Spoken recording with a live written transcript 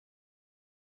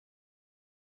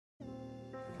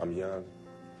I'm young,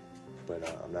 but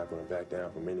I'm not going to back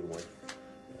down from anyone.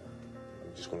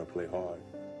 I'm just going to play hard.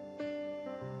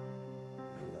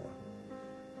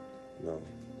 And,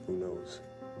 who knows?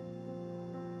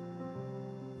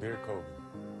 Dear Kobe.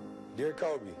 Dear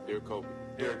Kobe. Dear Kobe.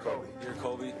 Dear Kobe. Dear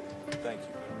Kobe, thank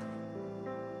you.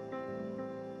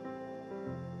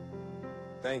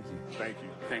 Thank you. Thank you.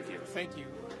 Thank you. Thank you.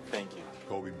 Thank you.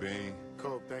 Kobe Bean.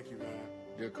 Kobe, thank you, man.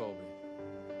 Dear Kobe,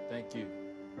 thank you.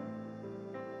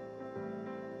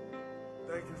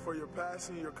 Thank you for your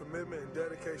passion, your commitment, and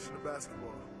dedication to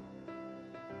basketball.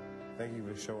 Thank you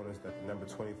for showing us that the number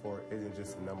 24 isn't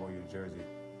just a number on your jersey,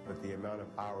 but the amount of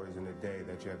hours in a day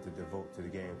that you have to devote to the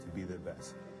game to be the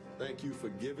best. Thank you for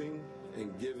giving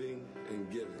and giving and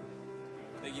giving.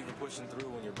 Thank you for pushing through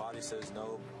when your body says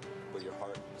no, but your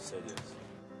heart said yes.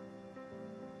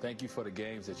 Thank you for the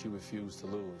games that you refused to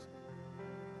lose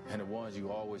and the ones you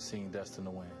always seemed destined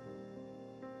to win.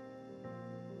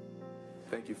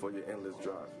 Thank you for your endless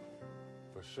drive.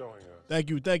 For showing us. Thank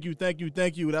you.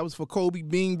 That was for Kobe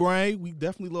Bean Bryant. We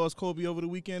definitely lost Kobe over the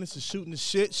weekend. This is shooting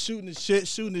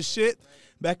the shit.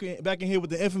 Back in here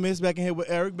with the infamous, back in here with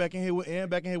Eric, back in here with Aaron,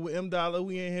 back in here with M Dollar.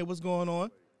 We in here. What's going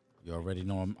on? You already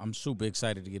know I'm super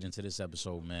excited to get into this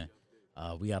episode, man.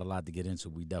 We got a lot to get into.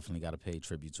 We definitely got to pay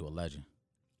tribute to a legend.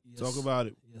 Yes. Talk about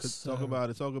it. Yes, Talk about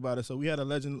it. So we had a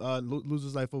legend lose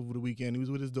his life over the weekend. He was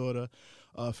with his daughter.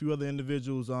 A few other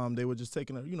individuals. They were just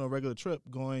taking a regular trip,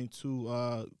 going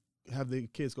to have their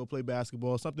kids go play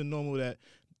basketball. Something normal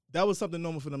that was something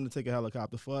normal for them to take a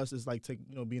helicopter. For us, it's like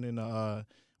being in on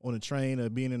a train or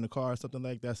being in the car, something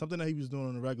like that. Something that he was doing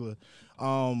on the regular.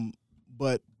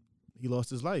 But he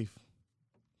lost his life.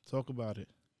 Talk about it.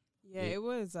 Yeah, it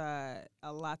was a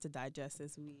lot to digest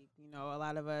this week. A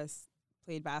lot of us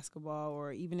played basketball,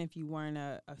 or even if you weren't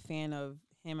a fan of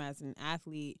him as an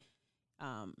athlete,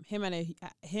 him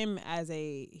as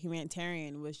a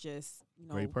humanitarian was just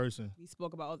great person. We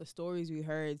spoke about all the stories we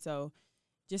heard, so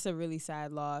just a really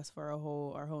sad loss for our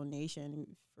whole nation,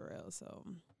 for real. So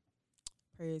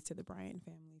prayers to the Bryant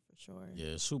family for sure.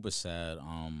 Yeah, super sad.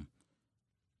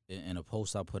 In a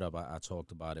post I put up, I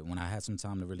talked about it when I had some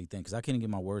time to really think, because I couldn't get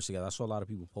my words together. I saw a lot of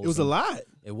people posting. It was a lot.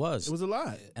 It was a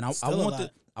lot. And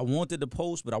I wanted to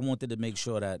post, but I wanted to make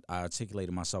sure that I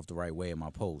articulated myself the right way in my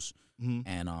post. Mm-hmm.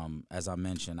 And as I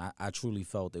mentioned, I truly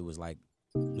felt it was like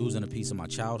losing a piece of my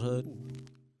childhood,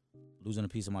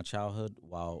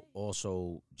 while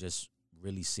also just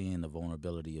really seeing the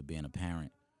vulnerability of being a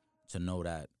parent, to know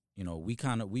that,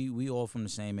 we all from the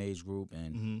same age group,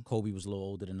 and mm-hmm. Kobe was a little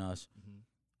older than us. Mm-hmm.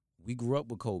 We grew up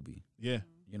with Kobe. Yeah.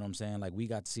 You know what I'm saying? Like, we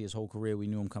got to see his whole career. We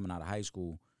knew him coming out of high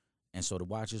school. And so to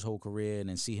watch his whole career and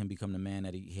then see him become the man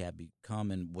that he had become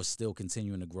and was still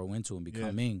continuing to grow into and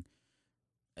becoming,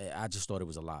 I just thought it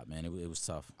was a lot, man. It was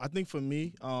tough. I think for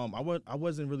me, I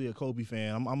wasn't really a Kobe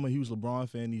fan. I'm a huge LeBron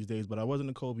fan these days, but I wasn't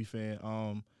a Kobe fan.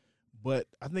 But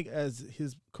I think as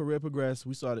his career progressed,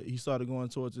 he started going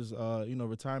towards his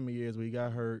retirement years where he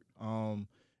got hurt.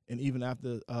 And even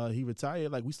after he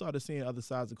retired, like, we started seeing other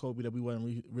sides of Kobe that we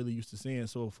weren't really used to seeing.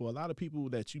 So for a lot of people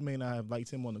that you may not have liked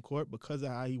him on the court because of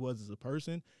how he was as a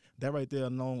person, that right there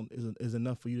alone is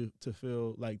enough for you to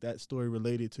feel like that story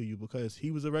related to you, because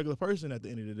he was a regular person at the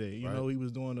end of the day. You know, he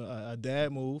was doing a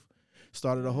dad move,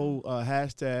 started a whole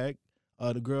hashtag,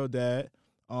 the girl dad.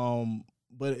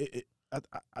 But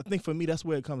I think for me, that's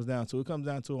where it comes down to. It comes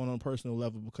down to on a personal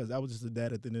level, because I was just a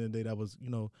dad at the end of the day that was,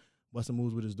 busting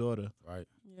moves with his daughter. Right.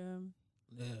 Yeah.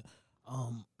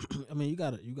 I mean, you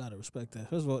gotta respect that.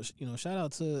 First of all, shout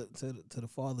out to the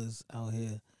fathers out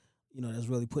here, that's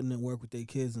really putting in work with their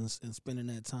kids and spending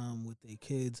that time with their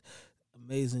kids.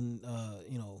 Amazing,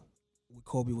 what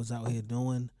Kobe was out here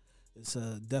doing. It's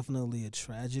definitely a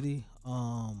tragedy.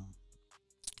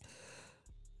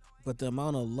 But the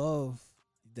amount of love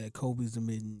that Kobe's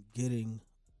been getting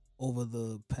over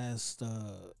the past,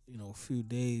 few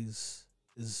days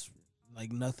is like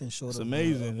nothing short of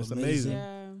amazing. It's amazing.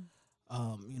 Yeah.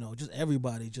 Just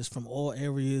everybody, just from all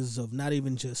areas of not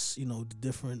even just, the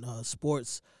different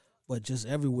sports, but just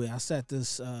everywhere. I sat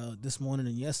this morning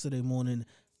and yesterday morning,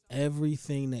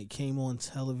 everything that came on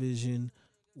television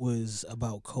was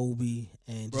about Kobe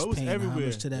and just paying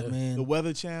homage to that man. The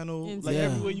Weather Channel,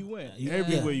 everywhere you went.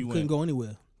 Everywhere you went. Couldn't go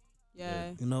anywhere.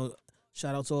 Yeah.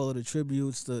 Shout out to all of the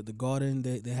tributes, the Garden,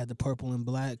 they had the purple and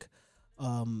black.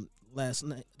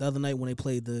 The other night when they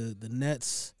played the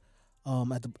Nets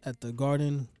at the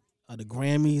Garden, the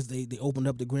Grammys, they opened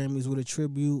up the Grammys with a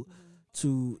tribute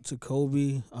to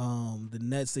Kobe. The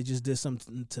Nets, they just did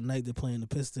something tonight. They're playing the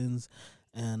Pistons,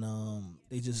 and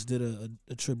they just did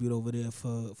a tribute over there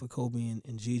for Kobe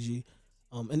and Gigi.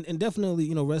 And definitely,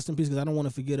 you know, rest in peace, because I don't want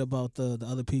to forget about the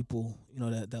other people, you know,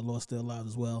 that lost their lives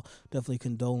as well. Definitely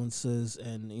condolences,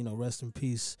 and, you know, rest in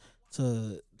peace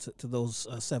to those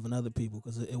 7 other people,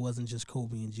 because it wasn't just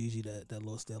Kobe and Gigi that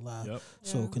lost their lives. Yep.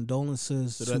 So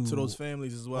condolences to those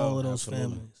families as well. All of those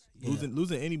families. Yeah.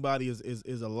 Losing anybody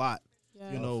is a lot.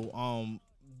 Yeah. You know,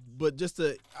 but just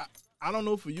I don't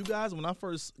know for you guys, when I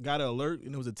first got an alert,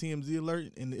 and it was a TMZ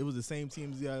alert, and it was the same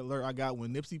TMZ alert I got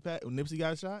when Nipsey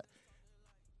got shot.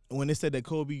 When they said that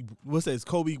Kobe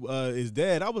is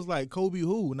dead, I was like, Kobe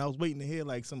who? And I was waiting to hear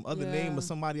like some other name or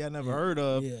somebody I never heard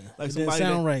of. Yeah. Like It somebody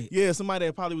didn't sound right. Yeah, somebody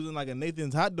that probably was in like a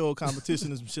Nathan's hot dog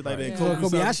competition or some shit like that.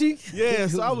 Kobayashi? Yeah,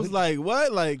 so I was like,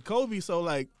 what? Like Kobe, so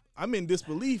like I'm in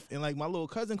disbelief, and like my little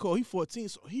cousin called, he 14,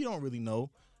 so he don't really know.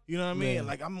 You know what I mean? Yeah.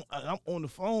 Like I'm on the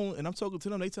phone and I'm talking to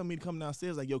them. They tell me to come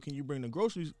downstairs. Like, yo, can you bring the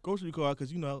grocery card?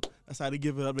 Because you know that's how they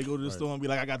give it up. They go to the store and be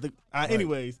like, I got the.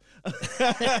 Anyways,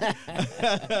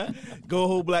 go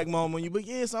whole black mom on you. But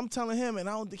yeah, so I'm telling him, and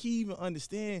I don't think he even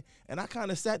understand. And I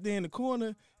kind of sat there in the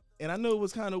corner, and I know it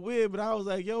was kind of weird, but I was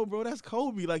like, yo, bro, that's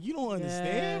Kobe. Like, you don't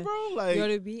understand, bro. Like, yo,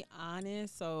 to be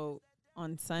honest, so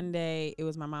on Sunday it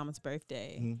was my mama's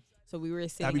birthday. Mm-hmm. So we were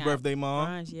sitting. Happy birthday, Mom.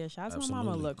 Brunch. Yeah, shout out to my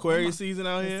mama. Look, Aquarius season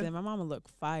out here. My mama look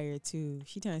fire too.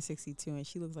 She turned 62 and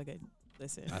she looks like a.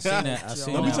 Listen, I seen that.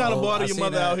 Don't be trying to bother your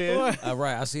mother out here.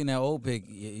 Right, I seen that old pic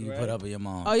you put up of your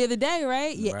mom. Oh, yeah, the day,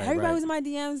 right? Yeah, Right, everybody right. was in my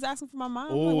DMs asking for my mom.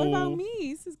 Like, what about me?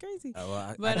 This is crazy.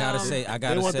 Well, But, I gotta say,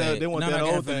 they want that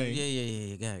old thing.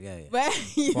 Yeah. But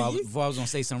Before I was gonna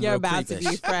say something you're real about creepish. to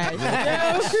be fresh.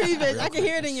 Real creepish. I can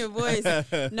hear it in your voice.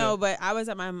 No, but I was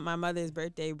at my mother's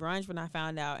birthday brunch when I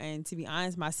found out, and to be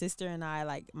honest, my sister and I,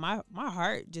 like, my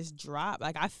heart just dropped.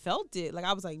 Like, I felt it. Like,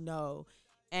 I was like, no.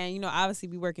 And, you know, obviously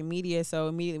we work in media, so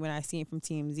immediately when I see it from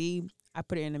TMZ, I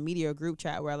put it in a media group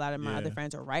chat where a lot of my other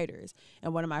friends are writers.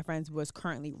 And one of my friends was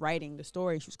currently writing the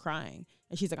story. She was crying.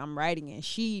 And she's like, I'm writing it.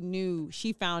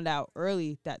 She found out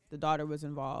early that the daughter was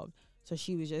involved. So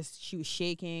she was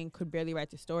shaking, could barely write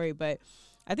the story. But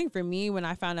I think for me, when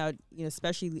I found out, you know,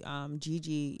 especially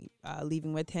Gigi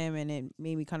leaving with him, and it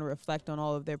made me kind of reflect on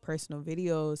all of their personal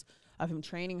videos of him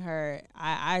training her,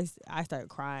 I started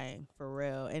crying for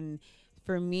real. And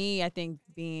for me, I think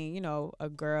being, you know, a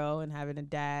girl and having a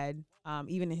dad,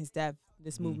 even in his death,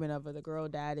 this movement of the girl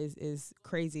dad is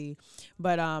crazy.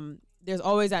 But there's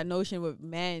always that notion with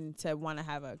men to want to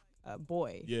have a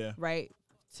boy, right,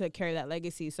 to carry that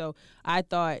legacy. So I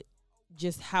thought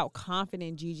just how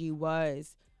confident Gigi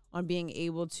was on being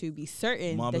able to be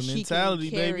certain that she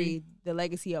can carry the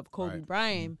legacy of Kobe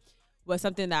Bryant was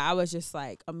something that I was just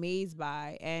like amazed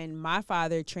by. And my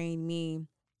father trained me,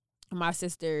 my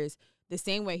sisters, the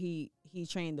same way he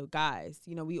trained the guys.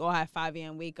 You know, we all had 5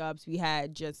 a.m. wake ups. We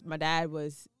had my dad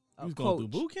was a coach. Going through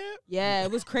boot camp? Yeah,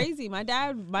 it was crazy. My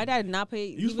dad did not pay.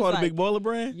 You was part of Big Baller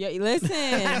Brand? Yeah, listen.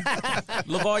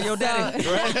 LeVar, your daddy.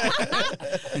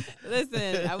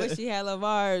 Listen, I wish he had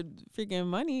LeVar freaking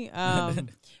money.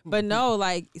 But no,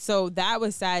 like, so that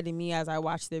was sad to me as I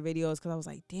watched the videos, because I was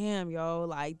like, damn, yo,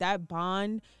 like that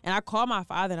bond. And I called my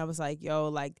father and I was like, yo,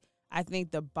 like, I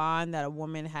think the bond that a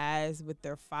woman has with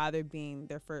their father being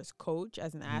their first coach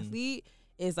as an athlete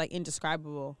is like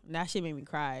indescribable. And that shit made me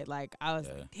cry. Like, I was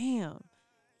like, damn.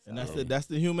 And that's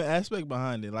the human aspect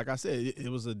behind it. Like I said, it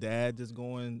was a dad just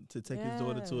going to take his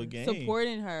daughter to a game,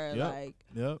 supporting her.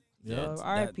 Yep. So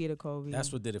R.I.P. to Kobe.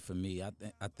 That's what did it for me.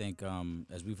 I think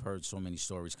as we've heard so many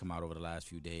stories come out over the last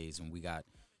few days, and we got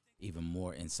even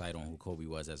more insight on who Kobe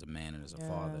was as a man and as a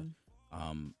father.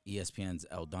 ESPN's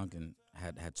Elle Duncan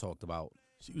had talked about,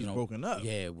 she was broken up.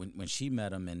 Yeah, when she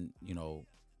met him, and you know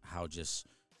how just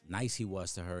nice he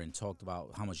was to her, and talked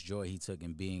about how much joy he took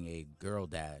in being a girl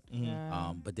dad.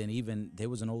 But then even there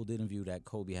was an old interview that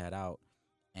Kobe had out,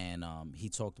 and he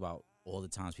talked about all the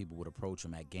times people would approach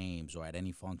him at games or at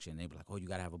any function. They'd be like, oh, you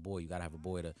got to have a boy. You got to have a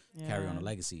boy to carry on a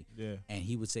legacy. Yeah. And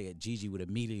he would say that Gigi would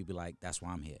immediately be like, that's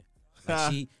why I'm here.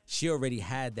 Like she already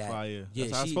had that. Fire. Yeah,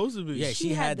 that's how it's supposed to be. Yeah, she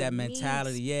had that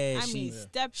mentality. Yeah, she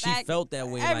step back. She felt that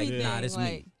way. Like, nah, this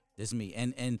like, me. This me.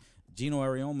 And Gino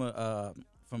Arioma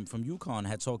from UConn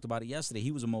had talked about it yesterday.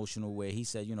 He was emotional where he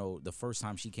said, you know, the first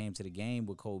time she came to the game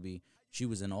with Kobe, she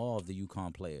was in awe of the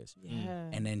UConn players. Yeah.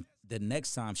 And then the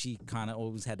next time, she kind of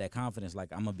always had that confidence, like,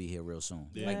 I'm going to be here real soon.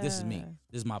 Yeah. Like, this is me.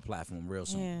 This is my platform real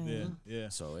soon. Yeah.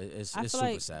 So it's feel super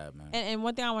like, sad, man. And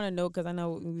one thing I want to note, because I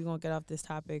know we're going to get off this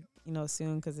topic, you know,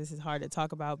 soon, because this is hard to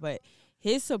talk about, but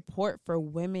his support for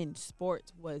women's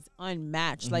sports was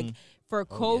unmatched. Like, for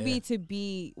Kobe to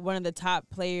be one of the top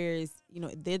players, you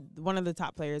know, one of the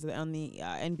top players on the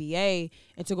NBA,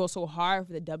 and to go so hard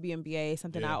for the WNBA,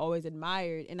 something I always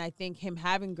admired. And I think him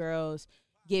having girls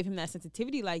gave him that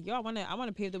sensitivity. Like, yo, I want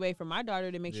to pave the way for my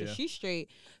daughter to make sure Yeah. she's straight.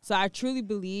 So I truly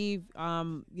believe,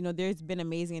 there's been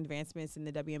amazing advancements in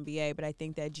the WNBA, but I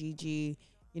think that Gigi,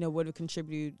 would have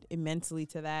contributed immensely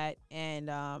to that. And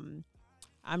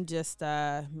I'm just,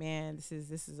 man, this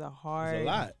is a hard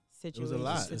lot. situation It was a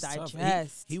lot. to It's tough.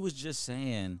 digest. He was just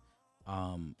saying,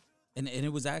 and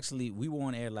it was actually, we were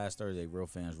on air last Thursday, Real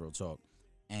Fans, Real Talk,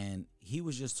 and he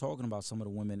was just talking about some of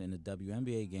the women in the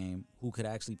WNBA game who could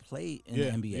actually play in the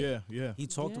NBA. Yeah. He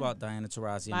talked Yeah. about Diana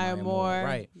Taurasi and Maya Maya Moore,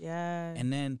 right? yeah.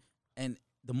 And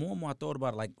the more and more I thought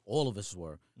about it, like all of us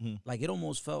were, like it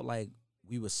almost felt like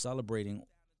we were celebrating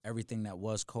everything that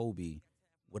was Kobe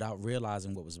without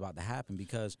realizing what was about to happen,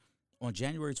 because on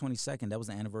January 22nd, that was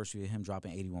the anniversary of him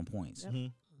dropping 81 points,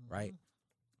 right?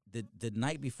 The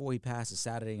night before he passed, the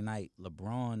Saturday night,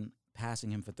 LeBron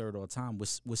passing him for third all time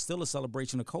was still a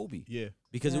celebration of Kobe. Yeah.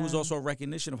 Because it was also a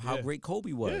recognition of how Yeah. great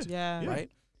Kobe was. Yeah.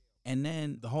 Right? And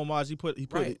then the homage he put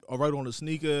Right. it right on the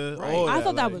sneaker. Right. All I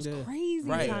thought that like- was crazy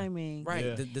Right. timing. Right.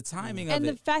 Yeah. The timing And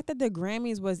of the fact that the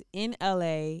Grammys was in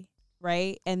LA,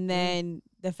 right? And then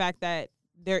the fact that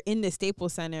they're in the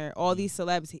Staples Center, all these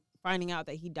celebs finding out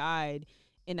that he died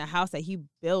in a house that he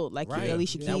built, like Right.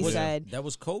 Alicia That Keys was- said. that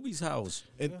was Kobe's house.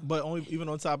 But even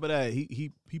on top of that,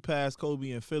 he passed Kobe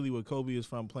in Philly, where Kobe is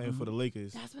from, playing for the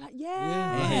Lakers. That's what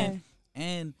yeah.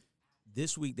 And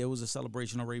this week there was a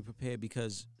celebration already prepared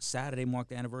because Saturday marked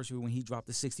the anniversary when he dropped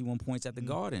the 61 points at the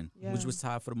Garden, Yeah. which was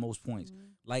tied for the most points.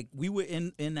 Like we were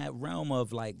in that realm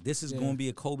of like this is going to be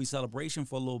a Kobe celebration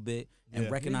for a little bit and Yeah.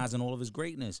 recognizing all of his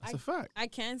greatness. That's a fact. I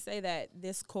can say that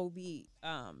this Kobe,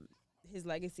 his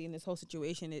legacy in this whole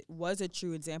situation, it was a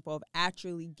true example of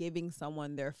actually giving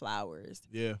someone their flowers.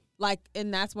 Yeah. Like,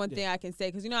 and that's one thing I can say,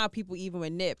 because you know how people, even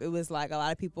with Nip, it was like a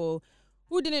lot of people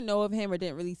who didn't know of him or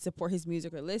didn't really support his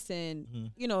music or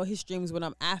listen, his streams went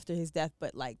up after his death.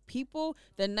 But like people,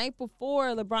 the night before,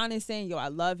 LeBron is saying, yo, I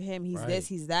love him. He's this,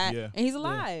 he's that. Yeah. And he's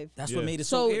alive. That's what made it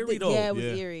so eerie, though. Yeah, it was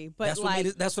eerie. But that's what like, made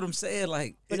it, that's what I'm saying.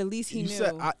 Like, but at least he You knew.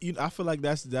 said, I feel like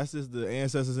that's just the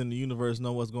ancestors in the universe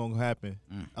know what's going to happen.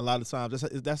 A lot of times,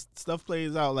 that's stuff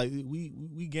plays out. Like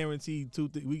we guarantee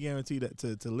we guarantee that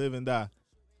to live and die.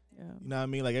 Yeah. You know what I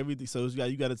mean? Like everything. So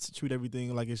you got to treat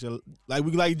everything like it's your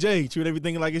like Jay treat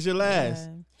everything like it's your last.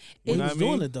 He You know was what I mean?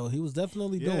 doing it though. He was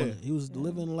definitely Yeah. doing it. He was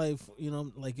living life,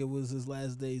 like it was his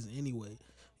last days anyway.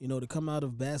 To come out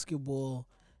of basketball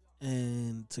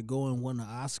and to go and win an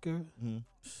Oscar.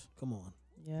 Come on.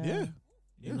 Yeah.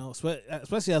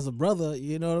 Especially as a brother,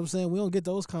 you know what I'm saying? We don't get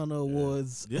those kind of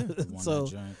awards. Yeah. so,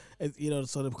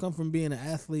 so to come from being an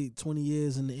athlete 20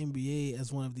 years in the NBA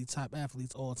as one of the top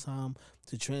athletes all time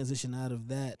to transition out of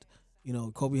that,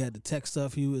 Kobe had the tech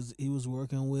stuff he was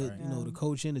working with, Right. the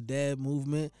coaching, the dad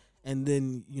movement, and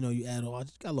then you add on,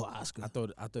 just got a little Oscar. I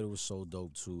thought it was so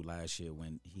dope too last year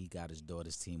when he got his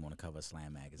daughter's team on the cover of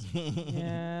Slam magazine.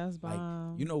 Yeah, that's like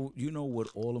bomb. you know what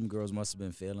all them girls must have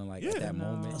been feeling like at that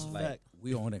moment. That's a Like fact.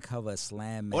 we on the cover of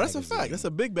Slam magazine. Oh, that's a fact. That's a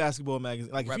big basketball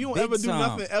magazine. Like Right, if you don't big ever do time.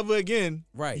 nothing ever again,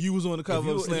 right. you was on the cover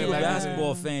if of you, Slam if you're a magazine.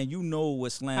 basketball fan, you know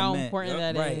what Slam How meant. important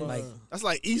that right, is. Like That's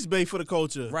like East Bay for the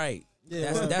culture. right.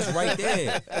 Yeah. That's right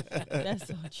there. That's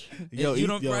so true. Yo, you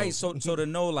know, yo. right? So to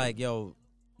know, like, yo,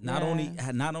 not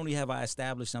Yeah. only have I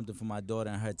established something for my daughter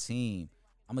and her team,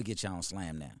 I'm gonna get y'all on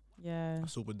Slam now. Yeah.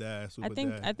 Super dad. I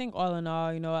think all in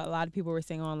all, a lot of people were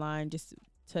saying online just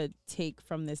to take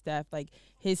from this death, like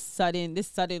this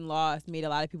sudden loss made a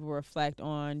lot of people reflect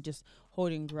on just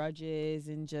holding grudges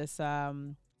and just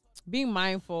being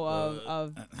mindful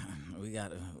of We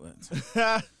gotta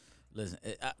listen.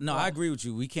 I agree with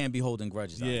you. We can't be holding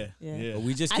grudges. out here. Yeah. But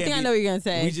we just I can't think I be- know what you're gonna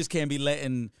say. We just can't be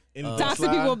letting toxic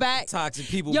people back. toxic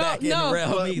people Yo, back no, in the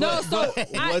realm. either. no, so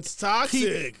What's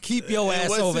toxic? keep your ass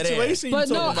what over there. situation you But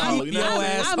no, talking about? You know what I'm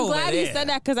saying? I'm over glad he there. said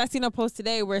that because I seen a post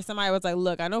today where somebody was like,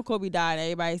 "Look, I know Kobe died. And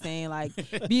everybody's saying like,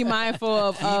 be mindful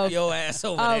of Keep your ass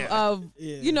over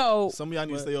there. Some of y'all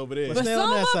need to stay over there. But stay some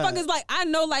on that side. motherfuckers like, I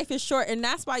know life is short, and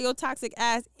that's why your toxic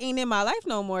ass ain't in my life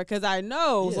no more. Because I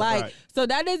know, right. so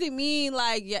that doesn't mean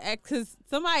like your ex. Because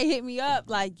somebody hit me up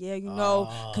like, yeah,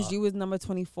 because you was number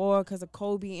 24 because of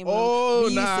Kobe. And Oh, we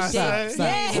used nah, to date. stop,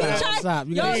 Yeah, he tried. stop.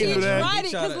 You Yo, gotta he do that. tried it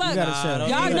because look, You gotta chill. don't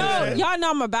y'all do know, that. y'all know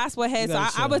I'm a basketball head, You so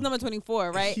gotta I was chill. number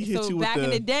 24, right? He hit So you with back in the-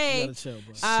 the You day, gotta chill,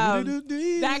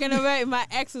 bro. back in the day, my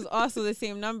ex was also the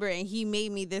same number, and he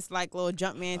made me this like little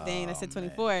jump man thing that said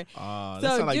 24. That So,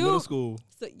 sound like middle dude- school.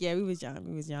 So yeah, we was young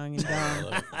and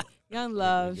dumb, young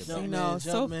love, Jump you man, know,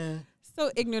 jump man.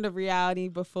 so ignorant of reality,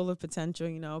 but full of potential,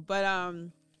 But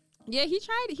yeah, he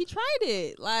tried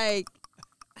it. Like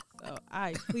So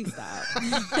please stop. I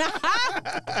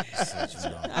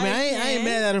mean, I ain't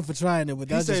mad at him for trying it, but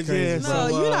that's just crazy. yeah, No,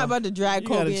 so, you're not about to drag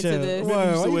Kobe into this. Word,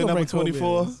 why So you we're gonna number bring Kobe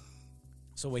 24. in?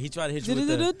 So wait, he tried to hit you with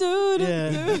the.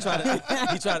 Yeah. He tried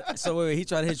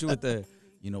to hit you with the.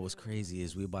 You know what's crazy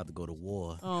is we about to go to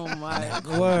war. Oh my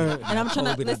Word. And I'm trying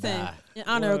Kobe to to listen. die. In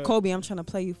honor of Kobe, I'm trying to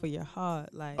play you for your heart.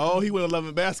 Like, Oh, he went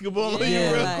 11 basketball on you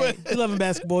Yeah, real like- quick. You loving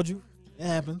basketball, Drew? It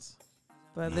happens.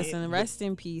 but listen, rest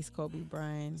in peace, Kobe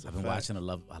Bryant. I've been watching a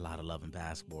lot of Love and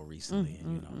Basketball recently,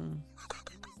 and you know.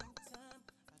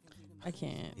 I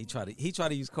can't. He tried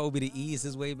to use Kobe to ease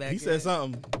his way back. He in. said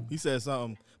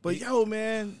something. But yo,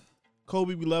 man,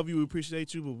 Kobe, we love you. We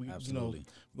appreciate you. But we, Absolutely.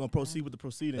 we're gonna proceed with the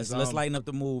proceedings. Let's lighten up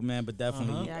the mood, man. But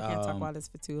definitely, Yeah, I can't talk about this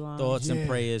for too long. thoughts and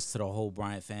prayers to the whole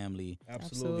Bryant family.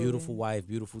 Absolutely. Beautiful wife,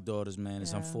 beautiful daughters, man.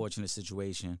 It's Yeah. an unfortunate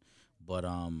situation, but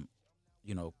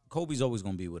you know, Kobe's always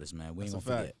gonna be with us, man. We ain't That's a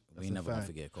gonna fact. forget. We That's ain't a never gonna fact.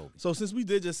 forget Kobe. So since we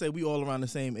did just say we all around the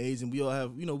same age and we all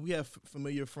have, we have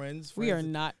familiar friends. We are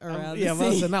not around. Yeah, the I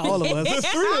same. said not all of us. There's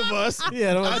 3 of us.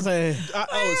 Yeah, that's what I'm saying.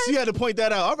 She had to point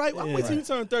that out. All right, well, Yeah. wait till you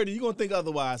turn 30. You're gonna think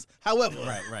otherwise. However,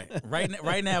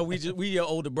 Right now, we your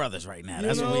older brothers. Right now,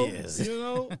 that's what we is.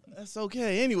 That's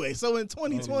okay. Anyway, so in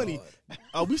 2020,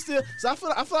 we still. So I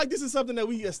feel like this is something that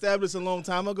we established a long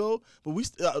time ago. But we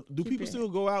do people still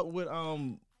go out with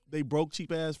they broke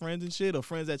cheap ass friends and shit, or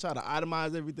friends that try to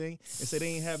itemize everything and say they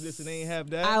ain't have this and they ain't have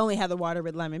that. I only had the water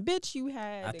with lemon. Bitch, you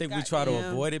had. I think we try to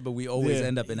avoid it, but we always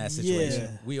end up in that situation.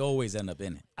 Yeah. We always end up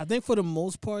in it. I think for the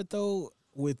most part, though,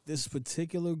 with this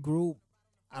particular group,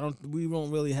 we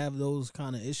don't really have those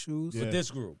kind of issues. With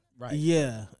this group, right?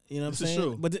 Yeah, you know what I'm This is saying.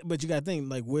 true. But you gotta think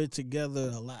like we're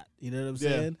together a lot. You know what I'm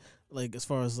saying? Like as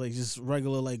far as like just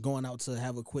regular like going out to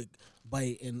have a quick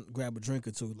bite and grab a drink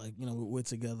or two. Like we're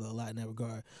together a lot in that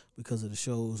regard because of the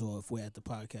shows or if we're at the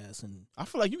podcast. And I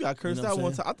feel like you got cursed You know what out I'm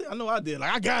one saying? time. I know I did.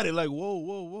 Like I got it. Like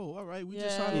whoa. All right, we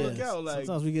just trying to look out. Like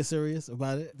sometimes we get serious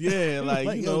about it. yeah, like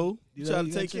Like, you yo, know, you try know, to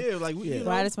you take gotta care of. Like we, Yeah. you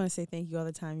Well, I know. just want to say thank you all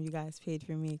the time you guys paid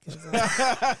for me because your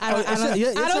I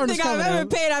turn don't is think I've coming, ever Em.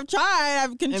 paid. I've tried.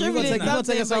 I've And we gonna contributed take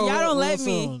something, us but out y'all don't real let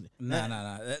me. soon.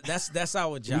 Nah. That's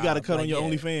our job. We got to cut on your yeah.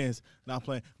 OnlyFans. Not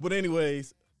playing. But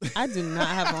anyways, I do not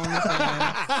have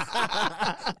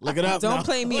OnlyFans. Look it up. Don't now.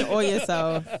 play me or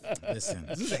yourself. Listen,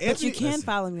 But you can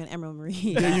follow me on Emerald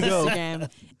Marie There you on go. Instagram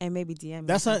and maybe DM me.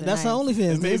 That's her. something That's her nice.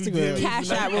 OnlyFans. And maybe Instagram. DM Cash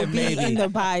App will And be maybe. in the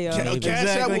bio. Cash App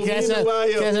Exactly. will be Cash in the App-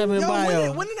 bio. Cash App in Yo,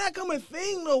 bio. when did that come a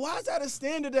thing though? Why is that a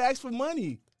standard to ask for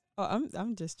money? Oh,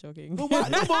 I'm just joking. But why?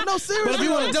 No, seriously. But if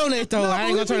you want to donate though, I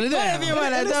ain't gonna turn it down. if you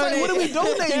wanna And it's like, what are we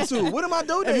donating to? What am I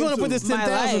donating If you want to? to put this My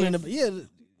 10,000 in life. the yeah,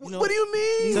 What do you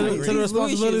mean? to the These Louis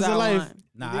responsibilities shoes of I life. want.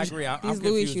 nah, I agree. I'm These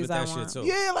Louis confused shoes with I that shit want. too.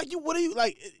 Yeah, like what are you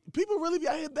like? People really be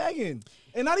out here begging,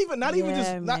 and not even Yeah, just.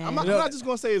 I'm man. not just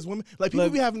gonna say it's women. Like people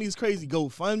Look. be having these crazy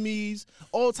GoFundmes,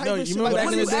 all type No, of you shit. remember Like, back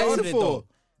what in are the you day? asking for? Though.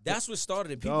 That's what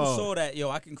started it. People Dog. saw that, yo,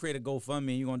 I can create a GoFundMe. And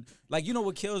you gonna like, you know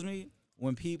what kills me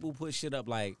when people put shit up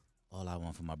like, all I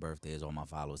want for my birthday is all my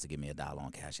followers to give me $1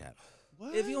 on Cash App.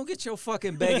 What? If you don't get your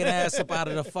fucking begging ass up out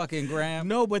of the fucking gram,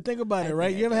 No, but think about it,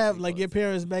 right? You ever have like your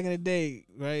parents back in the day,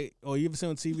 right? Or you ever seen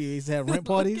on TV? They used to have rent Look at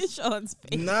parties. Sean's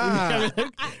face. Nah,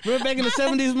 Remember back in the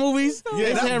 '70s movies? They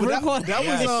used to have rent parties.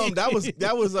 that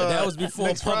was that was before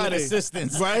next public Friday.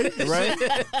 assistance. right?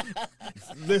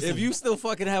 Listen, If you still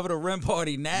fucking having a rent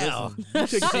party now,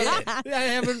 shit.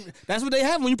 That's what they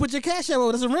have when you put your cash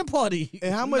out. That's a rent party.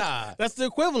 and how much? Nah. That's the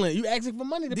equivalent. You asking for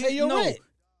money to pay your No. rent.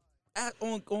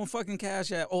 On fucking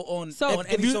Cash App or on So, any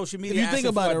if you- social if media, you think asking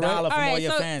about for it, right? $1 from all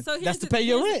your fans. So That's to pay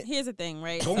your rent. Here's the thing,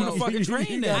 right? Go on the So- fucking train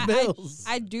You then. got bills.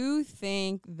 I do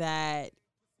think that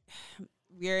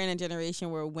we're in a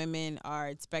generation where women are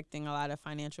expecting a lot of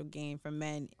financial gain from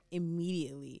men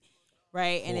immediately,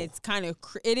 right? And it's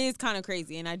it is kind of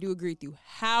crazy, and I do agree with you.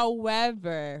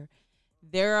 However,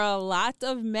 there are a lot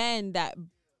of men that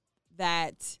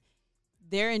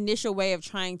their initial way of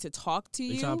trying to talk to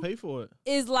They you trying to pay for it.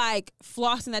 is like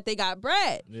flossing that they got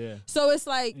bread. Yeah. So it's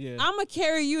like Yeah. I'm gonna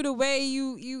carry you the way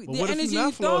you But the what if you energy not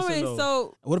you throwing. flossing, though?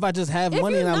 So What if I just have If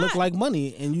money and you're I look not- like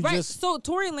money and you right. just So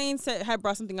Tory Lanez had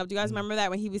brought something up. Do you guys remember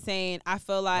that when he was saying, I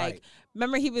feel like Right.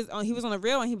 remember he was on the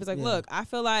reel and he was like, Yeah. look, I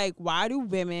feel like why do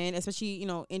women, especially,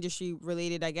 industry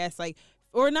related, I guess, like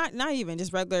or not even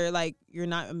just regular, like you're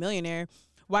not a millionaire.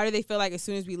 Why do they feel like as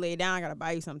soon as we lay down, I gotta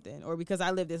buy you something? Or because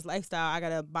I live this lifestyle, I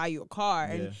gotta buy you a car.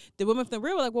 Yeah. And the women from the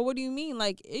real were like, well, what do you mean?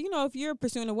 Like, if you're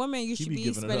pursuing a woman, you should be be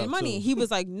giving it spending up, money. too. He was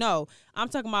like, no, I'm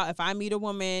talking about if I meet a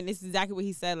woman, this is exactly what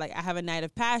he said. Like, I have a night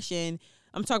of passion.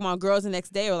 I'm talking about girls the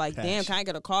next day are like, damn, can I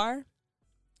get a car?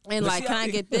 And like, can I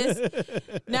get this?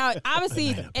 Now,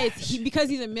 obviously, because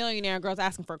he's a millionaire and girls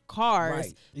asking for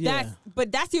cars. Right.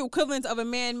 But that's the equivalent of a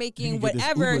man making get this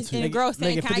whatever, Uber and a girl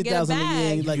saying, making "Can I get a $50,000 a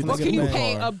year, bag? like, Or can I can get a you bag?"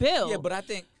 pay a bill?" Yeah, but I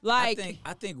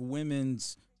think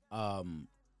women's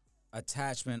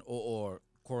attachment or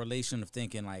correlation of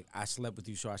thinking like I slept with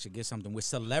you, so I should get something with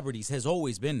celebrities has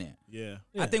always been there. Yeah.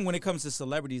 I think when it comes to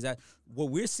celebrities, what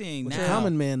we're seeing What's now, a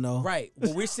common man though? right?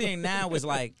 What we're seeing now is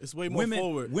like It's way more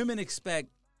forward. Women expect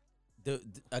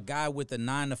a guy with a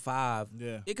 9 to 5.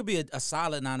 Yeah. It could be a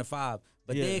solid 9 to 5,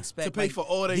 but Yeah. they expect To pay for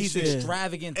all they these shit.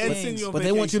 extravagant And things. send you on But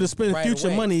they want you to spend Right future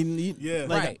away. money. Yeah.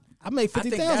 Like, Right. I made I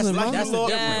think 50,000. that's the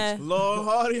Lord, difference. Lord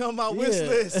Hardy on my wish Yeah.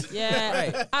 list. Yeah,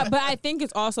 Right. but I think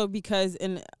it's also because,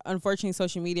 unfortunately,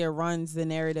 social media runs the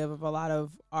narrative of a lot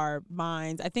of our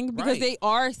minds. I think because Right. they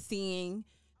are seeing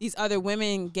these other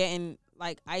women getting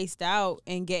like iced out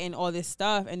and getting all this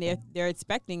stuff, and they're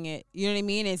expecting it. You know what I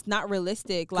mean? It's not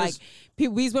realistic. Like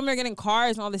these women are getting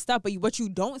cars and all this stuff, but what you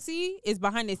don't see is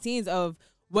behind the scenes of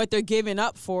what they're giving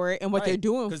up for it and what they're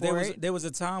doing for it. There was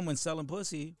a time when selling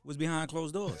pussy was behind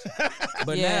closed doors.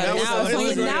 But Yeah, now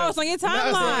now it's on your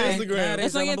timeline. Instagram.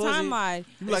 It's on your selling pussy. timeline.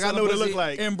 You be like, I know what it look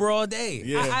like. in broad day.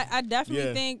 Yeah. I definitely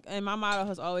Yeah. think, and my motto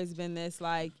has always been this: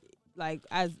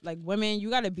 as women, you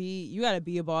gotta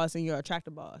be a boss, and you're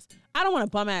attractive boss. I don't want a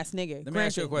bum ass nigga. Let me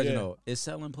ask you a question Yeah. though: is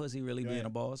selling pussy really being a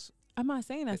boss? I'm not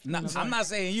saying that's. No, I'm not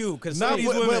saying you, because Nah, some of these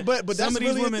women, but that's some of these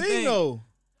really women a thing think though.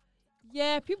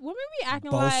 Yeah, women be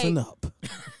acting Bossing like. up.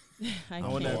 I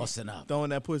want can't. that- bossing up.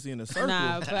 Throwing that pussy in a circle.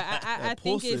 Nah, but I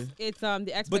think pussy. it's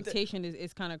the expectation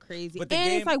is kind of crazy, but and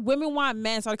the it's game- like women want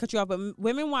men. Sorry to cut you off, but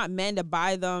women want men to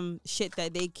buy them shit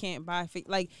that they can't buy.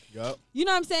 Like, Yup. you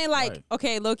know what I'm saying? Like, Right.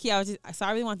 okay, low key, I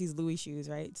really want these Louis shoes,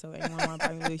 right? So anyone want to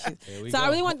buy me Louis shoes? Here we So I go.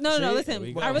 really want no. See? Listen,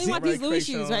 Here we I go. really See, want right, these Louis Krayshawn.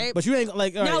 shoes, right? But you ain't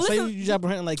like, all Now, right, say listen- you drop a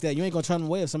hunting like that. You ain't gonna turn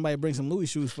away if somebody brings some Louis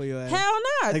shoes for your ass. Hell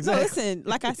no. Exactly. No, listen,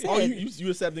 like I said, Oh, you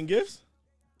accepting gifts?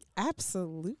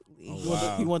 absolutely.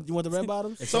 You want the red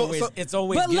bottoms? It's So- always so- it's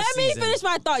always. But gift let me season. finish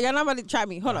my thought. Y'all not about to try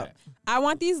me. Hold All up. right. I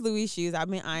want these Louis shoes. I've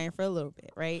been eyeing for a little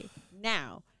bit, right?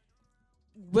 Now,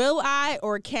 will I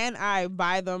or can I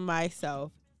buy them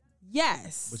myself?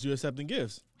 Yes. But you accepting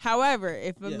gifts? However,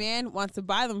 if a Yeah. man wants to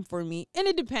buy them for me, and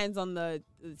it depends on the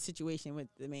situation with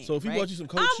the man. So if he right? bought you some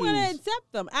Coach I'm gonna shoes-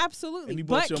 accept them, absolutely. And he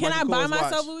bought But you a can I Michael buy Kors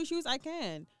myself watch. Louis shoes? I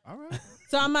can. All right.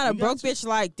 So I'm not a We got broke you. bitch.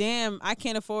 Like, damn, I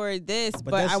can't afford this,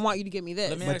 but I that's- want you to get me this.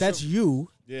 Let me But ask that's you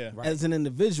Yeah. Right. as an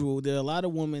individual. There are a lot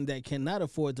of women that cannot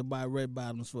afford to buy red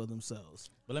bottoms for themselves.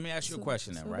 But let me ask you a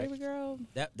question then, So, right? baby girl,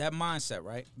 That mindset,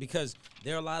 right? Because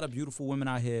there are a lot of beautiful women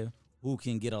out here who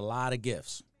can get a lot of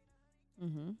gifts.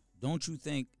 mm-hmm. Don't you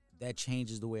think that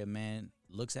changes the way a man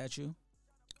looks at you?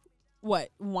 What?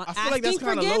 I feel Asking like that's for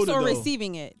kinda gifts loaded, or though.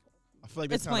 receiving it? I feel like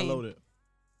that's kind Explain. of loaded.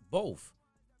 Both.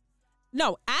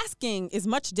 No, asking is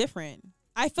much different.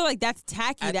 I feel like that's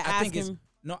tacky to I ask think it's him.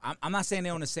 no. I'm not saying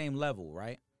they're on the same level,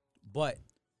 right? But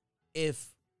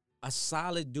if a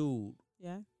solid dude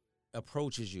Yeah.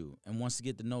 approaches you and wants to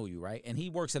get to know you, right, and he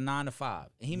works a 9 to 5,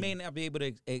 and he may not be able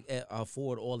to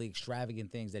afford all the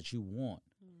extravagant things that you want,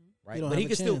 right? You don't But he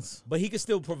have a can chance. still, but he can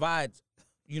still provide,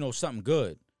 something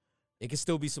good. It can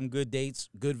still be some good dates,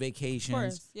 good vacations,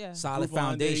 course, yeah. solid Groupon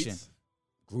foundation, dates.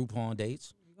 Groupon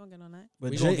dates. You gonna get on that?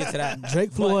 But We gonna get to that.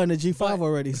 Drake flew But- in the G5 but-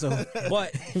 already, so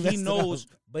But he That's knows.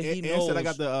 But he And knows. said I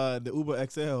got the Uber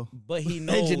XL. But he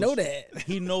knows. did you know that?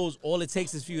 He knows all it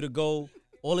takes is for you to go.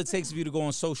 All it takes is for you to go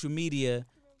on social media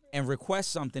and request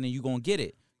something, and you're gonna get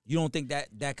it. You don't think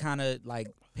that kind of like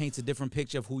paints a different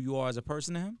picture of who you are as a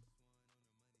person to him?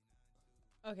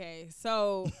 Okay,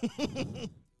 so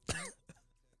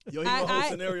Yo, he I- got a whole I-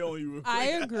 scenario on you. real I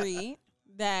quick. agree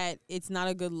that it's not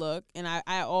a good look, and I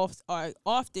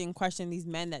often question these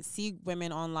men that see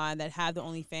women online that have the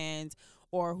OnlyFans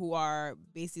or who are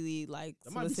basically like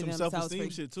That might be soliciting some themselves self-esteem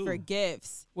for, shit, too. for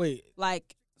gifts. wait.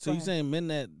 Like, So go you ahead. saying men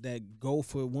that go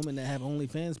for women that have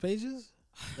OnlyFans pages,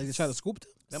 like they try to scoop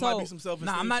them? That So- might be some self-esteem.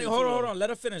 Nah, I'm not. shit Hold too, on, hold though. on. Let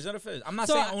her finish. I'm not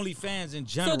So saying I- OnlyFans in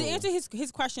general. So to answer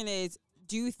his question is,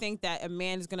 do you think that a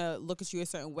man is gonna look at you a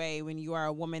certain way when you are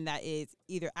a woman that is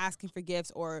either asking for gifts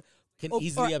or Can or-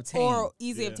 easily or, obtain. or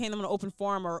easily Yeah. obtain them in an open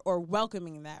forum or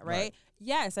welcoming that, right? Right.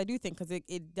 Yes, I do think because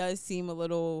it does seem a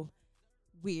little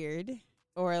weird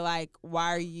or like,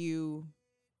 why are you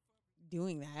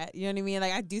doing that? You know what I mean?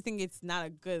 Like, I do think it's not a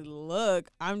good look.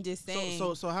 I'm just saying.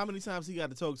 So how many times he got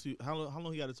to talk to you? How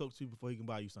long he got to talk to you before he can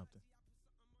buy you something?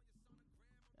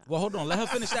 Well, hold on. Let her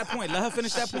finish that point. Let her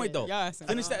finish that point though. Y'all asking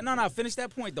Finish me. that. No. Finish that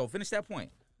point though. Finish that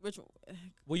point. Which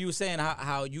Well, you were saying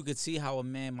how you could see how a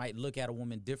man might look at a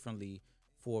woman differently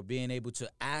for being able to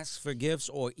ask for gifts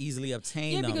or easily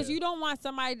obtain yeah, them. because you don't want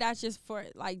somebody that's just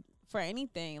for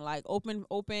anything, like open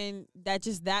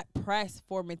that press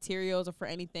for materials or for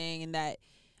anything, and that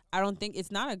I don't think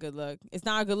it's not a good look. It's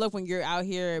not a good look when you're out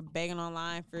here begging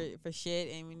online for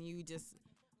shit, and when you just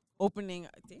opening.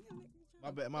 Damn. My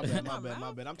bad.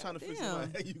 I'm trying to fix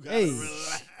it. You gotta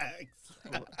relax.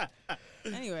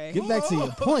 Anyway, get back to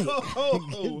your point.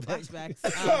 Flashbacks.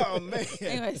 Oh man.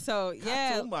 Anyway, so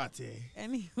yeah.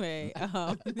 Anyway,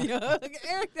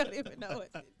 Eric don't even know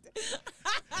what.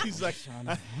 He's like,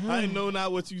 I know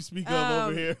not what you speak of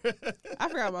over here. I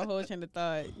forgot my whole train of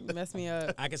thought. You messed me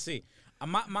up. I can see.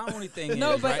 My only thing is,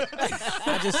 right?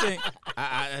 I just think,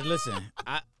 I listen.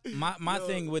 My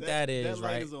thing with that is, that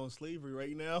right? That is on slavery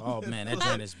right now. Oh man, that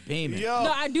joint is beaming. Yo.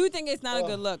 No, I do think it's not a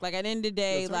good look. Like at the end of the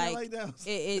day, like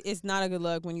it's not a good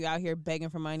look when you out here begging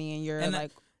for money and you're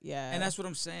and yeah. And that's what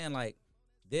I'm saying. Like,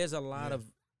 there's a lot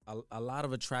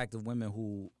of attractive women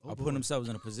who are putting themselves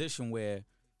in a position where,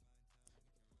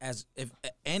 as if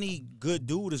any good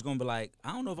dude is gonna be like,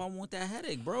 I don't know if I want that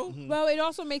headache, bro. Well, it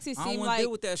also makes it I don't seem want to like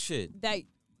deal with that shit. that.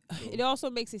 It also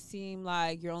makes it seem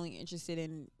like you're only interested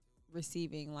in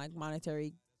receiving like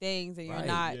monetary things, and you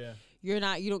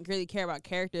don't really care about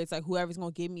character. It's like whoever's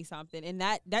gonna give me something, and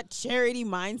that charity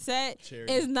mindset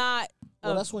is not.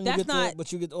 Well, that's when you get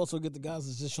but you also get the guys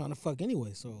that's just trying to fuck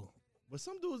anyway. So. But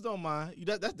some dudes don't mind.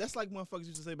 That's like motherfuckers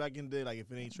used to say back in the day, like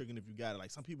if it ain't tricking, if you got it. Like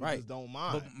some people just don't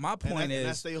mind. But my point is,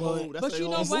 that's their whole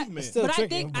movement. But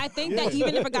I think that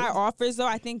even if a guy offers though,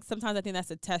 I think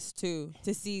that's a test too,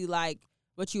 to see like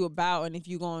what you about and if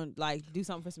you gonna like do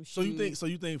something for some shoes. So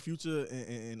you think Future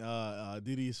and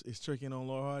Diddy is tricking on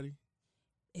Laura Hardy?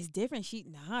 It's different.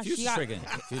 Future's tricking.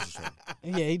 Future's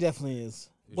tricking. Yeah, he definitely is.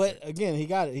 But again, he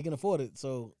got it. He can afford it.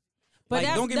 So. But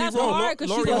like, don't get me wrong.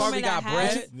 Lori Harvey got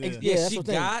bread. Yeah,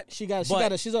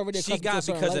 she's already she got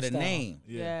because of the name.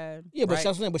 Yeah, but that's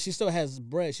what I'm saying. But she still has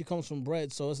bread. She comes from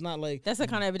bread, so it's not like that's a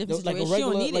kind of a different like situation. a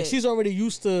regular, she don't need like it. she's already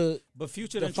used to. But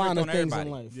Future done tricked on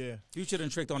everybody. Yeah, Future done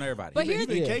tricked on everybody. But he's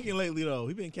been caking lately though.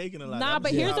 He's been caking a lot. Nah,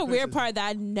 but here's the weird part that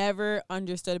I never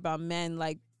understood about men.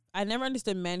 Like I never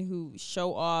understood men who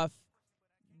show off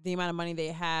the amount of money they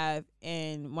have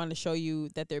and want to show you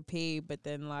that they're paid, but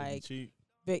then like.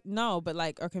 But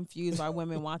like are confused why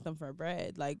women want them for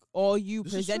bread. Like all you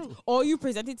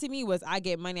presented to me was I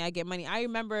get money. I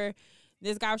remember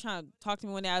this guy was trying to talk to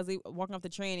me one day. I was walking off the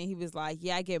train and he was like,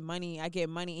 "Yeah, I get money." And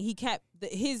he kept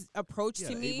his approach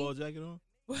to me. 8-ball jacket on.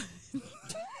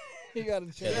 He got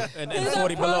a chair. And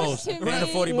 40 belows. Ran the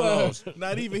 40 belows.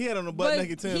 Not even he had on the butt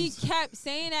naked Timbs. He kept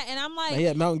saying that, and I'm like, he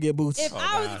had mountain gear boots. If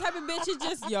I was the type of bitch that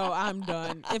just, I'm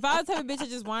done. If I was the type of bitch that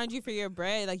just wanted you for your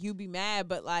bread, like you'd be mad,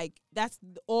 but like that's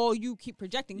all you keep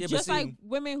projecting. Yeah, just like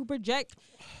women who project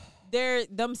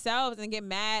themselves and get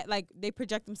mad, like they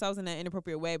project themselves in an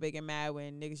inappropriate way, but they get mad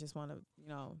when niggas just want to,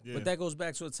 Yeah. But that goes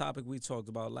back to a topic we talked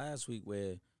about last week,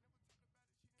 where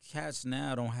cats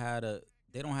now don't have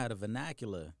a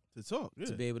vernacular. To talk,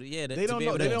 to be able to, they don't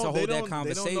know. They don't hold that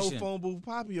conversation. They don't know phone booth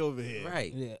Poppy over here,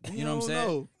 right? Yeah, you know what I'm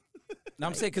saying. Now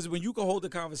I'm saying because when you can hold the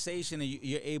conversation and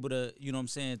you're able to, you know what I'm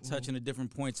saying, touch into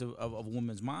different points of a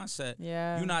woman's mindset.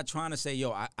 Yeah, you're not trying to say,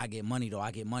 "Yo, I get money though.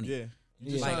 I get money." Yeah.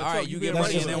 Like, all right, you get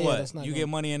money and then what? You get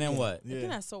money and then what? I think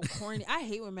that's so corny. I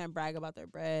hate when men brag about their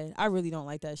bread. I really don't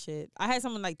like that shit. I had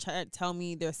someone like try to tell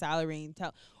me their salary and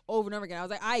tell over and over again. I was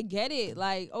like, I get it.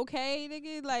 Like, okay,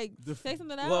 nigga, like say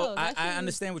something else. Well, I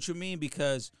understand what you mean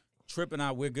because Trip and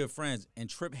I, we're good friends, and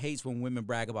Trip hates when women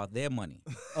brag about their money.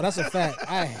 Oh, that's a fact.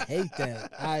 I hate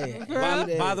that.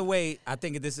 By the way, I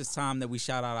think this is time that we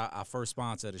shout out our first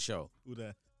sponsor of the show. Who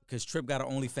that? Because Trip got an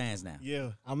OnlyFans now. Yeah.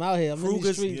 I'm out here. I'm in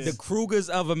these streets. The Krugers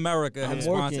of America have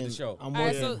sponsored the show. I'm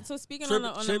working. All right, so speaking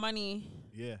on the money,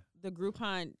 the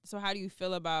Groupon, so how do you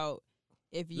feel about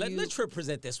if you... Let Trip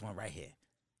present this one right here.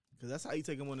 Because that's how you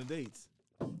take him on the dates.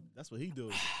 That's what he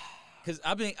do. Because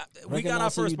we got our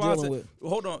first sponsor.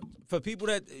 Hold on. For people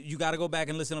that, you got to go back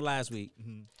and listen to last week.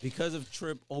 Mm-hmm. Because of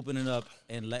Trip opening up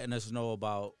and letting us know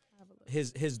about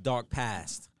his dark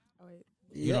past.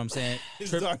 You know what I'm saying? His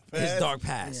dark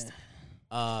past.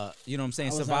 Yeah. You know what I'm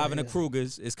saying? Surviving the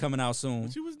Krugers is coming out soon.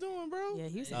 What you was doing, bro? Yeah,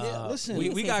 he was. Listen,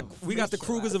 we got the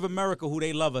Krugers of America who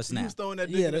they love us now. You was throwing that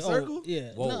dick in a circle?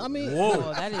 Yeah. Whoa. No, I mean,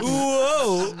 whoa. That is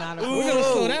whoa. Not a we're gonna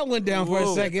slow that one down for a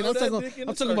second. I'm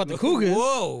talking about the Cougars.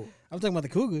 Whoa. I'm talking about the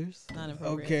Cougars. Not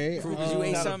appropriate. Okay. Krugers, you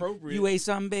ate something. You ate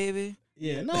something, baby.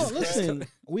 Yeah. No, listen.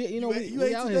 We you out ate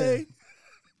here.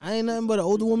 I ain't nothing but an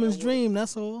older woman's dream.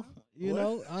 That's all. You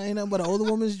know, I ain't nothing but an older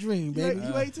woman's dream, baby.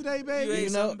 You ate today, baby? You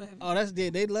know, oh, that's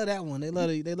they love that one. They love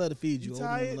to feed you. You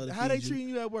tired? How they treating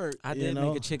you at work? I did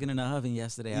make a chicken in the oven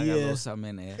yesterday. I got a little something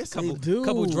in there.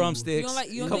 Couple drumsticks.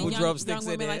 Couple drumsticks young in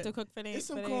women there. like to cook for There's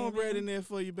some cornbread in there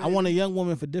for you, baby. I want a young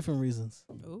woman for different reasons.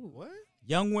 Ooh. What?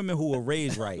 Young women who were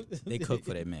raised right, they cook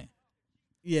for their man.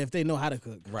 Yeah, if they know how to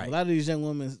cook. Right. A lot of these young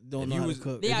women don't know how to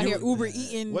cook. They out here Uber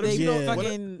eating. What if,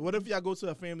 They what if y'all go to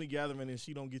a family gathering and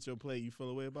she don't get your plate? You feel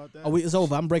away about that? Oh, it's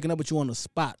over. I'm breaking up with you on the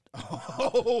spot.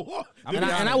 And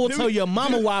I will tell your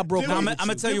mama why I broke up. I'm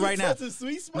gonna tell you right now.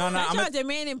 No, y'all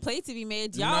demanding plates to be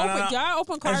made. Y'all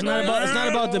open car It's not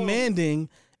about demanding.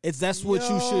 That's what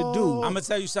you should do. I'm gonna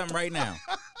tell you something right now.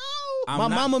 My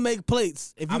mama make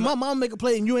plates. If my mama make a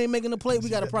plate and you ain't making a plate, we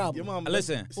got a problem.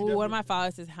 Listen. Ooh, one of my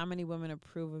followers says, "How many women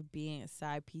approve of being a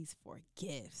side piece for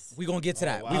gifts?" We gonna get to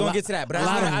that. We gonna get to that. But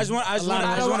I just want to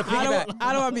piggyback.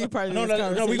 I don't want to be part of this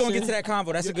conversation. No. We gonna get to that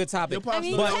convo. That's a good topic. But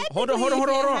hold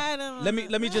on. Let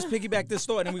me just piggyback this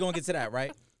thought, and then we gonna get to that.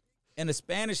 Right? In a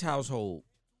Spanish household,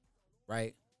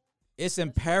 right? It's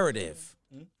imperative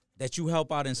that you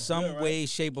help out in some way,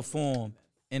 shape, or form.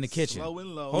 In the kitchen. Slow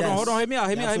and low. Hold on.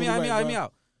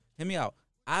 Hear me out.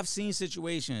 I've seen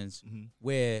situations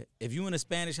where if you in a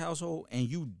Spanish household and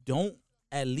you don't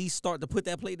at least start to put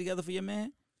that plate together for your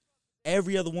man,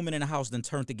 every other woman in the house then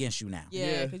turned against you now.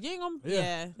 Yeah, because you ain't gonna.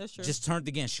 Yeah, that's true. Just turned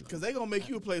against you. Because they gonna make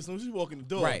you a plate as soon as you walk in the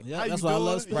door. Right. How that's you why I doing?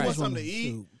 love You want Spanish something to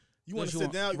women. eat? You want to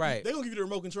sit down? Right. They gonna give you the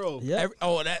remote control. Yeah. I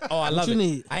love you it.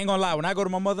 need? I ain't gonna lie. When I go to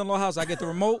my mother-in-law house, I get the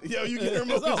remote. Yo, you get the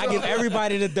remote control. I give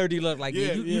everybody the dirty look. Like,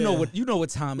 you know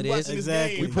what time it is.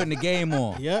 Exactly. We putting the game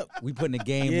on. Yep. We putting the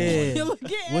game Yeah. on.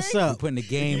 What's We up? putting the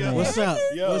game on. What's up?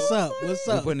 Yo. What's up? What's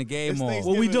We up? putting the game on.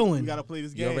 What we doing? We gotta play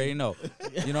this You game. already know.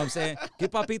 You know what I'm saying? Give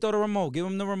Papito the remote. Give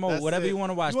him the remote. That's Whatever it. you want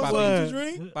to watch, You want Papi. something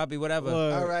to drink? Papi, whatever.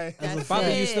 Word. All right. That's a Papi,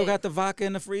 fact. you still got the vodka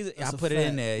in the freezer? That's I a put it in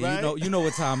fact. there. Right? You know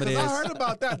what time it is. I heard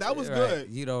about that. That was Right. good.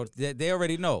 You know, they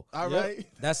already know. All right.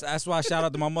 That's why I shout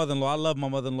out to my mother-in-law. I love my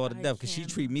mother-in-law to death because she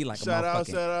treat me like Shout a out,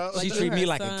 motherfucking. shout out. She Like treat you me her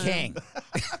like a son. king.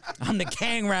 I'm the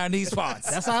king around these parts.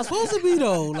 That's how it's supposed to be,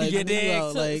 though. Like, You dig?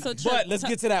 know, like, But let's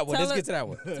get to that one. Let's get to that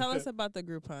one. Tell us about the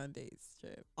Groupon dates,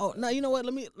 Trip. oh, now you know what?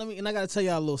 Let me, and I gotta tell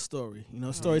y'all a little story. You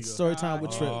know, story time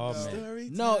with Trip. Oh, man.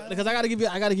 No, because I gotta give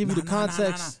you the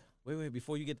context. Wait.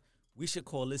 Before you get, we should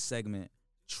call this segment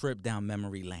 "Trip Down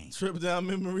Memory Lane." Trip down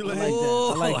memory lane. I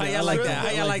like that. How y'all like that?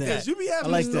 How y'all like that? Because you be I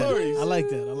having like that. stories. I like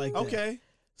that. I like that. Okay.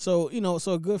 So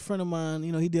so a good friend of mine,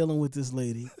 he dealing with this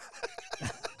lady,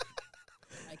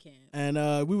 I can't.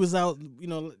 and we was out,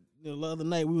 the other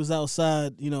night we was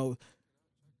outside,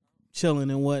 chilling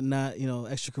and whatnot,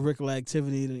 extracurricular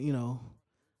activity,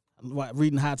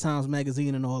 reading High Times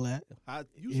magazine and all that, What?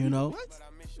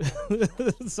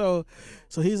 so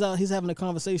he's having a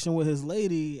conversation with his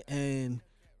lady, and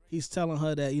he's telling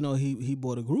her that he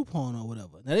bought a Groupon or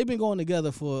whatever. Now they've been going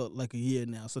together for like a year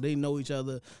now, so they know each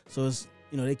other, so it's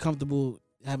they comfortable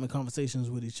having conversations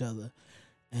with each other.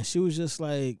 And she was just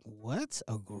like, "What?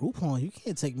 A Groupon? You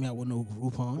can't take me out with no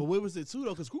Groupon." Well, where was it too though?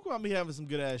 Because Groupon be having some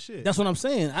good ass shit. That's what I'm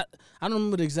saying. I don't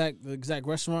remember the exact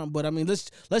restaurant, but I mean, let's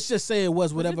just say it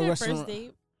was whatever their restaurant. First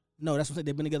date? No, that's what I'm saying.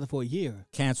 They've been together for a year.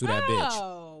 Cancel that bitch.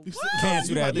 Oh.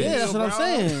 Cancel that Yeah, bitch. that's what I'm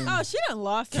saying. Oh, she done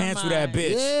lost her Cancel mind. that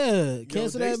bitch. Yeah,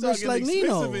 cancel they that start bitch getting like expensive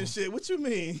Nino. and shit. What you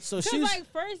mean? So Cause she's like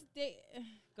first date.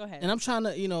 Go ahead. and I'm trying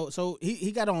to, so he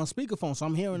got it on speakerphone, so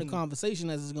I'm hearing the conversation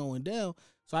as it's going down.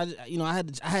 So I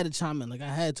had to chime in, like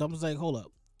I was like, hold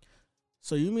up.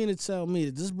 So you mean to tell me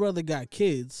that this brother got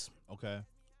kids, Okay.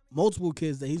 multiple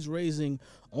kids that he's raising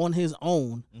on his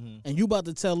own, and you about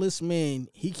to tell this man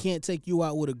he can't take you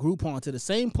out with a Groupon to the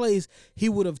same place he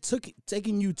would have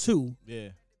taken you to, Yeah.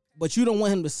 but you don't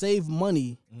want him to save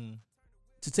money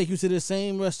to take you to the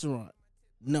same restaurant?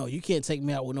 No, you can't take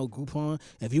me out with no Groupon.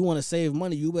 If you want to save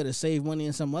money, you better save money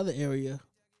in some other area.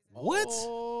 What?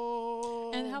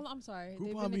 And how? I'm sorry.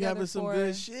 They've Groupon been be together having some for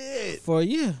good shit. For a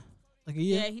year. Like a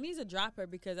year. Yeah, he needs to drop her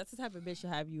because that's the type of bitch to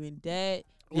have you in debt.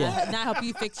 Yeah. Not help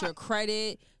you fix your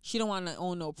credit. She don't want to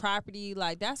own no property.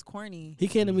 Like that's corny. He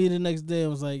came to me the next day and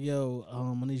was like, "Yo,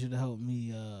 I need you to help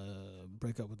me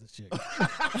break up with this chick."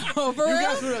 Oh, for You real?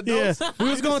 guys were Yeah, adults. we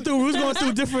was going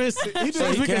through different things we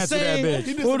could canceled that say, bitch.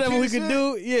 He did some whatever we kid could shit?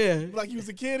 do. Yeah, Like he was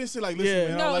a kid and shit. Like, listen, Yeah.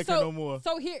 man, I don't like her no more.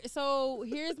 So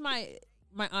here's my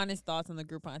honest thoughts on the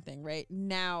Groupon thing. Right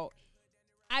now,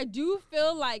 I do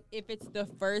feel like if it's the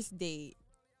first date,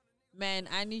 man,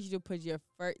 I need you to put your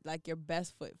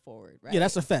best foot forward. Right? yeah,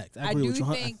 that's a fact. I agree do with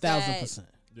you think that 1,000%.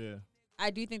 Yeah. I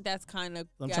do think that's kind of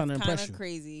trying to impress you.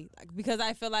 crazy, like, because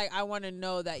I feel like I want to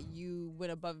know that you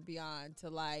went above and beyond to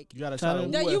like. You gotta try to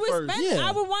that woo you at would first. spend. Yeah.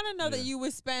 I would want to know that you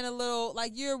would spend a little,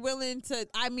 like you're willing to.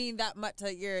 I mean that much.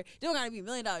 Like you don't gotta be $1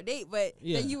 million date, but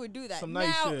that you would do that. Some nice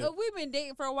now, shit. if we've been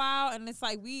dating for a while, and it's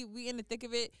like we in the thick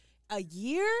of it. A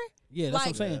year? Yeah, that's like, what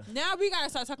I'm saying. Now we gotta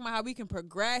start talking about how we can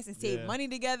progress and save money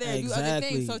together and do other Exactly.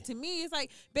 things. So to me, it's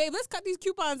like, babe, let's cut these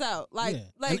coupons out. Like,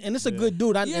 and it's a good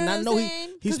dude. you know And I what know I'm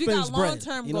saying? he 'Cause we spends got bread.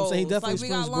 long-term You know what I'm saying? He goals. definitely Like, we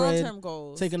got spends bread. long-term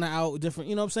goals. Taking her out different.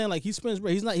 You know what I'm saying? Like he spends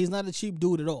bread. He's not a cheap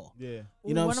dude at all. Yeah.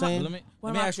 You know what I'm saying?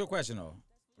 Let me ask you a question though.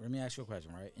 Let me ask you a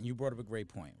question, right? And you brought up a great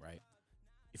point, right?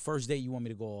 Your first date, you want me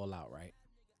to go all out, right?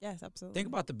 Yes, absolutely. Think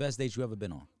about the best dates you ever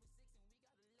been on.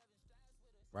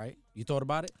 Right? You thought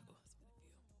about it?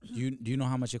 Do you know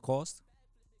how much it cost?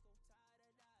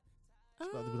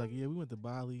 About to be like, yeah, we went to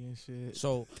Bali and shit.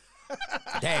 So,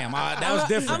 damn, that was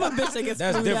different. I'm a bitch that gets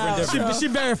That's food different. out. different. She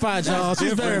verified, y'all.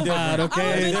 She's Different, verified. different. Okay. I'm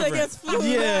a bitch that Different. gets food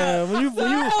Yeah, out. when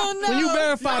you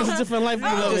verified, it's a different life you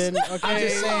live in. Okay, I'm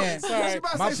just saying. Sorry,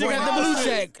 My she point got the blue is-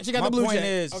 check. She got the blue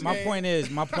check. My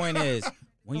point is,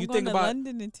 when I'm you going think to about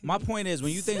London in 2 my weeks. point is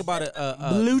when you think about a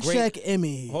Blue great, check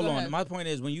Emmy. Hold Go on. ahead. My point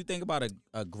is when you think about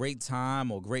a great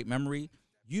time or great memory,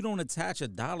 you don't attach a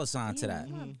dollar sign to that.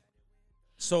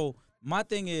 So my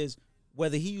thing is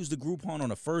whether he used the Groupon on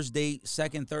the first date,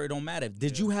 second, third, don't matter.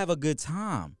 Did you have a good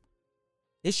time?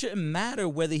 It shouldn't matter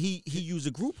whether he used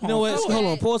a Groupon. You know what? Okay. Hold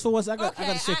on. Pause for one second. I Okay,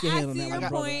 got to shake your I hand on see that your one,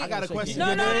 brother. point. I got a question.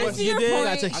 No, no, I see your I point.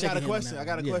 gotta take I shake got a your question. hand I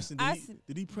got a on that. question. I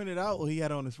Did he print it out or he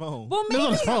had it on his phone? Well, It was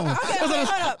on his phone. Okay, hold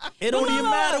up. It don't No, even no,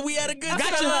 matter. We had a good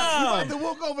Gotcha. You have time. to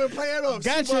walk over and play it off.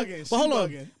 Gotcha. She bugging. But hold on.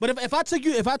 She bugging. But if I took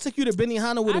you to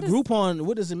Benihana with I a just- Groupon,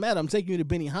 what does it matter? I'm taking you to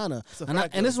Benihana. a And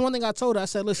fact, and this is one thing I told her. I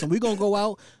said, listen, we're gonna go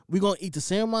out, we're gonna eat the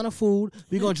same amount of food,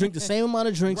 we're gonna drink the same amount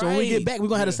of drinks, and when we get Right. back, we're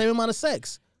gonna have the same amount of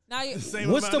sex. Now you Same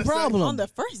What's amount the of sex. problem? on the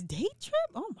first date trip?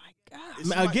 Oh my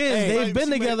god. Again, Hey, they've been she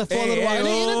might- together for a little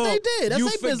while. They did. That's You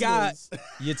their forgot. business.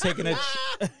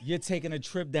 You're taking a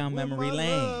trip down Where memory my lane.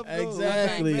 love goes.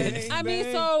 Exactly. Bang, I mean,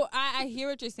 bang. so I hear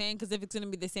what you're saying because if it's gonna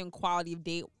be the same quality of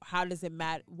date, how does it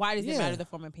matter? Why does it Yeah. matter the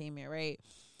form of payment, right?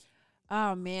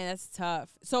 Oh man, that's tough.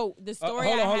 So the story.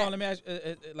 Hold I on. had- Let me ask.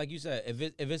 Like you said, if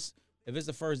it's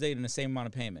the first date and the same amount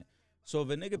of payment. So if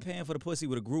a nigga paying for the pussy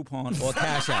with a Groupon or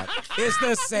Cash App, it's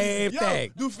the same Yo,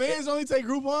 thing. do fans only take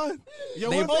Groupon?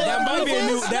 Yo, That might be a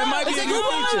new. That might be a new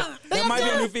feature. That might be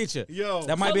a new feature. Yo.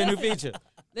 That might be a new feature.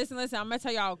 Listen. I'm gonna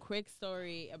tell y'all a quick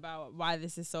story about why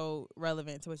this is so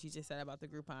relevant to what you just said about the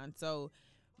Groupon. So,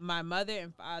 my mother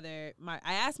and father,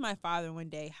 I asked my father one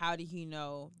day, how did he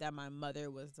know that my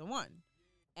mother was the one?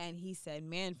 And he said,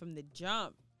 man, from the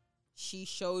jump, she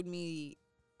showed me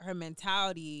her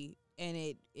mentality, and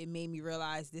it made me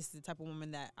realize this is the type of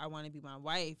woman that I want to be my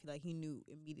wife. Like, he knew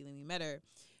immediately when we met her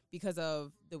because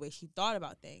of the way she thought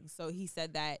about things. So he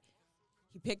said that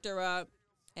he picked her up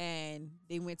and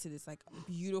they went to this like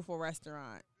beautiful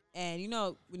restaurant. And you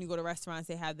know, when you go to restaurants,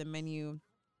 they have the menu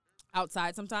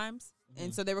outside sometimes.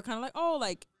 And so they were kind of like, oh,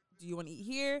 like, do you want to eat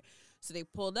here? So they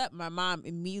pulled up. My mom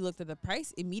immediately looked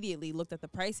at the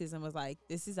prices and was like,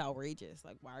 this is outrageous.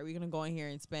 Like, why are we going to go in here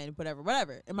and spend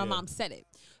whatever? And my mom said it.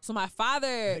 So my father,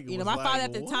 Nigga was my like, father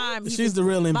at the "What?" time, She's the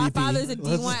real MVP. my father's a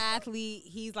D1 athlete.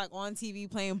 He's like on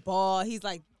TV playing ball. He's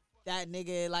like that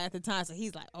nigga like at the time. So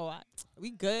he's like, oh,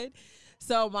 we good.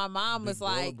 So my mom was Big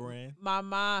baller like, brand. my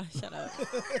mom, shut up.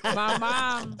 My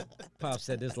mom, Pop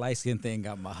said this light skin thing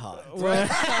got my heart.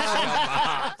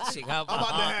 She got my I'm about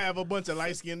to heart. have a bunch of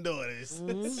light skinned daughters.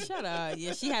 shut up.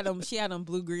 Yeah, she had them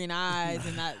blue green eyes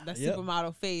and that Yep.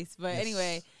 supermodel face. But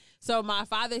anyway, so my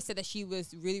father said that she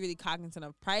was really, really cognizant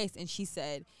of price, and she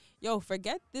said, yo,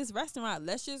 forget this restaurant.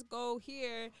 Let's just go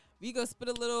here. We go split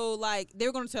a little, like, they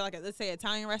were going to like, let's say,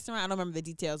 Italian restaurant. I don't remember the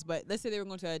details, but let's say they were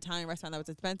going to an Italian restaurant that was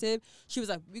expensive. She was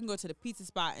like, we can go to the pizza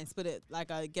spot and split it, like,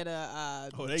 get a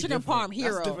they chicken different. parm That's a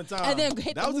hero. different time. And then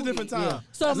hit That the was a movie. different time. Yeah.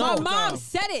 So That's a my different mom time.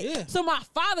 said it. Yeah. So my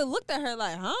father looked at her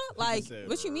like, huh? Like, said,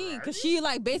 what you mean? Because she,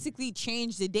 like, basically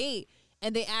changed the date.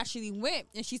 And they actually went.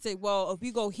 And she said, well, if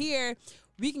we go here,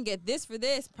 we can get this for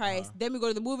this price. Then we go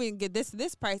to the movie and get this for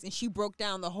this price. And she broke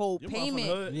down the whole Your mom from the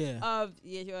payment hood? Yeah.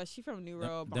 of, she from New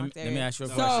Road, Let Bronx me area. ask you a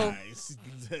So-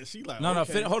 question. She like, No,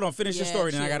 okay. hold on. Finish your Yeah, story,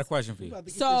 then she I got a is. question for you.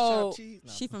 So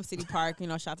she from City Park,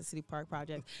 shout to City Park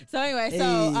Project. So anyway,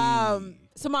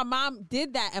 so my mom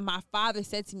did that, and my father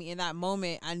said to me in that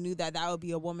moment, I knew that would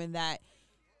be a woman that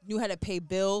knew how to pay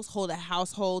bills, hold a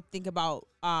household, think about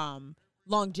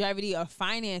longevity of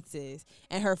finances,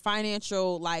 and her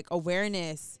financial like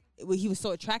awareness. He was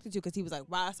so attracted to because he was like,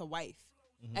 wow, that's a wife.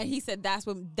 And he said that's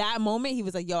when that moment he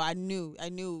was like, yo, I knew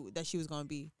that she was gonna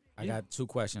be. I got two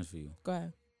questions for you. Go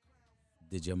ahead.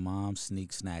 Did your mom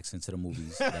sneak snacks into the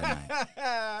movies that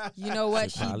night? You know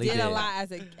what? She She probably did a did. lot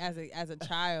as a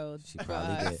child. She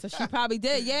probably did. So she probably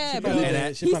did. Yeah, but probably he,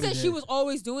 did. She he probably said did. she was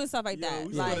always doing stuff like Yo, that.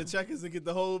 we Like, go to Checkers and get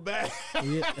the whole bag. Yeah.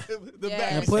 The Yeah,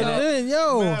 bag. And put it in,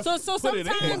 yo. Man, so put it in.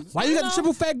 sometimes Why you got the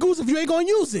triple fat goose if you ain't gonna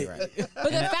use it?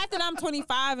 But the fact that I'm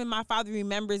 25 and my father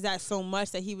remembers that so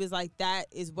much that he was like, that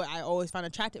is what I always find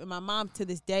attractive. And my mom to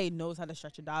this day knows how to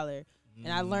stretch a dollar.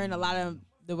 And I learned a lot of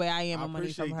the way I am I on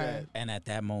money from appreciate her. that. And at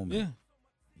that moment, Yeah.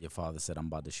 your father said, "I'm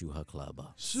about to shoot her club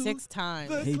up." 6 times.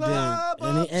 the He did, club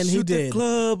and up. he did.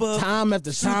 Club up. Time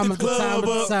after time after time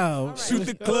after time. Shoot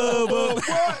the club up.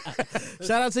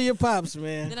 Shout out to your pops,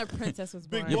 man. Then a princess was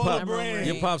Big born. Your I pop- remember brand.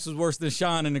 Your pops was worse than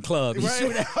Sean in the club. He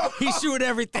Right. shoot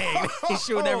everything. He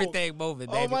shoot Oh. everything moving,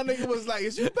 Oh, baby. my nigga was like,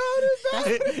 "Is you about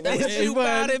it, man?" Is you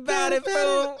bout it,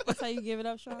 boom. That's how you give it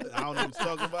up, Sean? I don't know what you're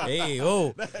talking about. Hey,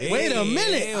 oh. Wait a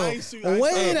minute. Hey, I oh. ain't shoot. I ain't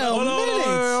Wait shoot. a Hold on, minute.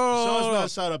 Sean's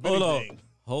not shot up Hold on. anything.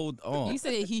 Hold on. You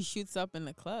said he shoots up in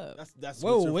the club. That's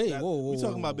Whoa, what you're- wait, that- whoa, We whoa,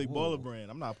 talking about Big whoa. Baller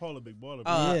Brand. I'm not Paula Big Baller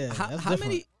Brand. Yeah, how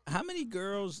that's how many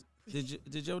girls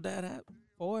did your dad have?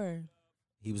 4.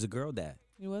 He was a girl dad.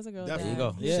 He was a girl. There dad. you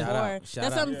go. He was Yeah. Shout 4. out. Shout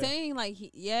That's out. what I'm saying. Like,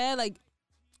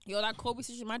 that Kobe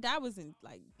situation. My dad was in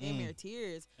like damn near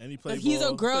tears. And he But played he's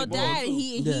ball. a girl Played ball, dad, too.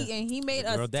 and he made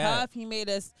Girl us dad. tough. He made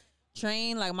us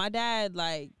train. Like my dad,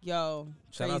 like yo,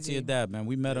 Shout out to crazy. your dad, man.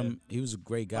 We met him. He was a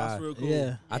great guy. That's real cool.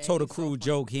 Yeah. I told a he's so crew funny.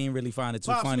 joke. He didn't really find it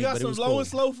too Pops, funny, we got but it some was low cool. and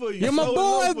slow for you. You're my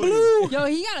Slow and boy, low for you. Blue. Yo,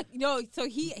 he gotta so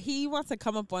he wants to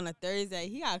come up on a Thursday.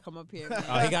 He gotta come up here, man.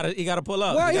 Oh, he gotta pull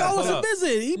up. Well, He he gotta always pull a up.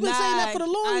 visit. He been saying that for the I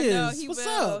know, longest. he What's will.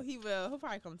 up? He will. He'll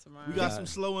probably come tomorrow. We got some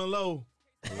slow and low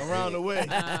around the way.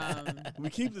 We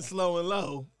keep the slow and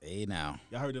low. Hey, now.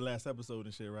 Y'all heard the last episode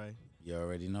and shit, right? You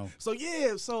already know. So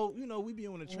yeah, we be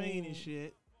on the train and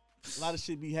shit. A lot of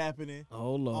shit be happening.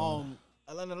 Oh Lord.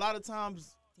 And a lot of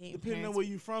times, Damn, depending on parents- where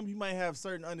you from, you might have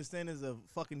certain understandings of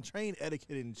fucking train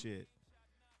etiquette and shit.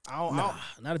 Nah,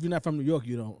 not if you're not from New York,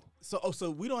 you don't. So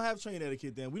we don't have train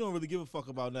etiquette then. We don't really give a fuck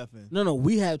about nothing. No,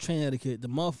 we have train etiquette. The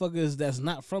motherfuckers that's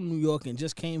not from New York and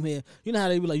just came here, you know how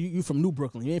they be like, you from New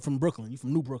Brooklyn. You ain't from Brooklyn. You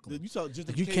from New Brooklyn. You talk just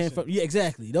Like you came from, yeah,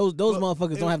 exactly. Those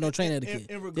motherfuckers don't have no train etiquette.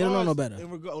 They don't know no better.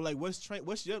 Like what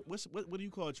do you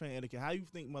call train etiquette? How you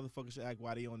think motherfuckers should act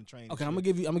while they on the train? Okay, I'm gonna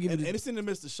give you. And it's in the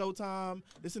midst of Showtime.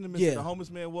 It's in the midst of the homeless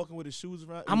man walking with his shoes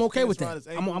around. I'm his okay pants with around that. his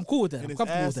I'm ankles cool with that. and I'm his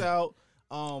comfortable with ass that. out.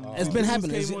 It's been dudes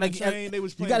happening. came It's on like the train, they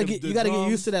was you playing gotta the get used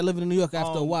drums. to that living in New York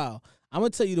after a while. I'm gonna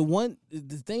tell you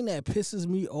the thing that pisses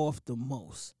me off the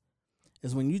most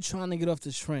is when you trying to get off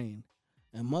the train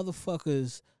and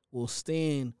motherfuckers will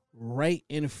stand right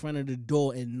in front of the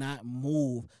door and not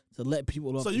move to let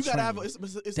people off. So the you gotta train. have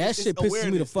it's that shit pisses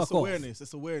awareness. me the fuck it's off. awareness.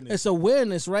 It's awareness. It's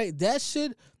awareness, right? That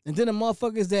shit, and then the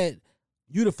motherfuckers that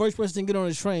you the first person to get on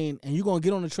the train, and you gonna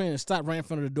get on the train and stop right in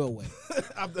front of the doorway.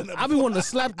 I've done that I be wanting to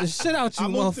slap the shit out you, I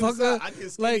move to the motherfucker. side, I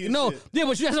get skinny Like and no, shit. yeah,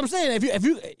 but that's what I'm saying. If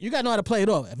you gotta know how to play it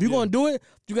off. If you gonna do it,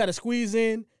 you gotta squeeze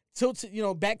in, tilt,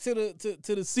 back to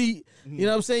the seat. Mm-hmm. You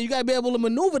know what I'm saying? You gotta be able to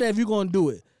maneuver that if you gonna do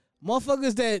it.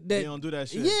 Motherfuckers that They don't do that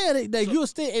shit. Yeah, you'll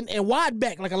stay and wide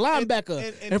back like a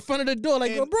linebacker in front of the door,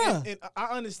 like, bruh. And I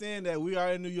understand that we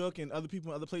are in New York and other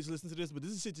people in other places listen to this, but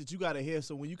this is shit that you gotta hear.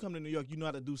 So when you come to New York, you know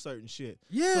how to do certain shit.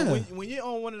 Yeah. So when you're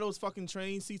on one of those fucking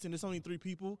train seats and there's only 3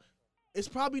 people, it's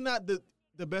probably not the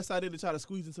best idea to try to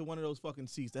squeeze into one of those fucking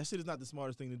seats. That shit is not the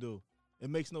smartest thing to do.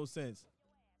 It makes no sense.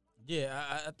 Yeah,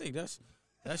 I think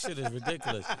that shit is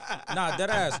ridiculous. Nah, that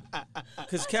ass.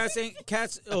 Cause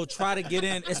cats will try to get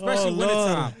in, especially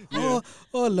wintertime.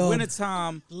 Oh Lord.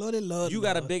 Wintertime, Lord. you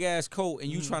got a big ass coat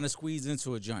and you trying to squeeze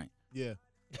into a joint. Yeah.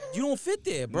 You don't fit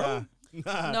there, bro.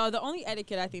 Nah. No, the only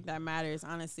etiquette I think that matters,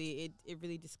 honestly, it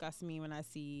really disgusts me when I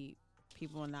see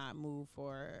people not move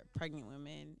for pregnant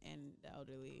women and the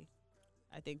elderly.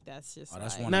 I think that's just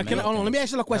that's like, one Now, of the main hold on. Let me things.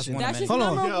 ask you a question. That's one that's of just the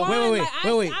Hold main on. number things.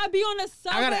 one. Wait. Like, I'd be on a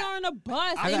subway gotta- or on a bus.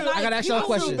 I and, gotta like, ask y'all a people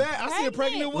question. so Bad. I see a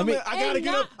pregnant woman. and I gotta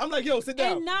get not- up. I'm like, yo, sit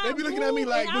down. And not They be looking at me move,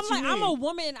 like, and what you I'm mean? like, I'm a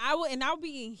woman. I'll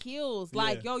be in heels.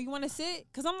 Like, yo, you want to sit?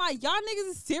 Because I'm like, y'all niggas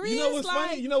is serious. You know what's like,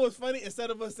 funny? You know what's funny? Instead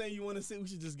of us saying you want to sit, we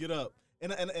should just get up.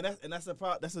 And that's the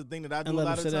problem. That's the thing that I do And a let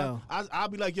lot them of sit times. I'll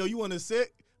be like, yo, you want to sit?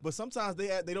 But sometimes they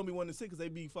don't be wanting to sit because they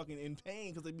be fucking in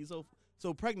pain because they be so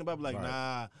pregnant. But I be like,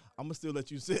 nah, I'm gonna still let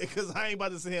you sit because I ain't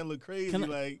about to sit here and look crazy.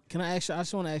 Can I ask you? I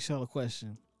just want to ask y'all a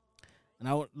question. And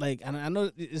I would and I know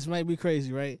this might be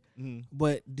crazy, right? Mhm.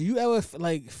 But do you ever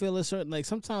feel a certain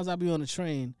sometimes I'll be on the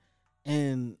train,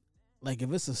 and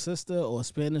if it's a sister or a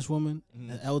Spanish woman,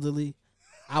 an elderly,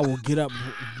 I will get up,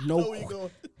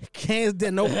 hands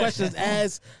down, no questions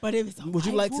asked. But if it's a Would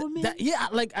you white like to? woman? Yeah,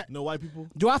 no white people.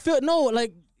 do I feel no?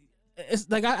 It's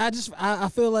like I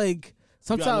feel like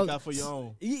sometimes look out for your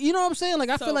own. You know what I'm saying? Like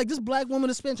I So- feel like this black woman,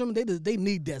 the Spanish woman, they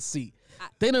need that seat.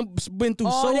 They done been through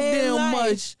All so their damn life,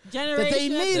 much that they generations.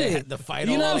 need They it. had to fight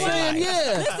You know all what I'm their saying? life.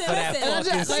 Yeah. Listen, For that listen. And I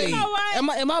just, fucking You know what?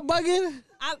 am I bugging?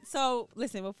 So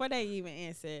listen, before they even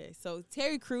answer, so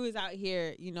Terry Crews out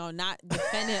here, not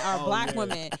defending our black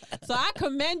women. So I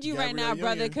commend you right now, Gabrielle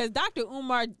brother, Union. because Dr.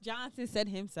 Umar Johnson said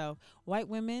himself, white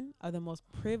women are the most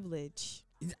privileged,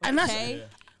 And that's- okay,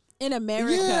 in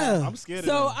America. Yeah. I'm scared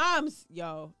So of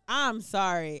them. I'm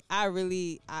sorry. I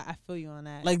really, I feel you on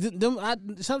that. Like them,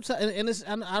 sometimes, and it's,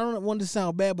 I don't want to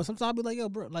sound bad, but sometimes I'll be like, yo,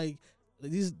 bro, like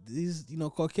these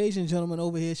Caucasian gentlemen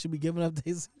over here should be giving up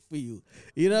their seat for you.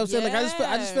 You know what I'm saying? Like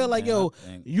I just feel like, Yeah, yo, I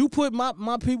think- you put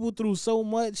my people through so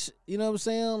much. You know what I'm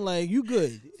saying? Like you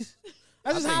good.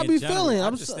 That's just think how I in be general, feeling. I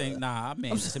I'm just so- think, nah, I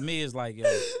mean, to me, it's like,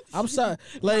 I'm sorry.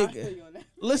 Like,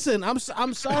 listen, I'm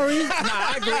sorry. nah,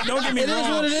 I agree. Don't get me It is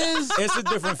wrong. what it is. It's a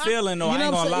different feeling, though. You know I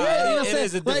ain't what I'm gonna saying? lie. Yeah, you know what I'm It saying?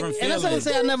 is a different And that's what I'm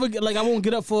feeling. saying. I never get, like I won't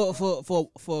get up for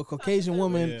a Caucasian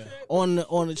woman on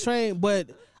the train, but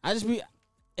I just be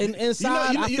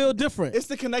inside. I feel different. It's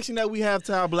the connection that we have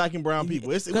to our black and brown people.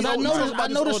 Because I know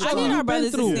the I struggle need our you've been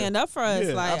brothers to through. stand up for us.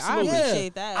 Yeah, Like absolutely. I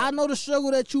appreciate that. I know the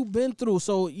struggle that you've been through.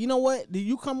 So you know what? Do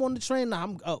you come on the train? Nah,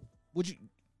 I'm up. Would you,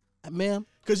 ma'am?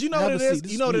 Because you know Have what a it is. seat.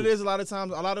 This You know is what it you. is. A lot of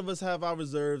times, a lot of us have our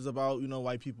reserves about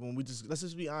white people, and let's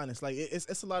just be honest. Like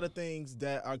it's a lot of things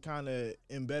that are kind of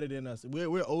embedded in us.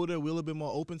 We're older. We're a little bit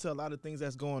more open to a lot of things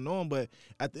that's going on. But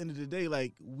at the end of the day,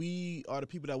 like we are the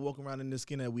people that walk around in the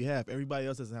skin that we have. Everybody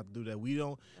else doesn't have to do that. We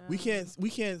don't. We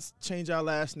can't change our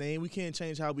last name. We can't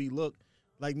change how we look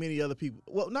like many other people.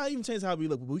 Well, not even change how we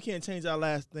look, but we can't change our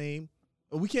last name.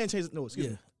 Or we can't change. No,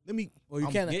 excuse me. Let me. Or you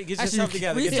can't Get actually, yourself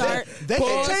together. Restart. They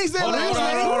can change their last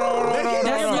name.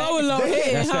 That's low and low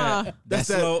hitting, huh? That's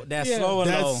slow. That's slow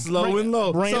and low. That's slow and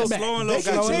low. bring So it back. Slow and low. they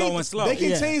can Got you change- low and slow. They can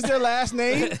Yeah. change their last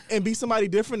name and be somebody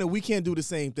different, and we can't do the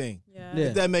same thing. Yeah. Yeah.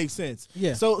 If that makes sense.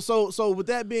 Yeah. So with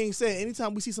that being said,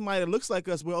 anytime we see somebody that looks like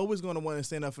us, we're always going to want to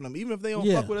stand up for them, even if they don't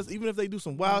Yeah. fuck with us, even if they do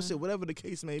some wild shit, whatever the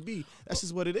case may be. That's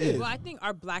just what it is. Well, I think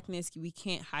our blackness, we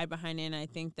can't hide behind it. And I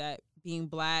think that being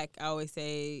black, I always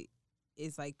say,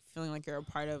 is like feeling like you're a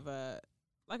part of a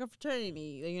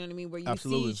fraternity. You know what I mean? Where you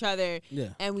Absolutely. see each other, Yeah.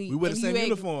 and We wear the and same you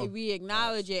uniform. We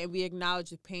acknowledge it, and we acknowledge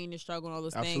the pain, the struggle, and all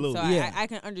those Absolutely. things. So Yeah. I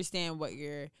can understand what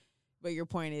your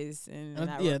point is in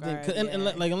that yeah, regard. and yeah.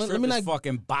 like let Trip me is not.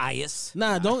 fucking bias.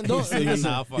 Nah, don't listen.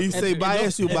 Nah, fuck He that. say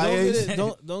bias, you And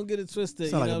bias. Don't get it twisted.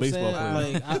 Sound You like know a what I'm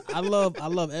saying? baseball Like I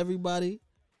love everybody.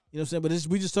 You know what I'm saying? But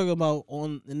we just talking about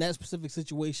in that specific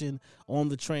situation on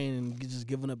the train and just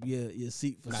giving up your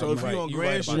seat for So somebody. if you on You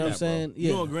Grand right Street, you know what I'm about saying?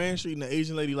 you Yeah. on Grand Street and the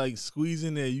Asian lady like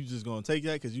squeezing there, you just gonna take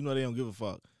that because you know they don't give a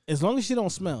fuck. As long as she don't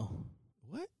smell,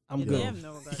 What? I'm Yeah, good. they have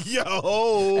no regard.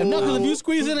 Yo. And no, because if you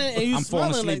squeeze in it and you I'm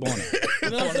falling smelling asleep like on it. you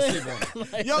know what I'm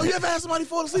saying? Like, Yo, you ever had somebody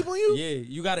fall asleep on you? Yeah,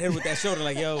 you gotta hit with that shoulder,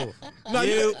 like yo. No,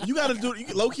 you gotta do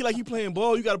low key like you playing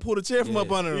ball. You gotta pull the chair from Yeah.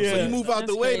 up under them. So Yeah. you move out the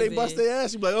That's way, they crazy. bust their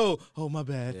ass. You be like, oh my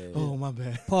bad, Yeah. oh my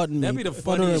bad. Pardon me. That'd be the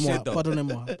Pardon funniest moi, shit, though.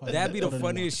 pardon-moi. That'd be the Pardon-moi.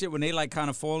 funniest shit when they like kind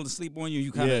of fall asleep on you.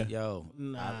 You kind of yo.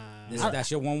 Nah.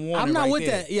 That's your one warning. I'm not right with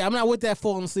there. that. Yeah, I'm not with that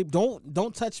falling asleep.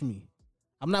 Don't touch me.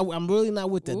 I'm really not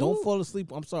with that. Ooh. Don't fall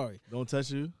asleep. I'm sorry. Don't touch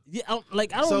you. Yeah, I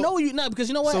don't So- know you now because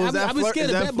you know what? So is that I be flirt- scared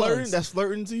is of that bed flirting? bugs. That's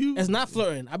flirting to you? It's not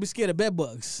flirting. I be scared of bed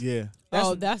bugs. Yeah,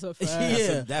 That's a fact.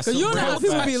 Yeah. That's Because a you know real how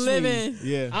people fact. be living.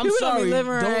 yeah. I'm People don't be sorry.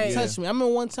 living Don't right. touch me. I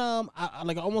remember one time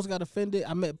I almost got offended.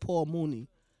 I met Paul Mooney,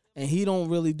 and he don't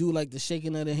really do like the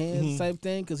shaking of the hands type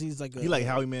thing because he's like You like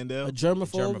Howie Mandel? a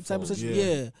germaphobe type of Germaphobe, situation.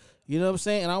 yeah. Yeah. You know what I'm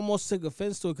saying? And I almost took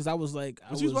offense to it because I was like,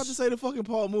 What you was about to say to fucking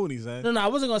Paul Mooney, son? No, I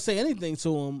wasn't gonna say anything to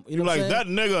him. You know You what like I'm that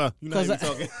saying? nigga? You not 'Cause even I-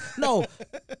 talking. No,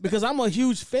 because I'm a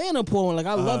huge fan of Paul. Like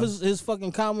I Uh-huh. love his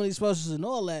fucking comedy specials and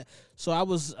all that. So I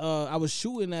was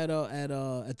shooting at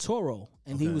Toro,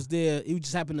 and he Okay. was there. He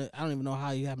just happened to. I don't even know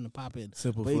how he happened to pop in.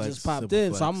 Simple but flex, he just popped simple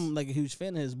in. So flex. I'm like a huge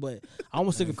fan of his. But I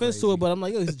almost took offense to it. But I'm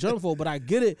like, yo, he's a germaphobe. But I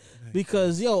get it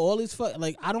because all these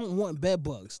like I don't want bed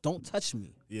bugs. Don't touch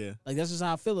me. Yeah. Like that's just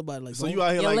how I feel about it. Like So don't- you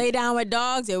out here You like lay down with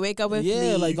dogs, you wake up with yeah,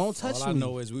 fleas. like don't touch All I me.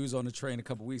 know is we was on the train a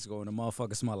couple weeks ago and the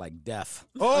motherfucker smelled like death.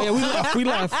 Oh yeah, we left. We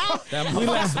left. That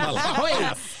motherfucker smelled like Wait.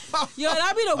 death. Yo,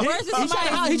 that'd be the worst if He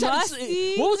somebody's tried to-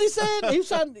 musty. what was he saying?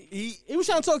 He was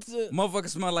trying to talk to. Motherfucker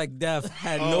smelled like death,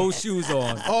 had no shoes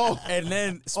on, Oh. and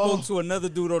then spoke to another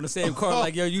dude on the same car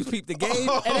like, yo, you peeped the game?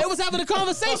 And they was having a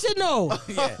conversation though.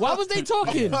 Yeah. Why was they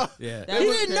talking? Yeah. That He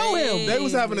was didn't know him. they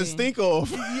was having a crazy. stink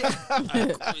off.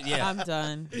 Yeah. I'm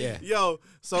done. Yeah. Yo,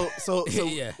 so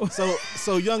Yeah.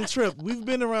 so young Trip, we've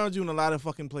been around you in a lot of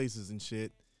fucking places and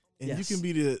shit. and Yes. you can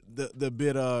be the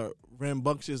bit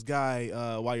rambunctious guy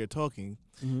while you're talking.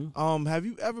 Mm-hmm. Have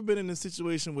you ever been in a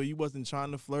situation where you wasn't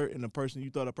trying to flirt and you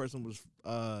thought a person was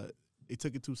they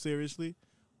took it too seriously?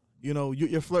 You know,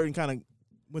 your flirting kind of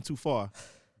went too far.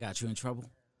 Got you in trouble?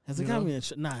 Has it got me in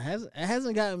trouble? Nah, it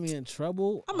hasn't gotten me in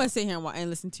trouble. I'm gonna sit here and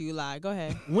listen to you lie. Go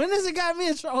ahead. When has it got me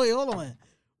in trouble? Wait, hold on.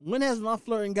 When has my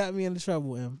flirting got me into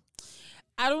trouble, Em?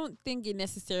 I don't think it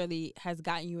necessarily has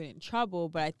gotten you in trouble,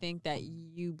 but I think that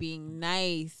you being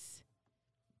nice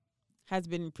has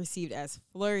been perceived as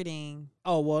flirting.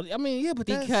 Oh well, I mean, yeah, but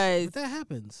because that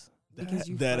happens. Because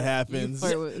you that flirt. happens. You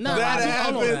flirt with, No, that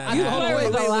happens. You flirt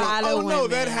with a lot of Oh no,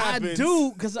 women. that happens. I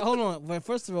do, because hold on. Well,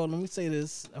 first of all, let me say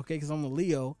this, okay? Because I'm a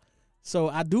Leo, so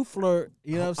I do flirt.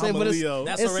 You know what I'm saying? I'm a but Leo.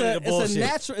 That's it's already the bullshit.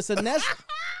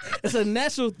 It's a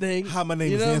natural thing. Hi, my name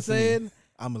you is know what I'm Anthony. saying?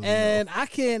 I'm a Leo. And I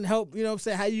can't help, you know what I'm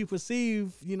saying, how you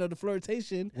perceive, the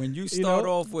flirtation. When you start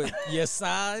know? off with your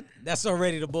side, that's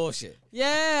already the bullshit.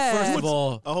 Yeah.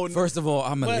 First of all,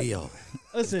 I'm a But- Leo.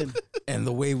 Listen, And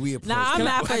the way we approach Nah, I'm it.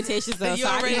 not flirtatious though. You so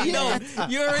I already can't- know.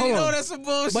 You already Hold know on. that's some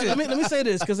bullshit. but let me say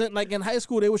this, because like in high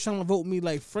school, they were trying to vote me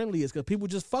like friendliest, because people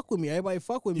just fuck with me. Everybody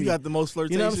fuck with me. you got the most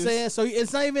flirtatious. You know what I'm saying? So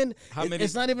it's not even.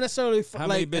 It's not even necessarily. how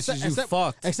many bitches you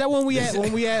fucked? Except when we had our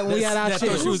That chick.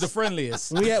 thought she was the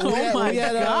friendliest. We had my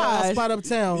our God. spot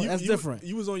uptown. That's you, different.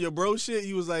 You was on your bro shit.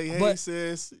 You was like, hey But-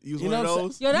 sis. You was you one of know what I'm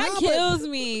those. Yo, that Nah, but- kills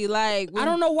me. Like I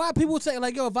don't know why people say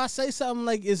like, yo, if I say something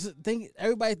like,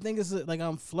 everybody think it's like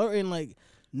I'm flirting. Like,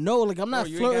 no, like I'm not Bro,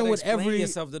 you ain't flirting gotta with explain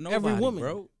yourself to nobody, every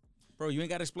woman, Bro, you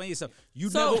ain't gotta explain yourself.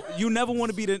 So- You never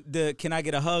want to be the can I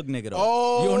get a hug nigga though.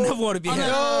 Oh. You'll never want to be Oh, no, him.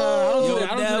 no, I don't do Yo,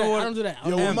 that. I don't do that. I Yo,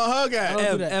 don't where do my that. hug at? I don't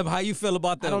do Em, that. Em, how you feel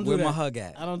about I that? don't do Where that. my hug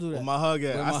at? I don't do Where that. my hug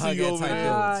at? Where I my see hug you at over type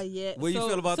there. deal. Yeah. What you so,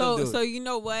 feel about so, them dudes? So you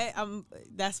know what?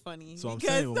 That's funny. So I'm because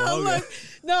saying, where my no, hug look,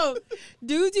 no,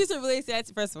 dudes used to really say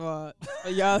that. First of all, for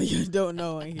y'all you don't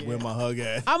know in here. Where my hug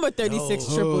at? I'm a 36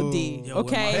 Yo. triple D. Yo, where my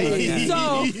Okay, hug at?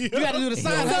 so You got to do the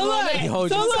side so hug on look, that. He hold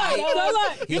so you look, tight. so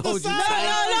look. He hold you No,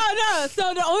 tight. no.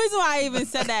 So the only reason why I even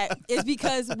said that is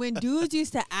because when dudes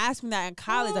used to ask me that in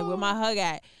college, like where my hug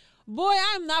at, boy,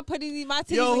 I'm not putting my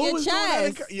titties Yo, in who your was doing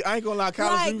that? chest. I ain't gonna lie,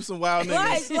 college Like- people some wild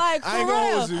niggas. Like I ain't for gonna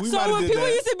real. hold you. We So might when have did people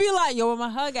that. used to be like, "Yo, where my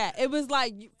hug at?" It was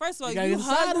like, first of all, You gotta you get a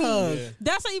side hug me. hug. Yeah.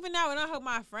 That's why even now when I hug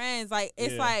my friends, like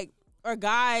it's Yeah. like or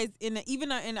guys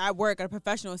even in at work at a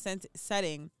professional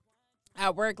setting.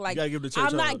 At work, like gotta give the church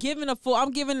I'm not hug. giving a full.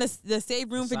 I'm giving the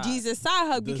save room for Side. Jesus side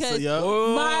hug The- because yeah.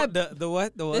 Oh, my the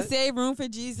what? The the what? save room for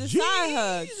Jesus side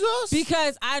hug.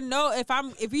 Because I know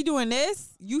if you doing this,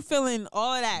 you feeling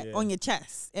all of that Yeah. on your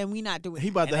chest, and we not doing. He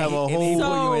it. about to And have a he pull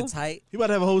whole. you in tight. He about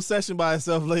to have a whole session by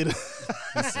himself later.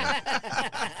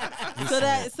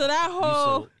 So that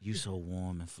whole You so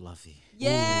warm and fluffy.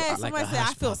 yeah. Ooh, somebody like a said I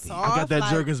hush feel puppy. soft. I got that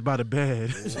like, jerkins by the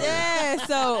bed. Yeah,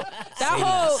 so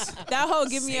that whole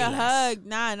give me Say a less. hug.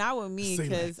 Nah, not with me Say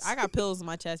because less. I got pills in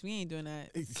my chest. We ain't doing that.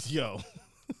 Yo,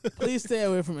 Please stay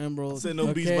away from Emerald. said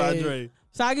no Beats by Dre.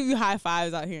 So I give you high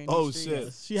fives out here. In Oh these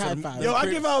streets. shit. She high five. Yo, I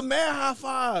give out mad high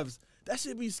fives. That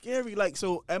should be scary. Like,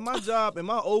 so at my job, in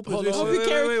my old Hold on. I position, hope you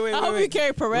carry. I hope you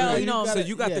carry Perel. Wait, You know, you So gotta-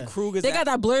 you got the yeah. Krugers. they got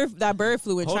that bird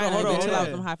flu in Hold on, China. hold They on, chill hold out on.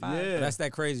 with them high fives. Yeah. That's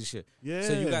that crazy shit. Yeah.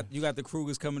 So you got the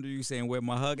Krugers coming to you saying where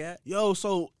my hug at? Yo,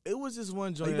 so it was this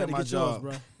one Oh, joint you at better my get yours, job.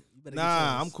 bro. You better get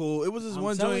Nah, yours. I'm cool. It was this I'm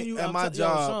one telling joint you, at I'm my tell- yo,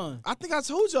 job. son. I think I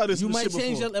told y'all this You might shit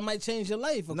change before. it might change your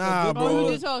life. Okay, Nah, good bro. Oh, boy.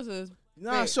 you just told us.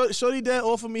 Nah, Shorty Dad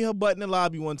offered me her butt in the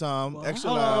lobby one time.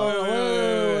 Extra loud. Hold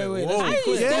on, wait. Whoa. Let's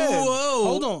be clear. Yeah.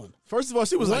 Hold on. First of all,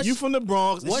 she was like, What's- "You from the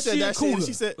Bronx?" And what's she said your that shit. And cougar?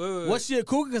 she said, What's your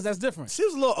cougar? Because that's different. "She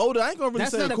was a little older. I ain't gonna really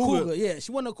That's say not a a cougar." cougar. Yeah,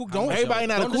 she wasn't a cougar. How Don't much Everybody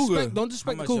not a cougar. Don't disrespect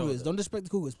How the much cougars. older? Don't disrespect the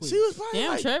cougars, please. She was probably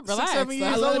Damn, like Trip, 6, 7 relax. years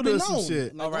Let it older be or some known.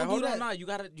 shit. Like, All right, don't do hold on. that. Nah, you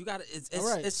got to. It's All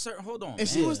right. it's certain. Hold on. And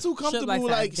she man. was too Trip like comfortable.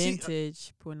 that Like she,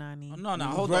 vintage punani. No,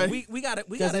 hold Right. on. We got it.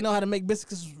 We Because got they it. know how to make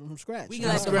biscuits from scratch. We He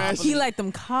got like, Scratch. them, he like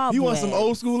them cobwebs. you want some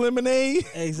old school lemonade?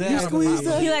 Exactly. You squeeze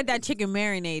that? He like that chicken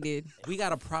marinated. We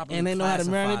got to properly. And they know how to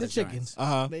classify marinate the chicken. joints.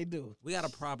 They do. We got to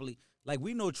properly. Like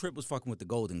we know Trip was fucking with the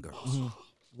Golden Girls.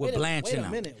 Wait With Blanche a and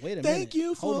them. minute. Wait a minute. Thank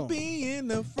you Hold for on. being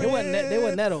a They wasn't friend. that, they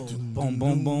wasn't that old. Boom,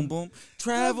 boom, boom, boom.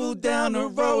 Travel down the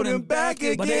road and back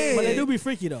again. But they do be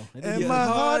freaky though. They do And be my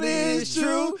freaky. heart is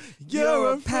true.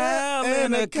 You're a pal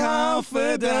and a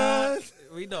confidant.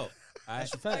 We know.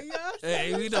 That's a fact.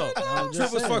 Hey, we know. I'm Trip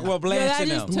just was saying. fucking with Yo, Blanche that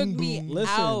and just them. took me Listen.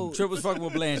 out. Trip was fucking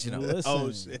with Blanche and them. Listen.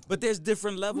 Oh shit. But there's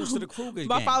different levels to the Kruger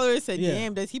My game. followers said, Yeah.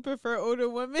 "Damn, does he prefer older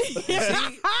women?"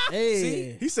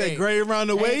 Hey. He said Hey. gray around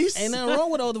the waist. Ain't nothing wrong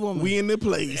with older women. We in the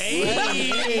place. Hey.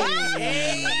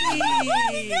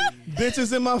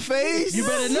 Bitches in my face. You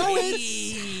better know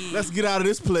it. Let's get out of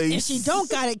this place. If she don't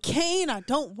got a cane, I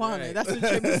don't want it. That's what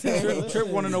Trip is saying. Trip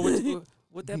want to know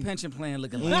what that pension plan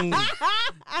looking like.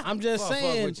 I'm just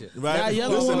saying, with you. Right? y'all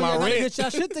young Listen, women my gotta rent. get y'all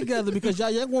shit together because y'all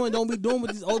young women don't be doing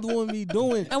what these older women be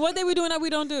doing. And what they be doing that we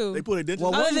don't do? They put a dentist.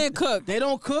 Well, Other than cook. They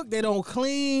don't cook. They don't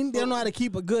clean. They don't know how to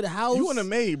keep a good house. You want a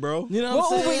maid, bro? You know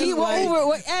what I'm What Uber saying? eat?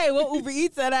 Like, What Uber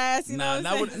eats that ass? You know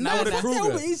Nah, what I'm saying? not with a that's Kruger.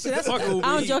 Uber Eats shit. That's Fuck Uber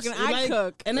I'm Eats. joking. I Like,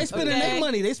 cook. and they spending Okay? their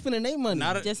money. They spending their money.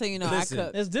 Not a- Just so you know, Listen. I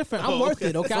cook. It's different. I'm worth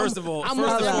it. Okay. First of all, I'm first worth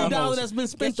and every dollar foremost, that's been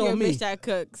spent Get you a on me. bitch that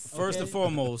cooks. First and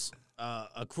foremost,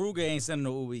 a Kruger ain't sending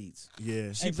no Uber Eats.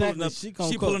 Yeah. She Exactly. pulling up. She She,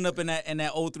 gonna cook. pulling up in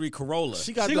that 03 Corolla.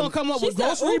 She got She them- gonna come up She with said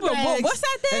grocery Uber, but bags. what's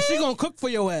that And thing? she gonna cook for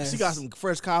your ass. She got some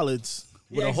fresh collards.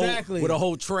 with Yeah, a whole exactly. with a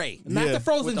whole tray. Not Yeah. the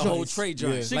frozen With the joints. whole tray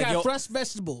joint. Yeah. She Like got your- fresh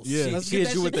vegetables. Yeah. Let's She get hit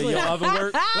that you shit with clear. your oven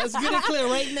work. Let's get it clear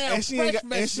right now.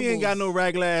 And she ain't got no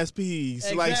regular ass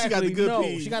peas. Like she got the Exactly. good No,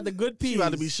 peas. she got the good peas. She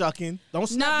about to be shucking. Don't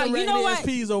snap Nah, the you regular know ass what?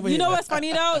 peas over You here. know what's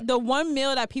funny though? The one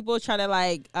meal that people try to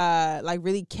like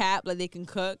really cap like they can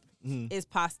cook is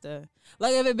pasta.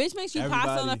 Like if a bitch makes you pasta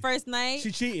on the Everybody. first night,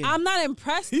 She cheating. I'm not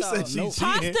impressed. He though. said she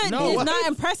Pasta cheating. No, is what? not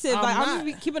impressive. I'm Like not. I'm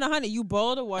just keeping 100. You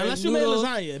boil the water, Unless you made noodles.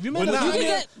 lasagna. If you made Well, nah. lasagna, You can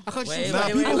get- I thought Wait, she wait, was wait,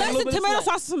 people wait. Unless a the little bit tomato flat.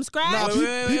 sauce is from scratch. Nah, people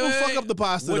wait, fuck wait. up the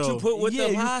pasta What though. you put with Yeah, the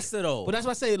you- pasta though? But that's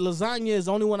why I say lasagna is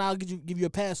the only one I'll give you a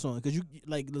pass on because you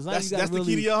like lasagna. That's you gotta the really,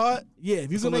 key to your heart. Yeah,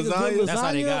 if you Some can make a good lasagna? lasagna, That's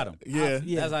how they got 'em. Yeah.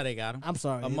 That's how they got them. I'm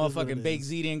sorry. A it is what motherfucking it baked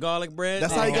is. ziti and garlic bread.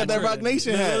 That's how you got that Rock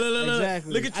Nation hat.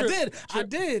 Exactly. Look at Trip. I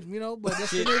did. You know, but that's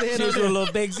She neither here she nor was you a there.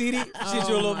 little baked ziti. She was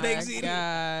you a little Oh baked my ziti.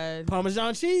 God.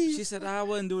 Parmesan cheese. She said I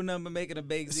wasn't doing nothing but making a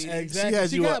baked ziti. Exactly. She had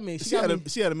She you. got me. She got me.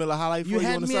 She had a Miller High Life for You you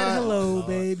had on the me at side. hello,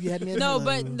 babe. You had me at No,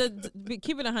 hello. but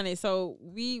keep it 100. So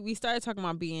we started talking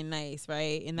about being nice,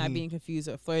 right, and not being confused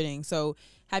with flirting. So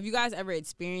have you guys ever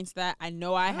experienced that? I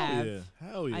know I have. Yeah.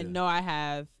 Hell yeah. I know I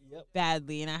have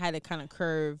badly, and I had to kind of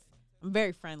curve. I'm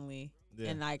very friendly, Yeah.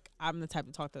 and like I'm the type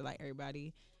to talk to like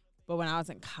everybody. But when I was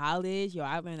in college,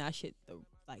 I learned that shit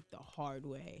the hard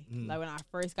way. Like when I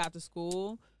first got to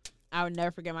school, I would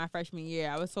never forget my freshman year.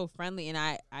 I was so friendly, and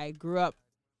I grew up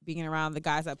being around the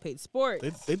guys that played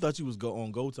sports. They thought you was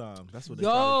on Go Time. That's what they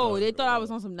They thought I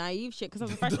was on some naive shit because I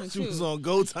was a freshman You was too. on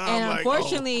Go Time. And like,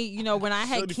 unfortunately, when I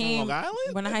had Shorty from came Long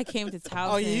Island? to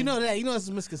Towson, oh yeah, you know that. You know it's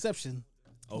a misconception.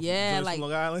 yeah, Joyce like from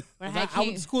Long Island. when I I had went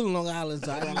came to school in Long Island,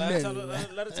 so I Let her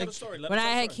tell the story. when I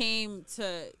had came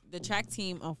to the track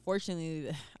team.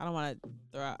 Unfortunately, I don't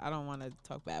want to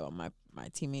talk bad about my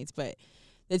teammates, but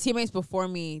the teammates before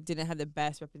me didn't have the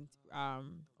best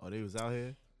Oh, they was out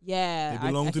here. Yeah, They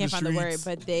belong I to can't the find the word, streets.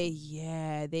 but they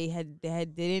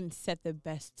didn't set the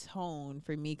best tone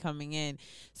for me coming in.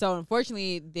 So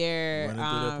unfortunately, their Running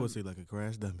through that pussy like a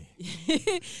crash dummy.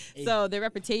 so their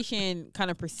reputation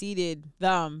kind of preceded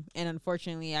them, and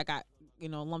unfortunately, I got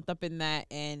lumped up in that,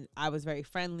 and I was very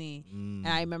friendly, and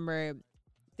I remember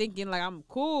thinking like I'm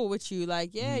cool with you,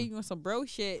 like you want some bro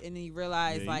shit, and then you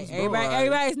realize Yeah, like you was bro,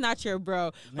 everybody's not your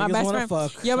bro. My Niggas best wanna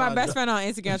friend, fuck. you're my Trying best to- friend on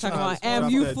Instagram talking trying about, to and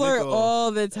drop you that flirt dick off.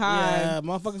 all the time. Yeah,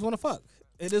 motherfuckers want to fuck.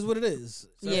 It is what it is.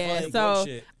 So it's Yeah, like, so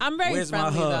shit. I'm very Where's my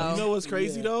friendly hug? though. You know what's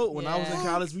crazy Yeah. though? When I was in Yeah.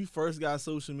 college, we first got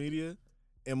social media,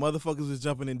 and motherfuckers was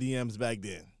jumping in DMs back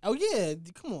then. oh yeah,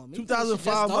 come on, man.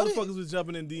 2005, Just started. motherfuckers was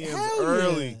jumping in DMs Hell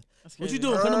early. yeah. What you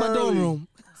doing? Come to my dorm Early. room.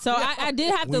 So I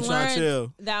did have We to tryna learn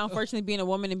chill. that unfortunately being a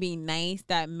woman and being nice,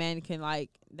 that men can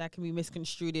that can be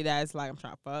misconstrued as like I'm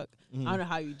trying to fuck. I don't know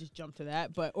how you just jump to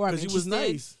that, but or I'm Because you was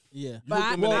interested. nice. Yeah. But looked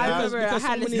I, them in well, their I eyes remember I Because so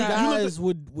had to many start. guys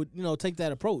would take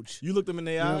that approach. You looked them in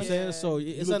their You know what I'm eyes. saying? So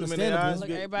You it's looked them in their eyes. understandable. Look,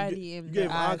 You everybody you in gave their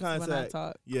them eye eyes when I contact.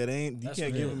 talk. Yeah, they ain't. You That's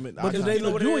can't real. give them. But do they You know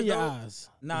look what you it in is, your though? eyes?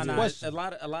 Nah, Is the nah. question.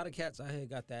 A lot of cats out here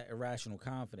got that irrational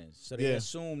confidence, so they Yeah.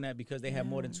 assume that because they have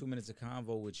more than 2 minutes of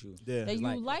convo with you, Yeah. That it's you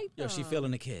like yo, she them.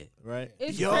 feeling the kid. Right.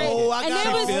 It's Yo, crazy. I and got they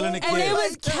it. was, Feeling the and they kid.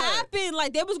 was Like that. capping,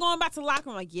 like they was going back to locker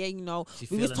room, like She we was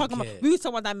feeling talking the about kid. we was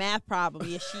talking about that math problem.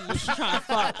 Yeah, she trying to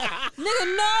fuck.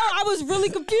 Nigga, no, I was really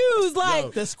confused.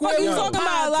 Like The what square you root talking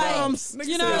about? Like times.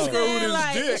 you know what I'm Nigga said square root saying? is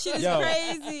Like dick. this shit is Yo.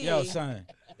 crazy. Yo, son,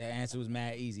 that answer was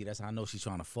mad easy. That's how I know she's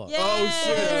trying to fuck. Yeah, Oh,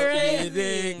 shit. right. You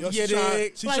dig? Yo, You she trying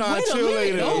dig? she Like, trying wait to a chill minute,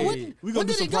 later. yo, We what- gonna when do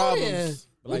did some it go there? problems.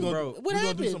 Like, we bro, gonna, we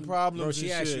gonna do some happened? problems. Bro,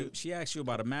 she and asked shit. you. She asked you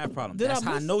about a math problem. Did That's I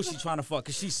how I miss- know she's trying to fuck.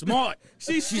 Cause she's smart.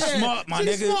 She's Yeah, smart, my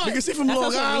she's nigga. smart. Nigga, she from That's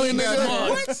Long what I Island, mean. nigga.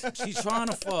 What? She's trying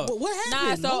to fuck. What Nah,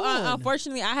 happened? so Hold on.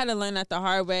 unfortunately, I had to learn that the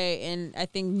hard way, and I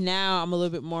think now I'm a little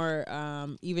bit more,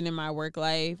 even in my work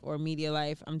life or media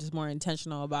life, I'm just more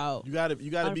intentional about. You gotta be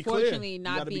clear. Unfortunately, You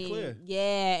not gotta being be clear.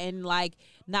 and like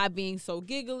not being so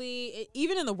giggly.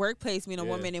 Even in the workplace, being a Yeah.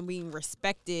 woman and being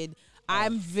respected,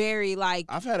 I'm very like.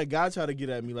 I've had a guy try to get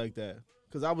at me like that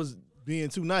because I was being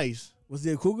too nice. Was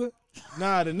there a cougar?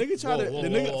 Nah, the nigga tried to. The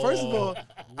nigga. First of all,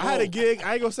 I had a gig.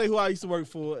 I ain't gonna say who I used to work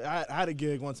for. I had a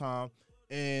gig one time,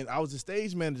 and I was a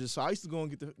stage manager. So I used to go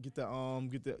and get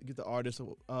the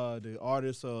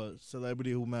artist, or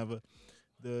celebrity, whomever.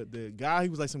 The guy, he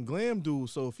was like some glam dude.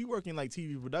 So if you work in like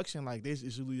TV production, like there's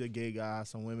usually a gay guy,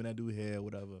 some women that do hair,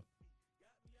 whatever.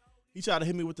 He tried to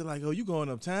hit me with the like, oh, you going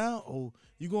uptown? Oh,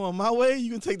 you going my way? You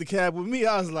can take the cab with me.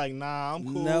 I was like, nah, I'm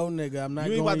cool. No, nigga, I'm not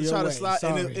you ain't going about to your try way. to slide.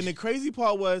 Sorry. And the crazy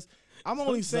part was, I'm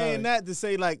only saying Sorry. that to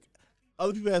say like,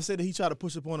 other people have said that he tried to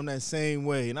push upon him that same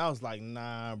way, and I was like,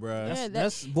 nah, bro. Yeah,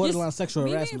 That's borderline sexual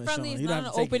me harassment. being friendly Sean. is You not don't an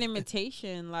have to take open it.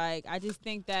 invitation. Like, I just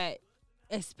think that,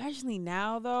 especially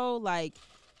now, though, like,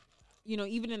 you know,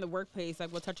 even in the workplace,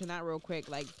 like, we'll touch on that real quick.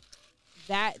 Like,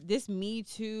 this Me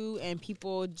Too and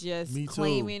people just Me Too.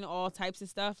 claiming all types of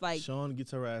stuff. Like, Sean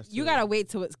gets harassed. you gotta wait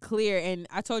till it's clear. And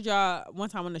I told y'all one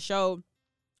time on the show,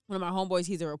 one of my homeboys,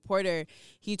 he's a reporter.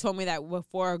 He told me that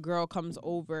before a girl comes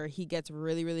over, he gets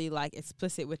really, really like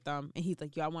explicit with them, and he's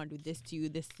like, "Yo, I want to do this to you,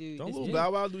 this to you." Don't this little to you."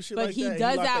 Bow Wow do shit But like he that?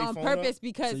 does lock that they on phone purpose up?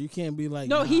 because So you can't be like,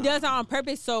 no, he nah. does that on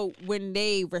purpose. So when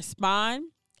they respond,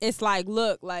 it's like,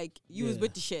 look, like you was Yeah.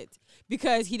 with the shit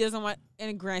because he doesn't want.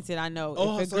 And granted, I know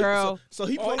Oh, if a so, girl. so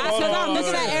he. Because I'm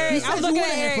looking at Eric. I'm looking at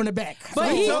Eric from the back. But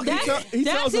So he he that's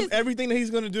tells him his- everything that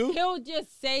he's gonna do. He'll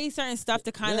just say certain stuff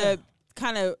to kind Yeah. of So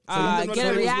you get a know he was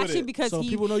with reaction it. because So he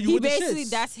people know you he with the basically shits.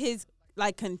 that's his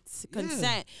like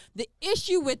consent. The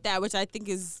issue with that, which I think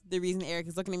is the reason Eric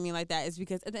is looking at me like that, is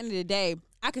because at the end of the day,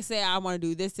 I could say I want to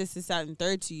do this, that, and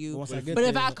third to you. Once I get But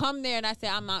if there- I come there and I say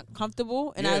I'm not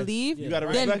comfortable and Yeah. I leave, You gotta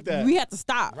then respect that. we have to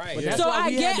stop. Right. But Yeah. that's So why I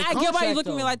we had get the why you contract,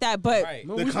 looking at me though. like that, but Right.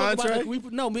 No, The we spoke about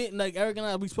contract? me, like Eric and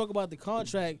I, we spoke about the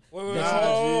contract. Wait.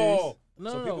 Nah, No,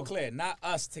 So no, people no. clear, not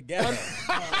us together.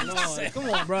 No, come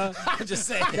on, bro. I'm just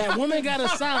saying. That women got to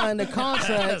sign the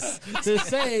contract to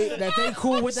say that they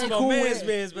cool with they Small cool man's with.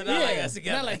 biz, but not like us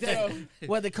together. Not like that.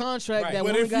 Well, the contract Right. that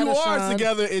But women if got you to are sign.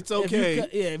 together, it's okay.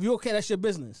 If you okay, that's your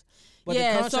business. But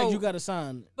Yeah, the contract so- you got to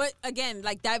sign. But again,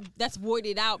 like that's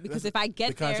voided out because if I the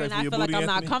get there contract and for I your feel like booty, I'm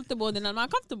not Anthony? comfortable, then I'm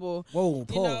not comfortable. Whoa, know?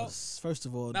 pause. First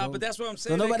of all, Nah, don't- but that's what I'm so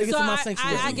saying. nobody So gets to my I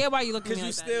sanctuary. get why you looking at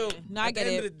Because me you like still, that. No, I at get the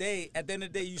end it. of the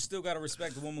day, you still gotta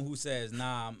respect the woman who says,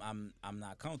 "Nah, I'm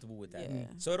not comfortable with that." Yeah.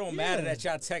 So it don't matter that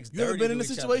y'all text. You ever dirty been in to a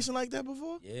each other. situation like that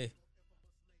before? Yeah.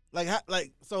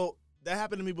 So that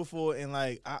happened to me before, and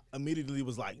like I immediately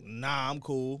was like, nah, I'm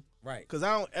cool. Right. Cause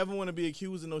I don't ever want to be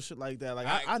accused of no shit like that. Like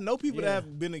I I- know people yeah. that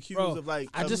have been accused Bro, of like.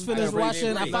 I just of finished rape.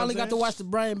 watching. I You know finally what got I'm to saying? watch the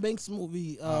Brian Banks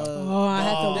movie. Oh, I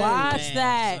have to today. watch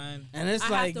that. Son. And it's I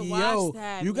have like, to watch yo,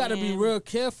 that, you got to be man. real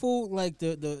careful, like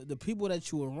the people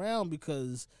that you around,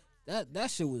 because that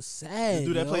shit was sad. The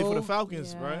dude that played for the yo.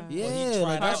 Falcons, Yeah. right? Yeah, Well, he tried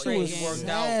like, that out shit and was he worked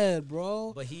sad,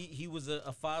 bro. But he was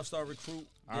a 5-star recruit.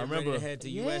 I getting remember. ready to head to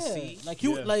Yeah, USC. like he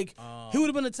Yeah. he would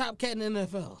have been the top cat in the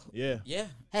NFL Yeah. Yeah.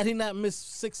 had he not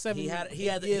missed 6, 7. He had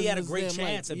years a of his great damn life.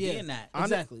 chance of Yeah. being that.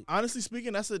 Exactly. Honestly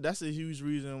speaking, that's a huge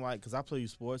reason why, because I play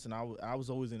sports and I was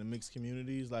always in the mixed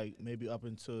communities, like maybe up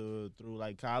until through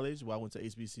like college, where I went to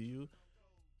HBCU,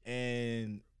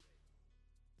 and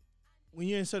when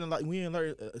you're in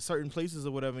certain places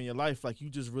or whatever in your life, like you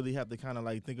just really have to kind of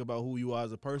like think about who you are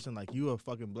as a person. Like you a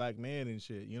fucking black man and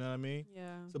shit. You know what I mean?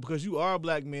 Yeah. So because you are a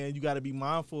black man, you got to be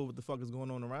mindful of what the fuck is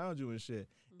going on around you and shit.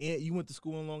 And you went to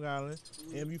school in Long Island,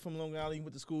 and you from Long Island, you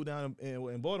went to school down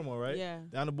in Baltimore, right? Yeah.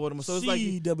 Down in Baltimore. So it's like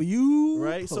CW.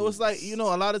 right? So it's like, you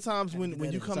know, a lot of times Had to when get you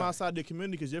that in, come sorry. outside the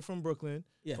community, because you're from Brooklyn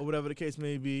Yeah. or whatever the case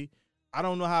may be, I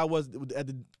don't know how it was. At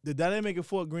the dynamic in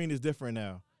Fort Greene is different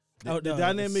now. The, Oh, the no,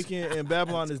 dynamic in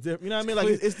Babylon is different. You know what I mean? Like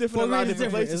it's different in a lot of Fort Greene is different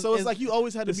different. places. So it's like you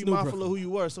always had to it's be New mindful of Brooklyn. who you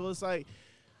were. So it's like,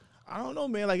 I don't know,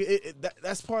 man. Like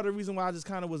that's part of the reason why I just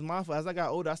kind of was mindful. As I got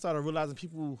older, I started realizing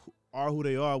people are who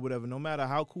they are, whatever. No matter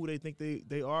how cool they think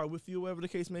they are with you, whatever the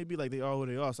case may be, like they are who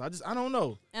they are. So I don't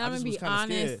know. And I I'm just gonna was be kinda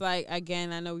honest, scared. like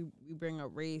again, I know we bring up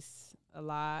race a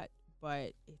lot,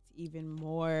 but it's even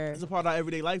more It's a part of our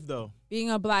everyday life, though.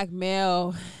 being a black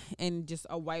male and just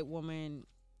a white woman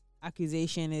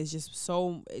accusation is just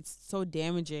so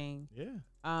damaging.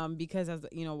 Yeah. Because as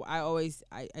you know,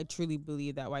 I truly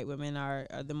believe that white women are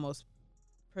the most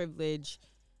privileged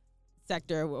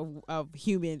sector of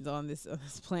humans on this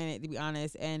planet, to be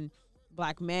honest, and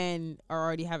black men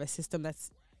already have a system that's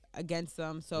against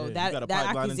them. So Yeah, you got a that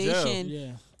pipeline in jail. accusation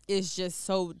Yeah. is just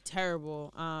so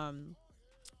terrible.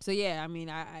 So yeah, I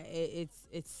mean,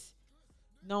 it's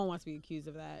no one wants to be accused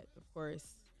of that, of course.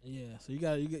 Yeah, so you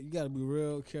gotta be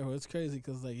real careful. It's crazy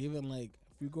because like even like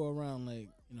if you go around like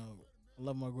I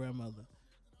love my grandmother,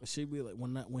 but she'd be like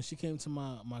when she came to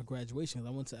my graduation, 'cause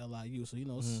I went to LIU, so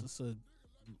it's a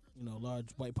large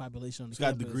white population on the It's got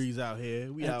campus. degrees out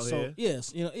here. We And out so, here.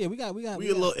 Yes, we got We a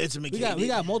little educated. We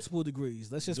got multiple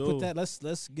degrees. Let's just put Dude. that.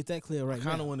 Let's get that clear right I now.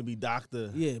 kind of want to be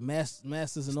doctor. Yeah,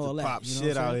 masters and all that. Pop you know shit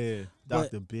what I'm out saying? here, But-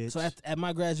 doctor bitch. So at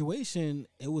my graduation,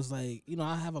 it was like,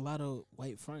 I have a lot of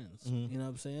white friends. Mhm. You know what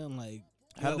I'm saying? Like,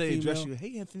 How male, do they address female.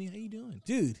 you? Hey, Anthony, how you doing?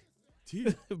 Dude,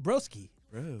 broski.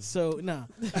 Bro. So nah.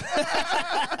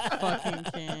 Fucking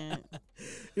can't.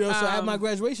 So at my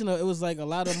graduation, it was like a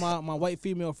lot of my white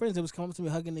female friends. They was coming to me,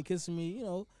 hugging and kissing me.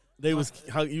 They was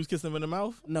you was kissing them in the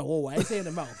mouth? No, whoa, I ain't say in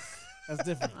the mouth. That's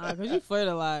different. Cause you flirt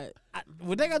a lot.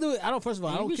 What they gotta do? I don't. First of all,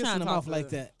 You I don't be kiss trying in to the talk mouth to like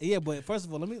them. that. Yeah, but first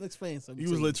of all, let me explain something.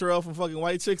 You was to Latrell from fucking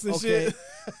White Chicks and Okay.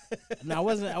 shit. No, I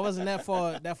wasn't that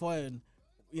far in.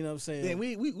 You know what I'm saying? Damn,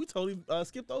 we totally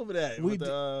skipped over that. We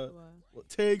with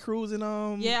Terry Crews and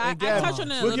Yeah, I and Gabby. touched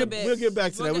on it a We'll little get, bit. We'll get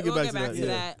back to that. We'll get back to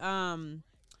that. Yeah.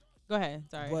 Go ahead.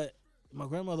 Sorry. But my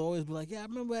grandmother always be like, "Yeah, I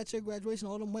remember at your graduation,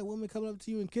 all them white women coming up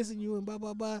to you and kissing you and blah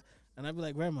blah blah." And I'd be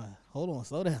like, "Grandma, hold on,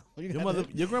 slow down."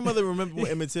 Your grandmother remember when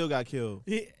Emmett Till got killed?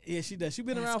 Yeah, she does. She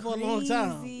been around for a long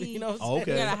time. You know what I'm saying?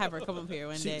 Okay. We gotta have her come up here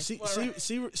one day. She gonna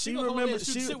come remember. and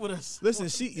shoot shit with us. Listen,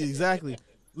 exactly.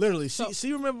 Literally,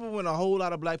 she remember when a whole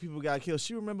lot of black people got killed.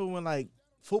 She remember when like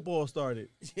football started.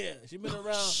 Yeah, she been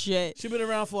around. Shit. She been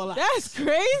around for a lot. That's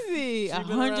crazy. She been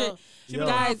 100. around- She been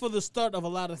around for the start of a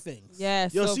lot of things.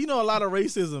 Yes. Yo, she know a lot of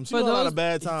racism. She know a lot of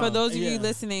bad times. For those of you Yeah.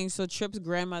 listening, so Tripp's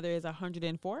grandmother is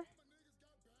 104.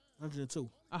 102.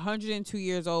 102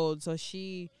 years old, so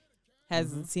she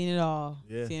has seen it all.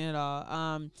 Yeah. Seen it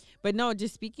all. But no,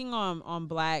 just speaking on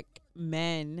black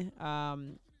men,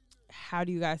 how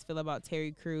do you guys feel about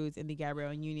Terry Crews and the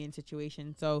Gabrielle Union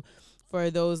situation? So for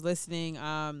those listening,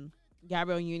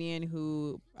 Gabrielle Union,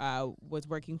 who was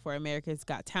working for America's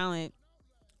Got Talent,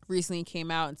 recently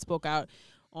came out and spoke out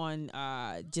on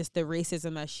just the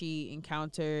racism that she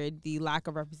encountered, the lack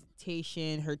of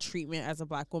representation, her treatment as a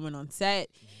black woman on set.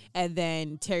 And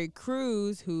then Terry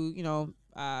Crews, who,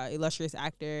 illustrious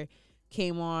actor,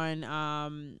 came on,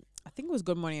 I think it was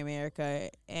Good Morning America,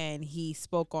 and he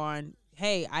spoke on,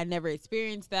 hey, I never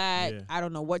experienced that. Yeah. I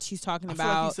don't know what she's talking I about.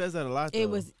 feel like he says that a lot, though.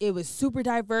 It was super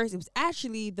diverse. It was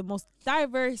actually the most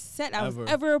diverse set I was Ever.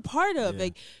 ever a part of. Yeah.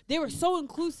 Like, they were so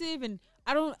inclusive, and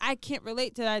I can't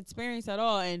relate to that experience at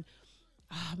all. And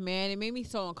man, it made me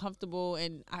so uncomfortable.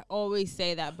 And I always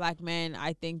say that black men,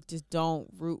 I think, just don't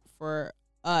root for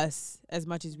us as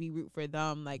much as we root for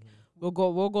them. Like, we'll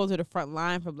go to the front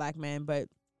line for black men, but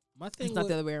My thing it's not with-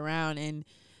 the other way around. And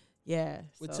yeah,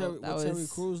 With so Terry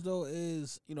Crews though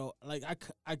is, like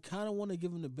I kind of want to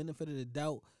give him the benefit of the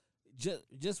doubt,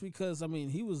 just because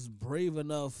he was brave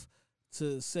enough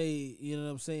to say,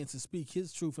 to speak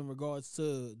his truth in regards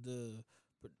to the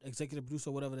executive producer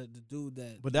or whatever, the dude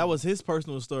that. But that was his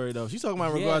personal story, though. She's talking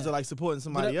about in regards to like supporting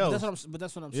somebody else. But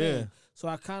that's what I'm Yeah. saying. So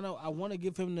I want to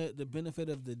give him the benefit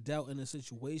of the doubt in the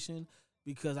situation,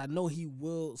 because I know he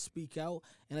will speak out,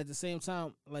 and at the same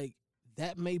time, like,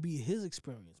 that may be his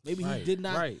experience. Maybe he did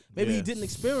not. Right. Maybe Yeah. he didn't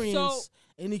experience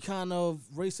any kind of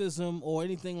racism or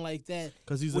anything like that.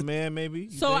 Because he's a man, maybe.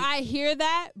 You So think? I hear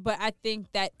that, but I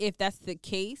think that if that's the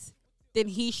case, then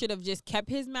he should have just kept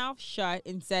his mouth shut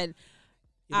and said,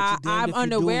 Yeah, but you're damned I'm if you do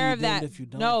unaware and of you're that. damned if you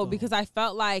don't, No, though. because I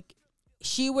felt like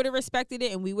she would have respected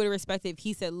it and we would have respected if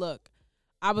he said, look,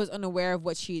 I was unaware of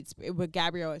what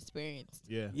Gabrielle experienced.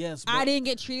 Yeah. Yes, I didn't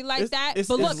get treated like that. It's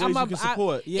but look, ways I'm you can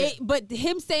support. Yeah. but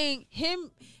him saying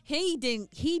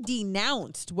he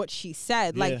denounced what she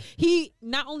said. Like, Yeah. he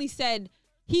not only said,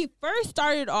 he first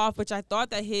started off, which I thought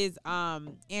that his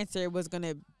answer was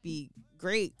gonna be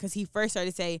great, because he first started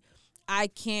to say,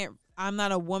 I'm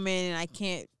not a woman and I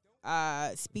can't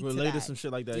speak to Related that. some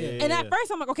shit like that. Yeah. Yeah. And yeah, at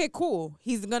first I'm like, okay, cool.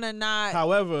 He's gonna not.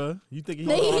 However, you think he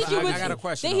They hit you I with, got a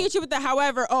question, They hit you with the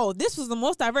however. Oh, this was the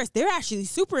most diverse. They're actually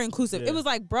super inclusive. Yeah. It was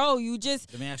like, bro, you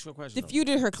just Let me ask you a question. though.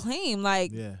 defeated her claim.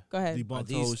 Like, Yeah. go ahead. Debunked Are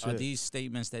the whole these, shit. these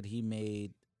statements that he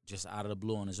made just out of the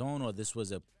blue on his own, or this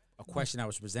was a question that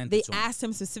was presented They to him? asked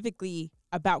him specifically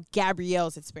about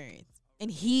Gabrielle's experience, and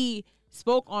he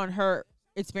spoke on her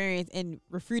experience and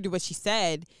refuted what she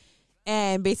said,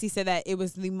 and basically said that it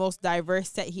was the most diverse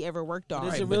set he ever worked on.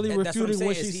 Is Right, it but really that's what I'm refuting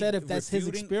what saying. she Is he said if that's his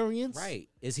refuting- experience? Right.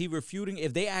 Is he refuting?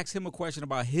 If they ask him a question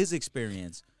about his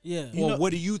experience, Yeah. or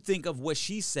what do you think of what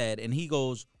she said? And he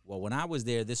goes, well, when I was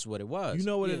there, this is what it was. You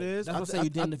know what it is? That's what I say. You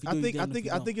damned if you do, you damned if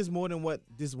you I don't. think it's more than what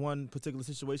this one particular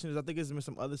situation is. I think it's been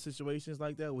some other situations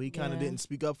like that where he kind of Yeah. didn't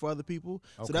speak up for other people.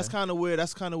 So Okay. that's kind of where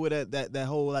that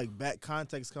whole like back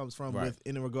context comes from Right. with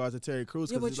in regards to Terry Crews,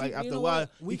 Yeah, because but like you after a know while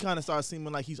what? he kind of starts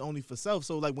seeming like he's only for self.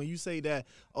 So like when you say that,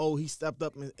 oh, he stepped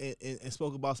up and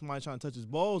spoke about somebody trying to touch his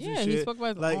balls and Yeah, shit, he spoke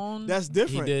about his like own. that's He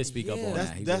different. did speak up Yeah. on That's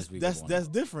that. He that's did speak that's up on that's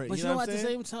that. different. But you you know know, what at I'm the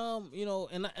saying? same time, you know,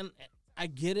 and I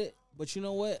get it, but you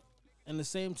know what? In the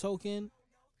same token,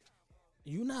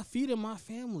 you not feeding my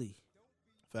family.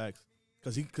 Facts.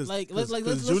 Because Like, let's-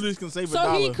 Julius can save a So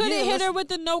dollar. he couldn't Yeah, hit her let's- with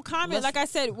the no comment. let's- Like I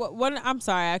said, I'm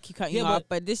sorry, I keep cutting you Yeah, off,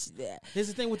 but this. Here's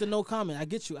the thing with the no comment. I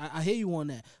get you. I hear you on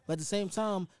that. But at the same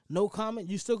time, no comment,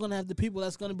 you're still gonna have the people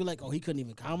that's gonna be like, oh, he couldn't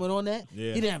even comment on that.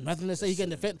 Yeah. He didn't have nothing to say. He can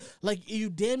defend. Like, you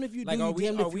damn if you Like, do, are you we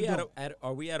damn are if we you at don't.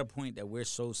 are we at a point that we're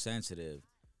so sensitive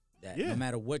that Yeah. no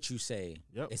matter what you say,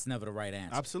 Yep. it's never the right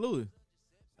answer? Absolutely.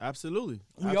 Absolutely.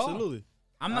 We are. Absolutely.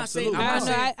 I'm not saying. Absolutely. I'm I not don't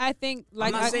know. saying. I think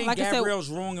like I'm not saying like I said, Gabrielle's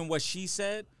wrong in what she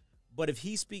said, but if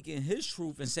he's speaking his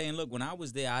truth and saying, "Look, when I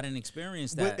was there, I didn't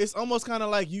experience that." But it's almost kind of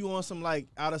like you on some like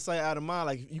out of sight, out of mind.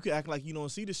 Like you can act like you don't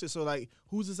see this shit. So like,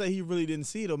 who's to say he really didn't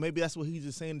see it? Or maybe that's what he's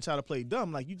just saying to try to play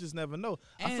dumb. Like you just never know.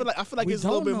 I feel like we it's a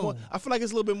little don't bit more. know. I feel like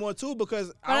it's a little bit more too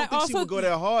because I I don't think she also- would go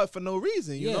that hard for no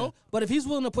reason. You know. But if he's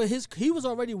willing to he was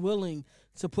already willing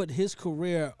to put his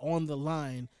career on the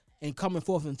line and coming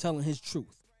forth and telling his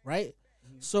truth, right?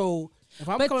 So if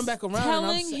I'm but coming back around, telling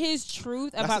and I'm his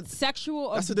truth That's about a-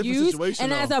 sexual that's a different abuse, situation,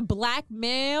 and as though. a black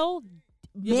male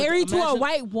Yeah, but married to a imagine-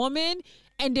 white woman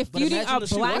and defeating imagine a if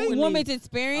she black wasn't- woman's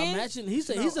experience. imagine he's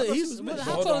No, I thought she was mixed.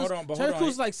 how Hold tall on, is hold on, but Terry hold on.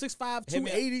 Crews? Like 6'5", Hit me-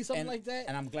 280, something and- like that.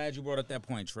 And I'm glad you brought up that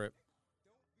point, Trip.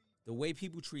 The way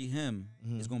people treat him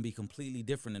is going to be completely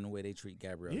different than the way they treat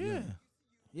Gabrielle. Yeah. Union.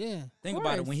 Yeah. Think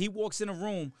about it. When he walks in a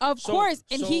room, Of course,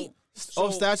 and he-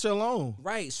 Off stature alone.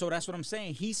 Right. So that's what I'm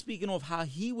saying. He's speaking of how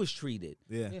he was treated.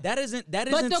 Yeah. That isn't. That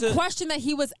But isn't. the to- question that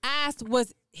he was asked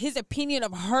was his opinion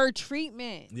of her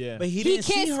treatment. Yeah. But he He didn't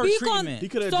can't see her speak on- treatment. He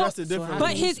could have So- addressed it differently.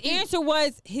 But his answer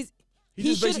was he just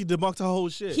should- basically debunked the whole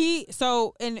shit.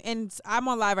 and I'm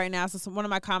on live right now. So one of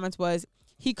my comments was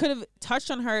he could have touched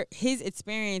on his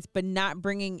experience, but not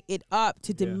bringing it up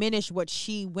to diminish what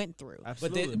she went through.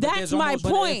 Absolutely. That's there's my almost-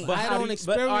 point. But I how don't do you-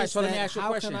 experience all right, so let me that. ask you a How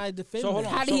question. can I defend so hold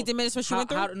that? on. How did he diminish what she went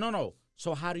through? No.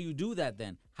 So how do you do that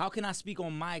then? How can I speak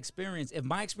on my experience? If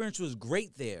my experience was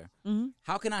great there,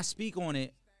 how can I speak on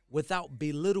it without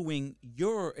belittling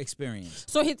your experience?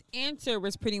 So his answer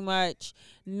was pretty much,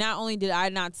 not only did I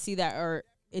not see that or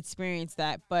experience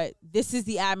that, but this is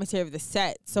the atmosphere of the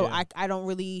set. So Yeah. I don't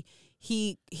really.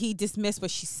 He dismissed what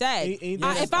she said. He If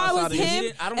I was outside of-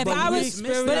 him, I don't if believe I he was,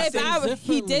 dismissed but that if I things was, he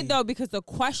differently. did though, because the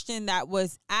question that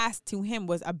was asked to him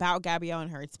was about Gabrielle and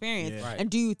her experience. Yeah. Right.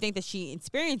 And do you think that she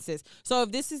experiences? So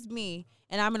if this is me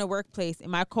and I'm in a workplace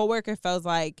and my coworker feels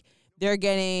like they're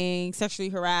getting sexually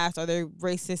harassed or they're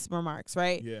racist remarks,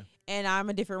 right? Yeah. And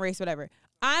I'm a different race, whatever.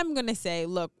 I'm gonna say,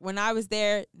 look, when I was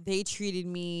there, they treated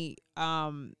me,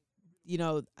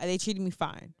 they treated me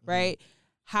fine, right?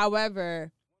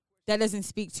 However, that doesn't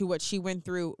speak to what she went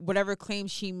through. Whatever claim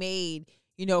she made,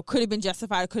 could have been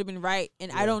justified, could have been right.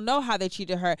 And I don't know how they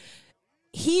treated her.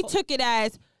 He took it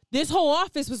as this whole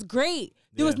office was great.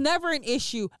 There was never an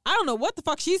issue. I don't know what the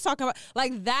fuck she's talking about.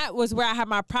 Like, that was where I had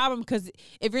my problem, because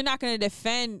if you're not going to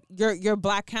defend your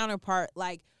black counterpart,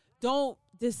 like, don't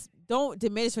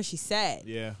diminish what she said.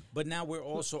 Yeah. But now we're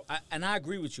also, and I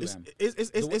agree with you, Em.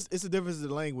 It's a difference in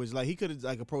the language. Like he could have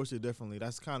like approached it differently.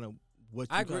 That's kind of what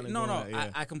you I agree. kinda No, going at,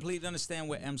 yeah. I completely understand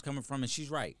where M's coming from, and she's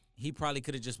right. He probably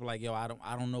could have just been like, "Yo, I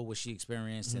don't know what she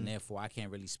experienced, and therefore I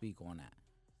can't really speak on that."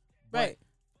 Right. But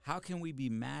how can we be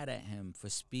mad at him for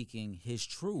speaking his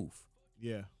truth?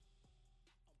 Yeah.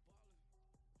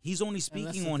 He's only And that's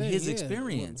speaking the on thing, his yeah.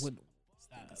 experience.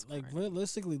 Like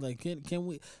realistically, like can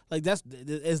we like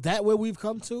is that where we've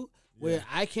come to? Where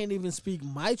I can't even speak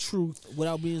my truth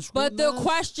without being But scrutinized? the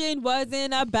question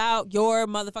wasn't about your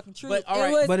motherfucking truth. But all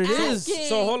right, was but it is. asking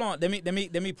So hold on. Let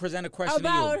me present a question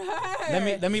about to you.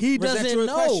 her. Let me He present doesn't you a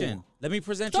know. question. Let me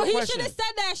present So you a he question. should have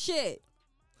said that shit.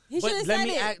 He But should have let said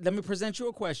me it. let me present you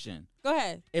a question. Go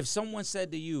ahead. If someone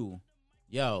said to you,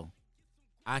 "Yo,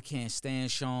 I can't stand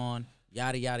Sean,"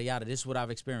 yada yada yada. This is what I've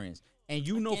experienced, and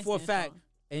you know can't for a stand fact, Sean.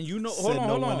 and you know, Said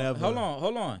no one ever. hold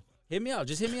on, hear me out,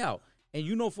 just hear me out, and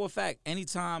you know for a fact,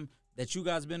 anytime that you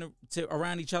guys been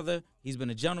around each other, he's been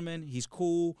a gentleman, he's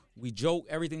cool, we joke,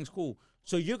 everything's cool.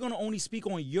 So you're gonna only speak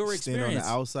on your Stand on experience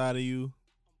the outside of you.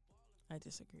 I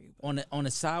disagree. on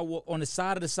the sidewalk, on the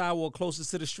side of the sidewalk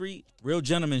closest to the street, real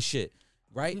gentleman shit,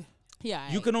 right? Yeah.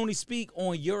 You can only speak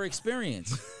on your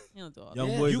experience. You don't do all Young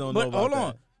that. boys You- don't but know about hold that.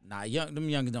 on. Nah, them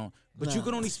young don't. But Nah. you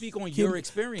can only speak on your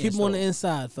experience. Keep them on the though.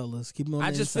 inside, fellas. Keep them on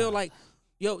I the just inside. feel like,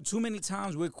 too many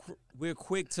times we're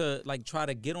quick to like try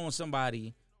to get on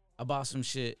somebody about some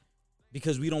shit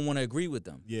because we don't want to agree with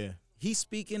them. Yeah. He's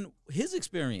speaking his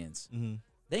experience. Mm-hmm.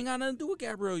 They ain't got nothing to do with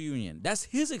Gabrielle Union. That's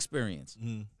his experience.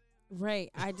 Mm-hmm.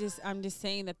 Right. I'm just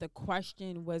saying that the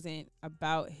question wasn't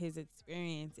about his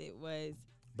experience. It was.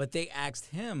 But they asked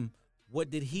him, what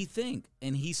did he think?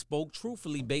 And he spoke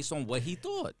truthfully based on what he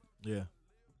thought. Yeah.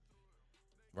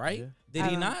 Right? Yeah.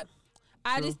 Did he not?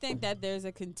 I just think that there's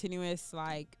a continuous,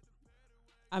 like,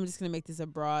 I'm just going to make this a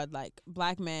broad, like,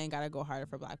 black men got to go harder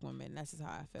for black women. That's just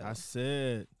how I feel. I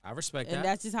said. I respect and that.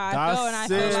 that's just how I feel. And I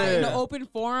feel like in said. the open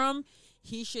forum,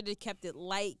 he should have kept it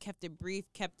light, kept it brief,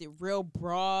 kept it real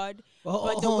broad.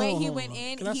 But the way he went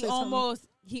in,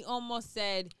 he almost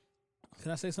said,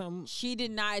 can I say something? She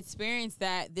did not experience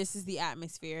that. This is the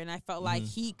atmosphere. And I felt like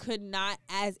he could not,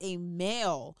 as a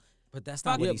male. But that's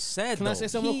not what he said, Can though. I say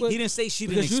something real quick? He didn't say she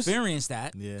didn't experience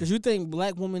that. Yeah. Because you think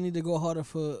black women need to go harder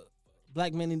for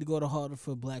black men need to go harder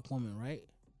for black women, right?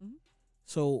 Mm-hmm.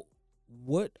 So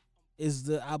what is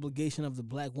the obligation of the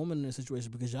black woman in this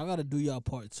situation? Because y'all got to do y'all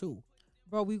part too.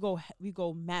 Bro, we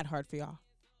go mad hard for y'all.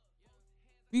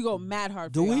 We go mad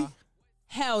hard Do for we? y'all.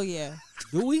 Hell yeah.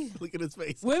 Do we? Look at his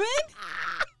face. Women?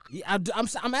 Yeah,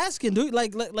 I'm asking. Do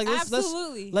like let's,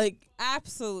 Absolutely.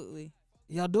 Absolutely.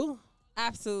 Y'all do?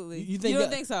 Absolutely. You think don't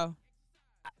that- think so?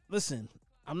 Listen,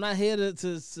 I'm not here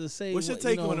to say. What's your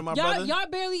take on it, my brother? Y'all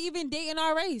barely even dating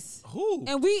our race. Who?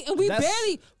 And we That's-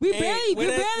 barely where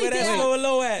that date. slow and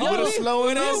low at? Yo, Where that slow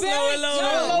and low? Slow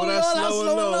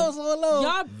and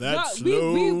low. That's we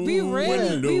slow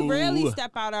and rarely low.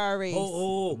 step out our race.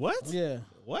 What? Yeah.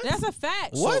 What? That's a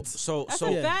fact. What? So That's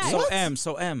so a fact. so What?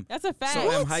 M. That's a fact. So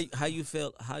M, how you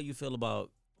feel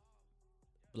about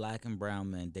black and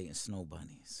brown men dating snow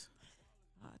bunnies?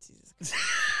 Oh, Jesus.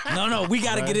 No, we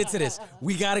gotta get into this.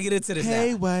 We gotta get into this.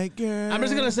 Hey, now. white girl. I'm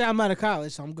just gonna say I'm out of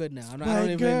college, so I'm good now. I'm not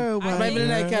White girl, I'm not even in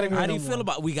that category. How do you no feel more.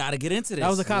 about? We gotta get into this. That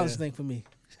was a college thing for me.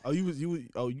 Oh,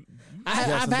 you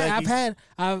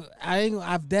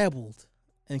I've dabbled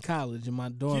in college in my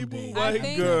dorm Keep days. a I white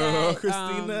think girl, that,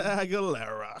 Christina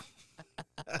Aguilera.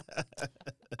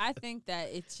 I think that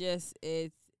it's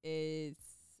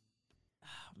oh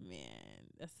man,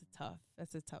 that's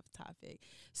a tough topic.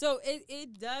 So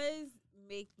it does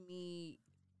make me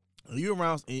You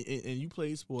around and you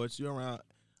play sports. You're around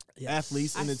Yes.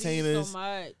 athletes, I see entertainers, so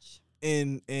much.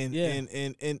 and Yeah.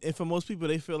 and for most people,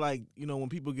 they feel like when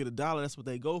people get $1, that's what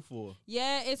they go for.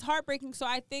 Yeah, it's heartbreaking. So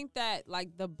I think that like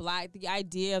the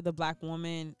idea of the black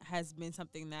woman has been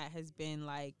something that has been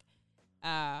like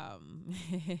Yeah,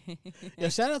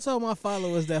 shout out to all my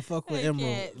followers that fuck with I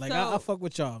Emerald. can't. Like So- I fuck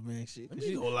with y'all, man.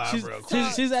 Go live real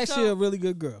quick. She's actually a really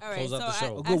good girl. All right, Close out the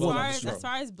show. as Close far out the as show. as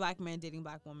far as black men dating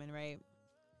black women, right?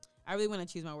 I really want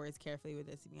to choose my words carefully with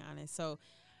this, to be honest. So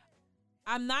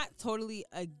I'm not totally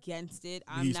against it.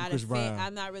 I'm Need some not a Chris fan. Brown.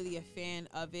 I'm not really a fan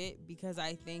of it because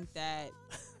I think that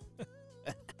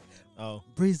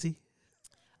Breezy.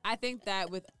 I think that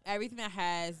with everything that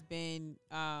has been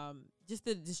just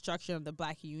the destruction of the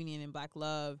black union and black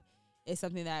love is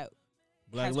something that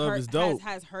Black love is dope.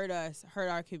 has hurt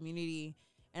our community.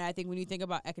 And I think when you think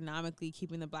about economically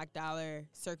keeping the black dollar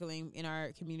circling in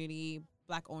our community,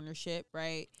 black ownership,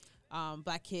 right?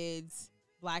 Black kids,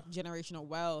 black generational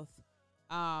wealth,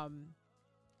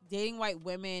 dating white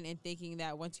women and thinking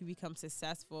that once you become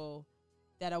successful,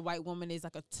 that a white woman is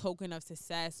like a token of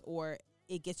success or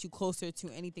it gets you closer to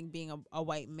anything being a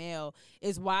white male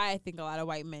is why I think a lot of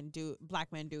black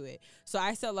men do it. So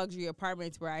I sell luxury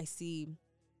apartments where I see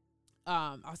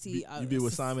I'll see You be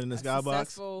with Simon in the Skybox?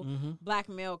 successful black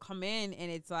male come in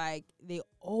and it's like they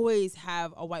always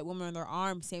have a white woman on their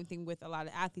arm. Same thing with a lot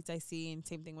of athletes I see, and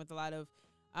same thing with a lot of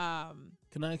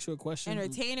Can I ask you a question?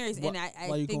 entertainers. Wh- And I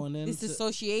while you think going in this to-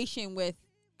 association with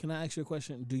Can I ask you a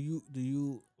question? Do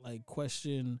you like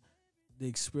question the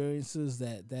experiences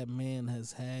that man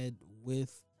has had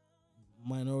with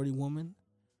minority women?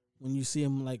 When you see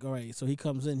him, like, all right, so he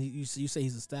comes in, you say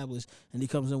he's established, and he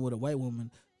comes in with a white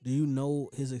woman. Do you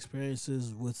know his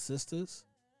experiences with sisters?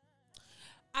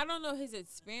 I don't know his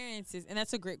experiences, and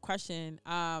that's a great question.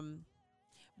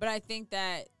 But I think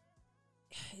that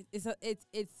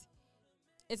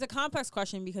it's a complex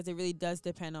question because it really does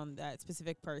depend on that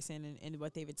specific person and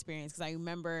what they've experienced. Because I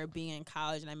remember being in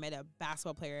college and I met a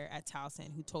basketball player at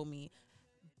Towson who told me,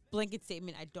 blanket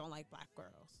statement, I don't like black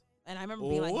girls. And I remember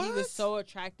being like, he What? was so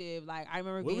attractive. Like, I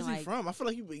remember Where being was he like, from? I feel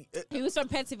like he was from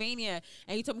Pennsylvania,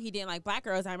 and he told me he didn't like black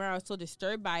girls. I remember I was so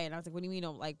disturbed by it. And I was like, what do you mean you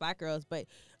don't like black girls? But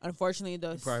unfortunately,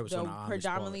 the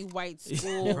predominantly white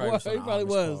school. He probably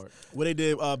was. What they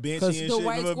did, Banshee and shit. The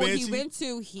white Remember school Banshee? he went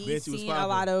to, he Banshee was seen a popping.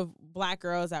 lot of black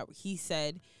girls that he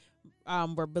said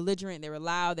were belligerent. They were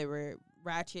loud. They were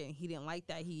ratchet, and he didn't like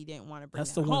that. He didn't want to bring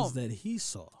That's that the ones home. that he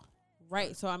saw.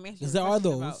 Right, so I'm asking. Because there are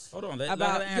those. Hold on, let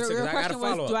About her answer. your 'Cause I got question to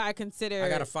was, follow do up. I consider? I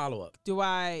got to follow up. Do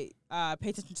I pay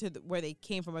attention to where they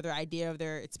came from or their idea of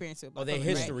their experience with? Oh, their black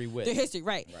women, history right? with. Their history,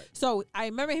 right. Right. So I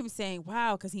remember him saying,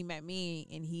 "Wow," because he met me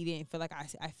and he didn't feel like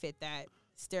I fit that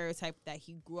stereotype that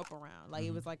he grew up around. Like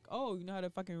it was like, oh, you know how to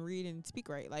fucking read and speak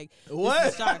right. Like What?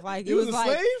 this is shock. Like He it was was a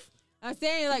like. slave? I'm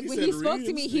saying, like, He when said he spoke read to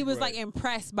and me, he speak was, right. like,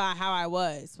 impressed by how I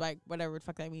was. Like, whatever the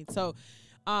fuck that means. So,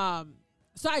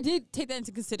 so I did take that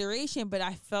into consideration, but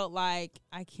I felt like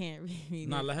I can't really.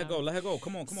 Nah, let her go. Let her go.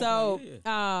 Come on. So,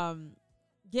 Yeah.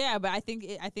 yeah, but I think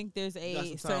there's Got a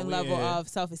some certain time. level Yeah. of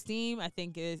self-esteem. I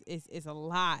think is a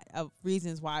lot of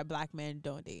reasons why black men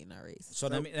don't date in our race. So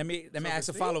let me ask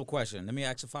a follow-up question. Let me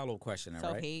ask a follow-up question. All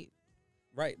right. Self-hate.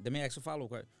 Right. Let me ask a follow-up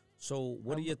question. So,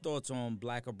 what are your thoughts on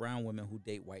black or brown women who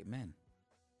date white men?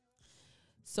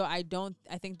 So I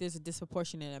think there's a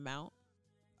disproportionate amount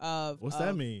of. What's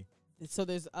that mean? So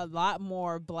there's a lot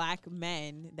more black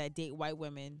men that date white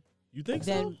women. You think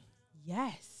than, so?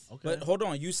 Yes. Okay. But hold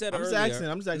on, you said I'm just earlier. asking.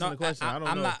 I'm just asking the question. I don't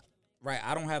I'm know. not right.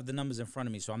 I don't have the numbers in front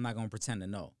of me, so I'm not going to pretend to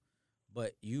know.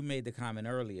 But you made the comment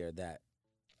earlier that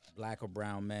black or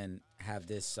brown men have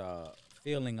this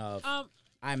feeling of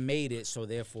I made it, so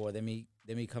therefore let me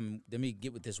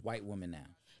get with this white woman now.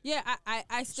 Yeah,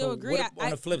 I still So agree. what, on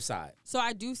the flip side, So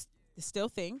I do still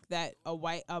think that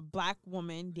a black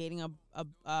woman dating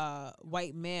a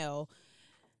white male,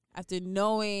 after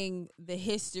knowing the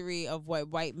history of what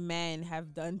white men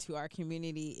have done to our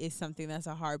community, is something that's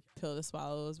a hard pill to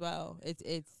swallow as well.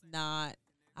 It's not.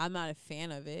 I'm not a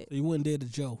fan of it. So you wouldn't date a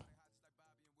Joe.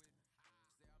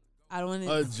 I don't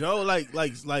want to. Joe, like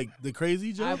the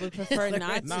crazy Joe. I would prefer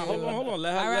not to. Nah, hold on.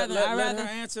 Let her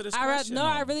answer this question. No,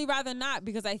 I really rather not,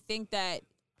 because I think that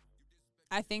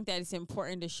it's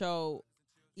important to show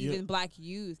even black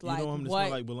youth You like know him to what.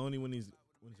 smell like bologna when it's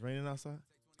raining outside.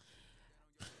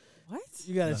 What?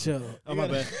 You gotta chill. Oh my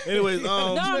bad. Anyways, No,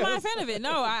 I'm not a fan of it.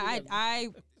 No, I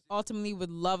ultimately would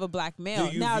love a black male.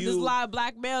 Do you Now, there's a view- lot of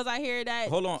black males I hear that.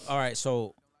 Hold on. All right,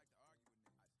 so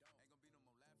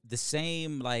the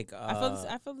same like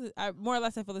I feel more or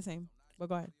less I feel the same. But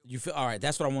go ahead. you feel all right.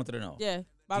 That's what I wanted to know. Yeah. Do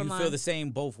Bottom you line. feel the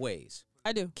same both ways?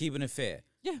 I do. Keeping it fair.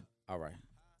 Yeah. All right.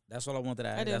 That's what I wanted to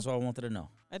ask. do. That's what I wanted to know.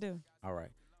 I do. All right.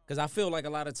 Because I feel like a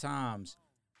lot of times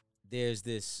there's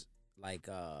this like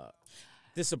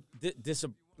this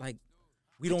like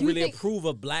we don't do really think- approve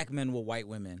of black men with white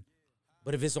women.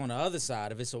 But if it's on the other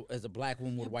side, if it's as a black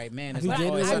woman with a white man, it's you like,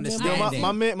 dated oh, it's white men?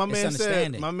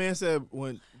 understanding. My man said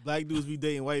when black dudes be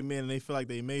dating white men and they feel like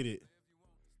they made it.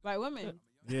 White women.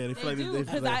 Yeah, they feel like do, they feel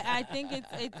because like I think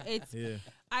it's yeah.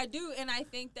 I do, and I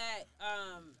think that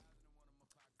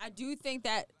I do think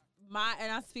that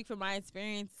and I speak from my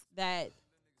experience that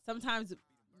sometimes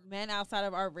men outside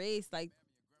of our race, like,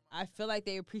 I feel like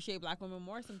they appreciate black women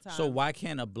more sometimes. So why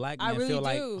can't a black man I really feel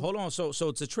like do. hold on, so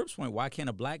to Tripp's point, why can't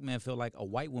a black man feel like a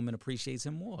white woman appreciates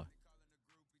him more?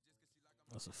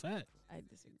 That's a fact. I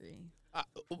disagree.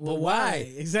 But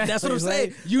why? Exactly. That's what I'm Like-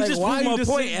 saying. You like, just why proved you my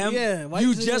just point, saying- Em. yeah, why You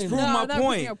you just saying proved that? my I'm not point.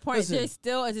 proving your point. Listen. There's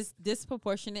still a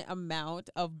disproportionate amount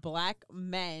of black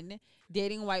men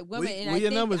dating white women, and where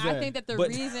your numbers I at? think that the But-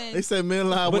 reason They said men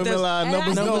lie, But women lie, and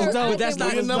numbers I don't. think But that's not.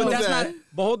 Where your But numbers that's at? not.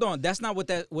 But hold on, that's not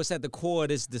what's at the core of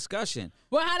this discussion.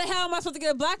 well, how the hell am I supposed to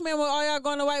get a black man when all y'all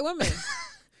going to white women?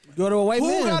 Go to a white Who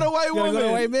man. got a white You gotta Go to a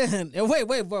woman? white man. And wait,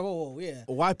 whoa, yeah.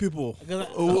 White people. First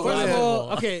of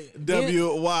all, okay.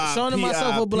 W-Y-P-I-P-O. Sean and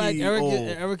myself are black.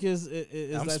 Eric is I'm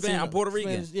Latino, Spanish. I'm Puerto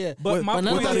Rican. Spanish, yeah. But my But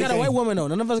none of point us got a is- white woman though.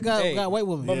 None of us got Hey, white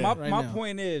women. But right my now.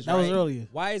 point is That was right, earlier.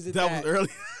 Why is it That that was early.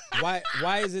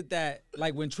 why is it that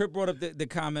like when Tripp brought up the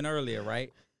comment earlier,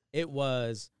 right? It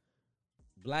was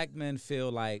black men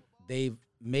feel like they've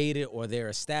made it or they're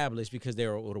established because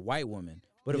they're with a white woman.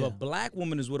 But if Yeah. a black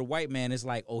woman is with a white man, it's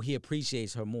like, oh, he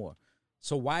appreciates her more.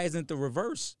 So why isn't the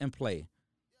reverse in play?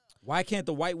 Why can't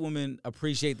the white woman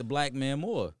appreciate the black man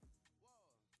more?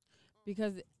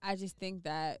 Because I just think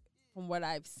that from what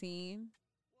I've seen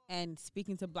and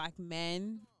speaking to black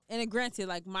men, and granted,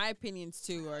 like, my opinions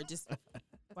too are just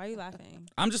Why are you laughing?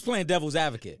 I'm just playing devil's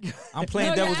advocate. I'm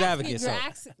playing devil's advocate.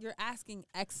 You're asking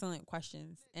excellent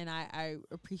questions, and I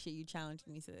appreciate you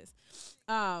challenging me to this.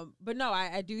 But no,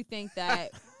 I do think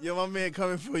that. Yo, my man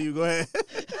coming for you. Go ahead.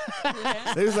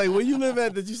 They was like, where you live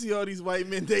at? Did you see all these white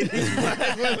men dating these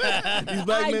black women? These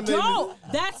black men don't.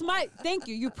 That's my. Thank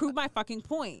you. You proved my fucking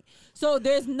point. So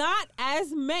there's not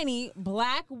as many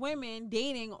black women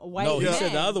dating white men. No, he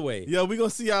said the other way. Yo, we gonna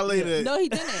see y'all later. No, he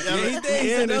didn't. Yeah, he did. He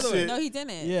said the other way. No, he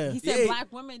didn't. Yeah. He said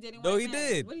black women dating white men. No, he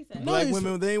did. What he said? Black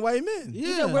women dating white men. He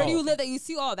said, where do you live that you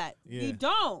see all that? Yeah. You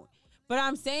don't. But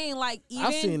I'm saying, like, even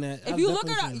I've seen that. If I've you look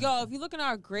definitely at seen if you look at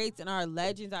our greats and our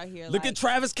legends out here, Look like, at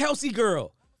Travis Kelce,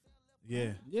 girl.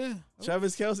 Yeah. Yeah.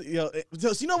 Travis Kelce. Yo,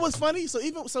 so you know what's funny? So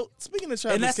speaking of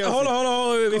Travis And that's Kelce. hold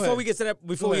on. Before ahead. we get to that,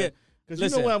 before we get, because you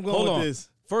know where I'm going with this.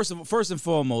 First and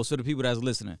foremost, for the people that's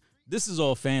listening, this is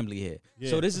all family here. Yeah.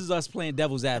 So this is us playing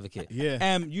devil's advocate. Yeah.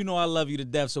 And you know I love you to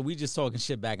death, so we just talking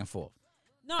shit back and forth.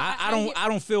 no, I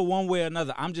don't feel one way or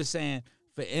another. I'm just saying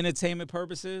for entertainment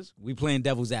purposes, we playing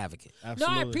devil's advocate.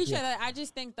 Absolutely. No, I appreciate that. I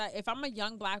just think that if I'm a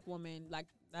young black woman like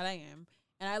that I am,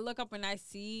 and I look up and I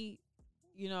see,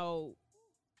 you know,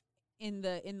 in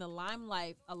the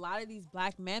limelight, a lot of these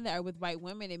black men that are with white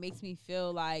women, it makes me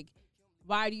feel like,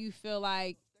 why do you feel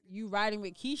like you riding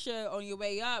with Keisha on your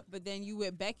way up, but then you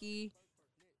with Becky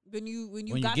when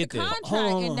you got the get there. contract,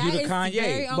 Hold on. and You that the is Kanye.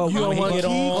 very But you don't When want he get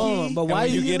on, Kiki. But and why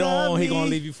when you do get love on, he me? gonna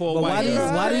leave you for a But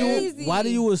while. why do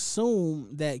you assume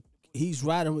that he's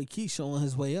riding with Keisha on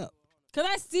his way up? Cause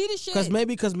I see the shit.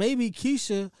 Because maybe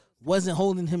Keisha wasn't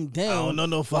holding him down I don't know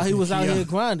no while he fucking was out Kiana. here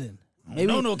grinding. Maybe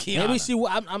no Kiana. maybe she.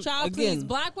 I'm Child, again. please.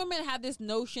 Black women have this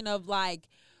notion of like,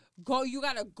 you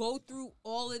gotta go through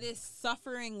all of this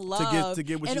suffering love to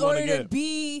get what in you wanna order to get.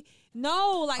 be.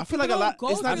 No, like I feel people like a don't lot- go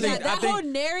it's through not- that. I That think- whole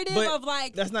narrative but of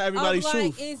like that's not everybody's of, like,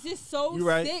 truth. It's just so You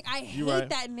right. sick. I You hate right.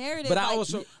 that narrative. But I like,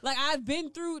 also- like I've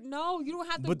been through. No, you don't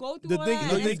have to But go through the all thing- that.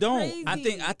 no, No, you It's don't.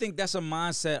 crazy. I think that's a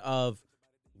mindset of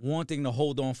wanting to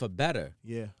hold on for better.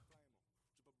 Yeah.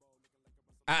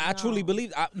 I truly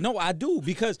believe. I do,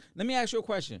 because let me ask you a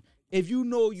question. If you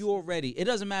know you already, it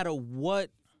doesn't matter what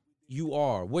you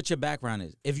are, what your background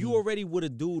is. If you already with a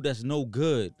dude that's no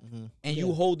good, and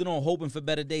you holding on, hoping for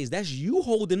better days, that's you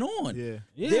holding on.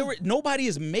 Yeah. Nobody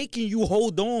is making you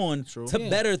hold on to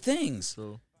better things.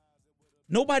 True.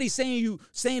 Nobody's saying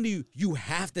to you, you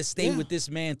have to stay with this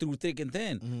man through thick and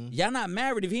thin. Y'all not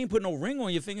married if he ain't put no ring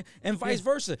on your finger, and vice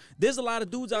versa. There's a lot of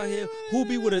dudes out here who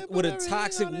be with a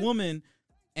toxic woman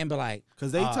and be like,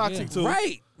 Because they toxic too.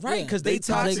 right, because they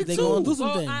toxic they too. going through some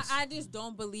Well, things. I just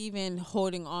don't believe in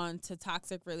holding on to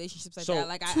toxic relationships like So- that.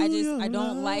 Like I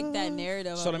don't like that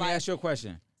narrative. So of let me like, ask you a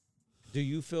question. Do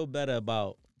you feel better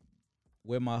about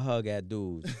where my hug at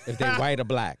dudes if they white or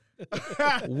black?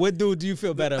 What dude do you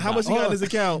feel better about? How much he got in his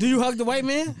account? Do you hug the white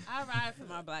man? I ride for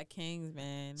my black kings,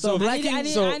 man. So black king, I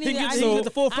get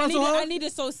the full frontal hug. I need to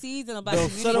sow seeds in a black So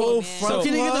community, the man. front,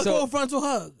 can he get the So- full frontal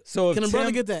hug? So if Can a brother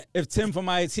Tim- get that? If Tim from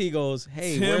IT goes,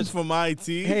 hey, Tim where's from IT.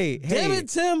 hey, Damn it,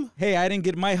 Tim. hey, I didn't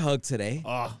get my hug today.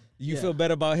 You feel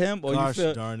better about him, or Gosh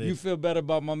you darn it. feel better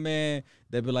about my man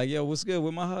that be like, yo, what's good?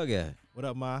 Where my hug at? What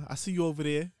up, Ma? I see you over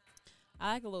there.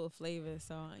 I like a little flavor,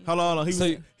 so. Hold on.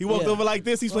 He walked Yeah. over like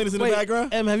this. He's playing this in Wait, the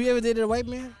background. Em, have you ever dated a white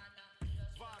man?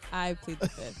 I plead the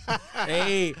fifth.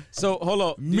 Hey, so hold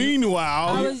on. I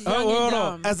Meanwhile, was young hold and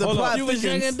on. dumb. as a Hold on. plot You was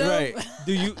young thickens, and dumb?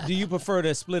 Right. Do you prefer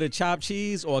to split a chopped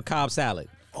cheese or a Cobb salad?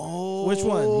 Oh, Which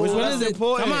one? Which one that's is it?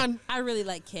 important. Come on. I really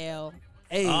like kale.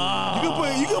 Hey. You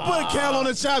can put a kale on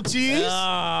a chopped cheese.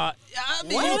 I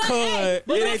mean, What? you could.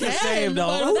 But It ain't the that's- same,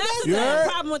 But though. that's You the heard?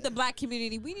 problem with the black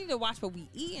community. We need to watch what we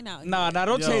eating out here. Nah,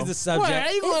 don't Yo. change the What, subject. how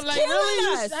you going It's like killing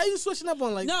really? us. How you switching up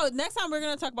on like? No, next time we're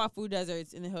gonna talk about food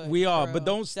deserts in the hood. We are, For but real.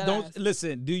 don't Deadass.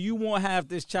 listen. Do you want half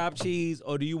this chopped cheese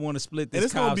or do you want to split this And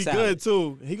it's gonna Cobb be salad? good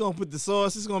too. He gonna put the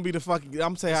sauce. It's gonna be the fucking.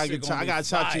 I'm saying This I shit get. gonna I be got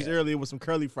chopped cheese fire. earlier with some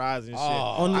curly fries and shit.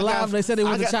 On the I live, got- they said they I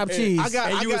want the got- chopped cheese. I got.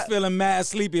 And I you was got. feeling mad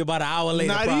sleepy about an hour later.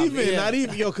 Not probably. even, not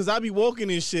even, yo, cause I be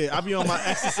walking and shit. I be on my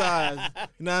exercise.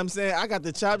 You know what I'm saying? I got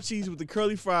the chopped cheese with the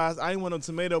curly fries. I ain't want no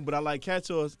tomato, but I like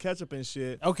ketchup and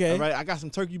shit. Okay. All right, I got some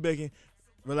turkey bacon.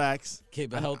 Relax.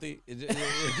 Keep it healthy. Keep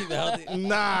it healthy.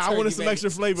 Nah, I wanted Turkey some bacon.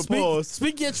 extra flavor. Pause.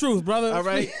 Speak your truth, brother. All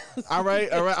right, all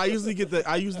right. I usually get the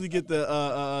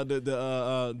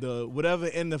whatever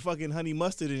in the fucking honey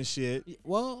mustard and shit.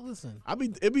 Well, listen.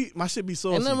 My shit be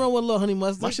saucy. Ain't nothing wrong with a little honey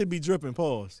mustard. My shit be dripping.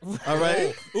 Pause. All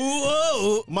right.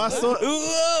 Ooh, My sauce.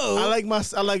 I like my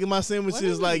What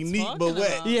sandwiches are like we neat talking but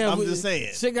wet. about? Yeah, I'm just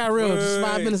saying. shit got real just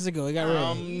 5 Word. minutes ago. It got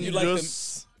real. You like them?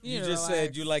 You just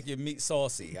said you like your meat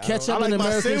saucy. Ketchup like and my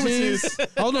American sandwiches. cheese.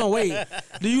 Hold on, wait.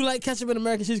 Do you like ketchup and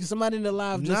American cheese? Because somebody in the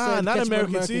live just Nah, said not ketchup and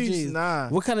American cheese. Nah.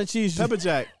 What kind of cheese? Pepper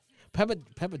jack.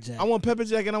 Pepper jack. I want pepper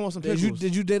jack and I want some pickles.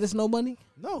 Did you date us no money?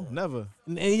 No, never.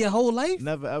 In your whole life?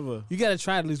 Never ever. You gotta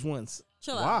try it at least once.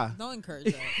 Chill Why? out. Don't encourage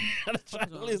that. Gotta try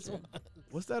it at least once.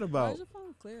 What's that Why about? is your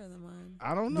phone clearer than mine?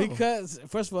 I don't know. Because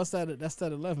first of all, that's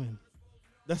that 11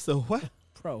 That's the what?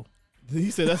 Pro. He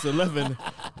said that's 11.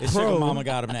 His sugar mama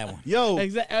got him that one. Yo.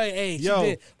 Exactly. Hey, she Yo,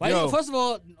 did. Why yo. First of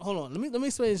all, hold on. Let me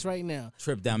explain this right now.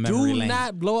 Trip down memory Do lane.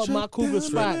 not blow up my cougar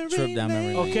spot. Trip down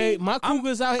memory lane. Okay, my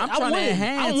cougars out here. I'm trying to winning.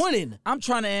 enhance. I'm winning. I'm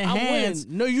trying to I'm enhance.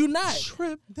 winning. No, you not.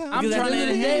 Trip down. I'm Because at trying the to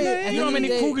end of the enhance. day- at You know how the end many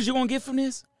of the day- cougars you gonna get from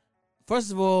this?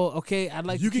 First of all, okay, I'd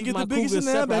like You to can keep get my the biggest cougars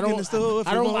in there separate. back in the store if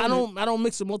you want I don't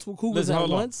mix with multiple cougars Listen, at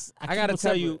hold on. once. I keep gotta them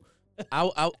tell separate. you,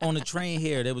 I on the train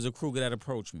here, there was a cougar that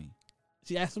approached me.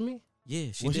 She asked me.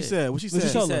 Yeah, she What did. she said? What she said? She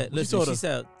told her? said, What she listen, told she her?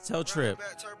 said, tell Trip.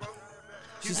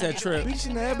 She said, Trip, Beach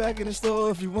in there back in the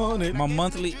store if you want it.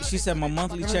 she said my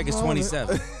monthly check is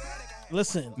 27.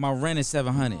 Listen, My rent is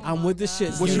 700. I'm with this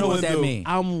shit. What You you know wanna what that do? mean?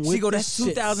 I'm with She go, this that's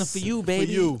shit. 2,000 for you, baby.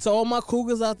 For you. So all my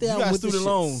cougars out there, You I'm got with the student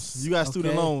shits. loans. You got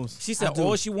student Okay? loans. She said I do.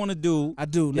 all she want to do I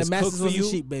do. That is cook Masters for wasn't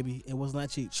you. cheap, baby. It was not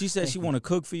cheap. She said Thank she you. want to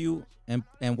cook for you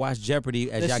and watch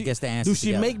Jeopardy as Does y'all she- guess the answer. Do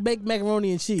she make baked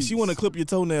macaroni and cheese? She want to clip your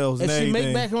toenails If and she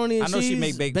everything. make macaroni and I cheese, know she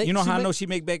make baked. You know how I know she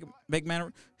make baked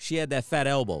macaroni? She had that fat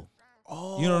elbow.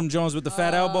 You know them Jones with the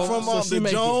fat elbow? From So she the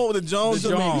make Jones, the The Jones. You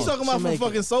Jones. talking She about from make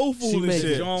fucking it. soul She food and make it.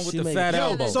 shit. Jones with She the make fat it.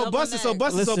 elbow. So busted, so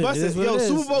Listen, it is what Yo, it is.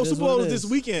 Super It Bowl, is Super what Bowl it is this is.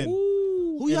 weekend.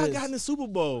 Who It y'all is. got in the Super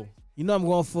Bowl? You know I'm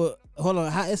going for. Hold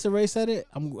on, how Issa Rae said it?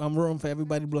 I'm rooting for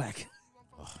everybody black.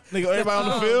 Nigga, everybody on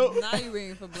the Oh, field. now you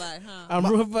rooting for black, huh? I'm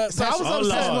rooting for. So I was Patrick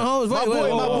upset. Mahomes. My Wait, wait, boy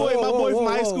whoa, from whoa,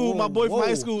 high whoa, school. My boy from whoa.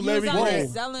 high school, You Larry was out there Grant.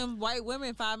 selling white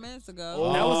women 5 minutes ago.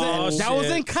 Oh, That was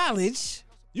shit. in college.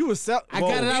 You was sell. I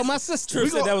got it out my system. Trip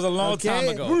said that was a long time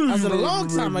Okay. ago. That was a long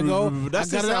time ago. That I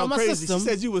shit got it out sound my crazy. system. She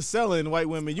said you was selling white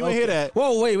women. You ain't hear that.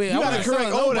 Whoa, wait. You I gotta wasn't correct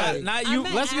selling all nobody. that. Not I you.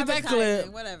 meant Let's get that clear.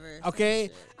 advertising, Whatever.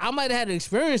 Okay, I might have had an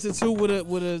experience or two with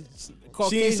a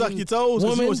Caucasian She ain't suck your toes. 'Cause she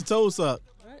woman. wants your toes sucked.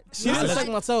 She didn't Let's- suck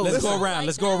my toes. Let's go around.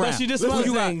 Let's go No, around. she just Who smelled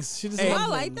you got? things. She just Hey, Y'all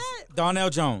smelled like things. that? Darnell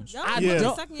Jones. Y'all I be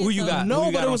don't- sucking Who you your got? toes. Who No, you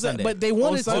but got it on was. Sunday? But they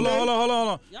wanted to. Sunday? Hold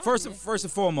on. Y'all First be-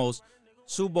 and foremost,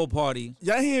 Super Bowl party.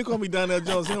 Y'all ain't call me Donnell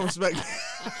Jones. He don't respect me.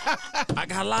 I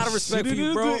got a lot of respect for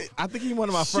you, bro. I think he one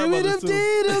of my frat brothers too.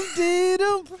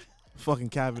 Shoo-dum-dee-dum-dee-dum. Fucking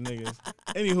Calvin niggas.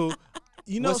 Anywho,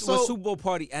 you know, What's so Super Bowl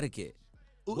party etiquette?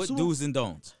 What Super- do's and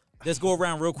don'ts? Let's go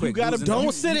around real quick. gotta- Do's and Don't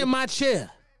don'ts. sit in my chair.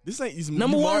 this ain't you,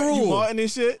 Number you one Martin, rule. You Martin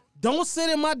and shit. Don't sit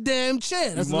in my damn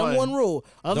chair. That's the Martin. number one rule.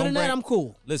 Other Don't than that, bring- I'm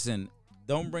cool. Listen,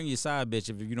 don't bring your side bitch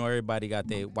if you know everybody got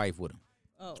their wife with them.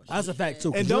 Oh, That's a fact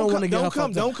too. 'cause And you don't wanna get her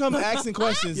fucked up. come asking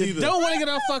questions You either. don't want to get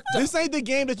her fucked up. This ain't the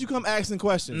game that you come asking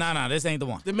questions. Nah, this ain't the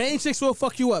one. The main chicks will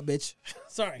fuck you up, bitch.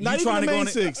 Sorry. Not You even trying the to go main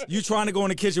in six. You trying to go in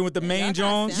the kitchen with the main got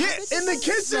Jones? sound? Yeah, in the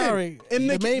kitchen. Sorry. In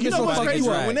the, The main you bitch know will what's fuck crazy?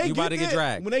 you up. When they You about to get there,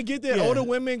 dragged. when they get there, Yeah. older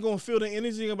women gonna feel the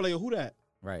energy and gonna be like, who that?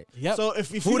 Right. Yep. So if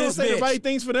Who you don't this say the bitch? right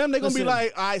things for them, they gonna be Listen.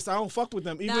 like, all right, so I don't fuck with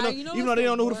them, even Nah, though you know even though what's they the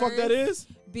don't know who the fuck that worst? is.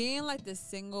 Being like the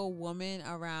single woman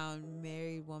around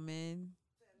married woman,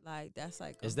 like that's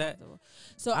like Is that- uncomfortable.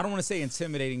 So I don't want to say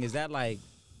intimidating. Is that like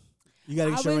You got to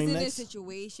I get was your in ring a next.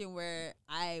 situation where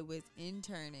I was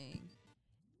interning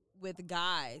with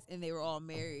guys and they were all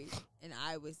married and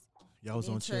I was Y'all was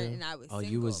on intern chill. and I was oh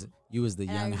single. you was the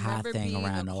And young I hot remember thing being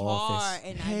around in the the car, office?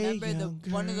 and Hey, I remember young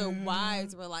one of the girl.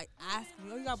 wives were like asking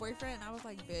me, "Oh, you got a boyfriend?" And I was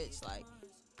like, "Bitch, like."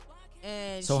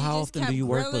 And So she how just often kept do you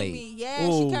work grilling late? Me. Yeah,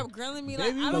 Ooh. she kept grilling me like,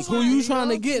 Baby, I don't Like, who want you trying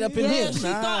to get up in Yeah, here? she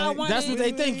thought I wanted. That's what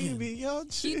they thinking.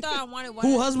 She thought I wanted one.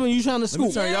 Who of- husband you trying to Let me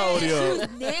scoop? turn y'all Yeah, audio she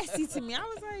up. was nasty to me. I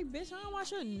was like, "Bitch, I don't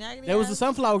want your negative." That was the ass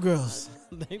Sunflower Girls.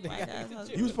 white ass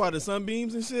husband." You was part of the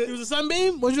Sunbeams and shit. He was a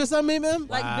sunbeam? Was you a sunbeam, man?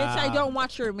 Like, bitch, I don't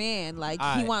want your man. Like, he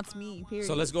Alright. wants me. Period.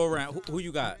 So let's go around. Who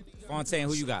you got? Fontaine,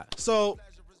 who you got? So,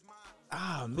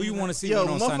 Who you want to see yo,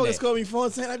 win on Sunday? motherfuckers call me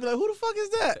Fontaine. I'd be like, who the fuck is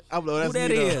that? I'm like, oh, Who that's that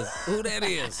me, though. is? Who that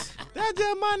is? That's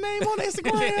just my name on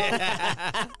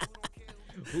Instagram.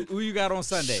 Who you got on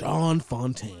Sunday? Sean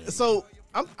Fontaine. So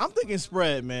I'm thinking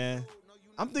spread, man.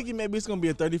 I'm thinking maybe it's gonna be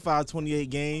a 35-28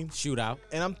 game, Shootout.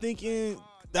 and I'm thinking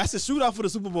that's a shootout for the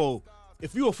Super Bowl.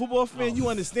 If you're a football fan, you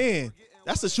understand.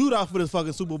 That's a shootout for the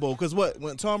fucking Super Bowl. Cause what?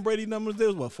 When Tom Brady numbers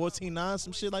there was what 14-9,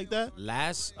 some shit like that.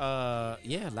 Last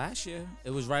year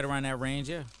it was right around that range.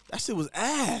 Yeah. That shit was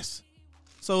ass.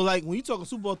 So like when you talking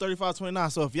Super Bowl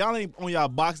 35-29, so if y'all ain't on y'all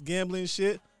box gambling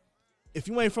shit, if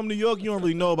you ain't from New York, you don't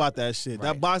really know about that shit.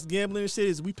 That box gambling and shit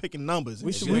is we picking numbers.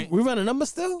 We run a number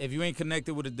still? If you ain't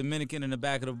connected with a Dominican in the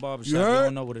back of the barbershop, You you heard?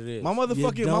 don't know what it is. My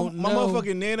motherfucking my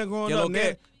motherfucking nana growing up.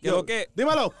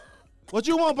 Dímelo. What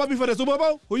you want, papi, for the Super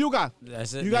Bowl? Who you got?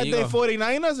 That's it. You got There the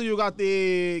 49ers or you got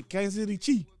the Kansas City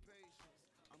Chiefs?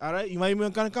 All right, you might be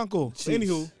on Kanko.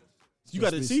 Anywho, you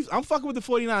got the Chiefs. I'm fucking with the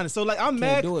 49ers. So like I'm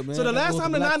mad. do it, man. So the Gotta last go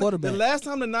time with the the black Niners,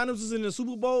 quarterback. was in the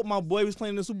Super Bowl, my boy was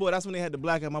playing in the Super Bowl. That's when they had the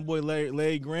black guy. My boy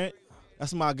Larry Grant.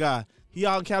 That's my guy. He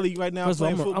out in Cali right now First of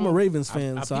playing all, football. I'm a Ravens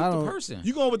fan, so I peeped don't. the person.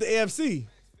 You going with the AFC?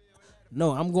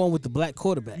 No, I'm going with the black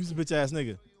quarterback. You's a bitch ass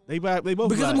nigga. They both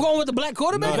Because black. I'm going with the black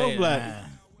quarterback. They both black.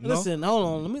 No? Listen, hold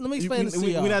on. Let me explain this to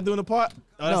y'all. We not doing the part?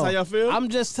 Oh, that's No, how y'all feel? I'm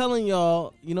just telling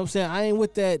y'all, you know what I'm saying? I ain't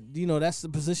with that, that's the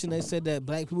position they said that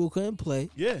black people couldn't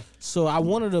play. Yeah. So I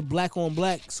wanted a black on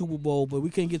black Super Bowl, but we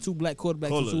couldn't get two black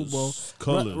quarterbacks in the Super Bowl.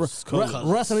 Colors.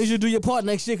 Russ, I need you to do your part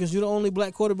next year because you're the only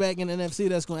black quarterback in the NFC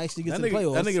that's going to actually get to the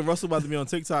playoffs. That nigga Russell about to be on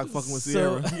TikTok fucking with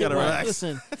Sierra. You gotta relax.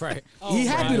 Listen, Right. he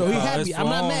happy though. He happy. I'm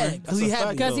not mad because he That's a happy.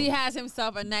 fact, Because though. he has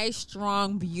himself a nice,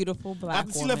 strong, beautiful black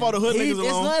After she woman. left all the hood niggas It's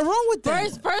alone. nothing wrong with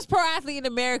that. First pro athlete in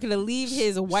America to leave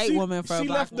his white woman for a She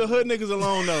black left the woman. hood niggas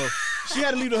alone though. She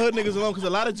had to leave the hood niggas alone because a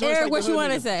lot of joints. Eric, like what the you hood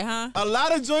want to niggas. say, huh? A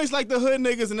lot of joints like the hood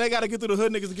niggas, and they got to get through the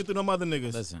hood niggas to get through them other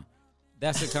niggas. Listen,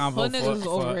 that's a convo Hood niggas is for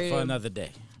overrated. another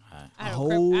day. I had a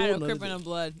whole crip nother in the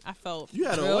blood. I felt You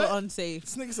had a real what? unsafe.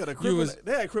 This nigga said a crip.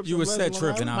 They had crips. You was set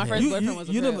tripping out My here. first boyfriend was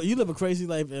a crip. You live a crazy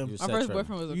life, Em. You My set first tripping.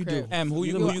 boyfriend was a You crip. do. Em, who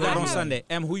you I got on have- Sunday?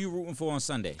 Em, who you rooting for on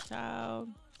Sunday? Child.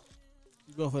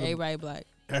 You go for the Everybody black.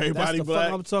 Everybody That's the black.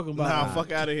 fuck I'm talking about. Nah,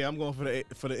 fuck out of here. I'm going for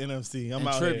the NFC. I'm And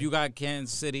out Trip, here. you got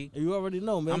Kansas City. You already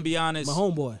know, man. I'm be honest. My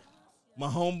homeboy. My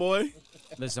homeboy.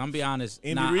 Listen, I'm be honest.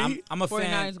 Andy Nah, Reid? I'm a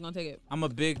 49ers fan. going to take it. I'm a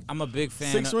big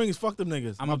fan. 6 of, rings. Fuck them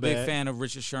niggas. I'm My a big bad. fan of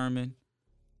Richard Sherman.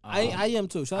 I am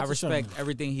too. Shout out I to respect Sherman.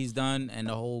 everything he's done and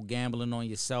the whole gambling on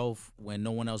yourself when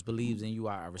no one else believes in you.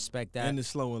 I respect that. And it's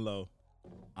slow and low.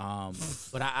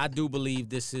 But I do believe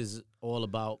this is all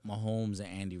about Mahomes and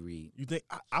Andy Reid. You think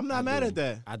I'm not mad at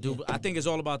that? I do. I think it's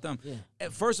all about them.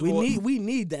 First of We all,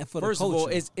 need that for the first culture. of all,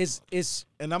 it's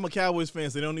And I'm a Cowboys fan,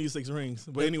 so they don't need 6 rings.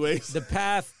 But anyways, the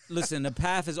path. Listen, the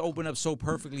path is opened up so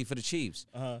perfectly for the Chiefs.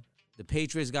 The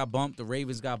Patriots got bumped. The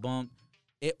Ravens got bumped.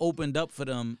 It opened up for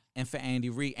them and for Andy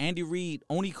Reid. Andy Reid,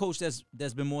 only coach that's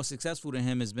been more successful than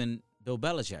him has been Bill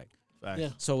Belichick. Yeah.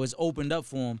 So it's opened up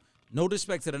for him. No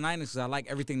disrespect to the Niners because I like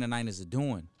everything the Niners are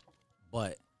doing.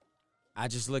 But I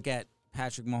just look at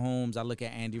Patrick Mahomes. I look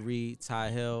at Andy Reid, Ty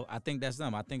Hill. I think that's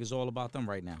them. I think it's all about them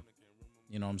right now.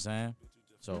 You know what I'm saying?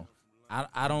 So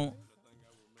I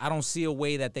don't see a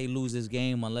way that they lose this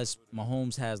game unless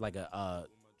Mahomes has like a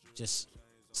just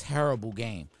terrible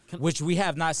game, which we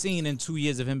have not seen in 2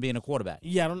 years of him being a quarterback.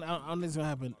 Yeah, I don't think it's gonna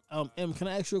happen. Em, can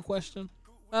I ask you a question?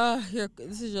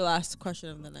 This is your last question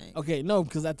of the night. Okay, no,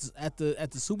 because at the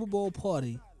Super Bowl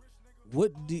party,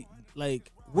 what do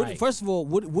Right. first of all,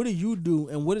 what do you do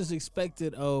and what is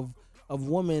expected of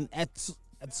women at the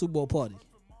Super Bowl party?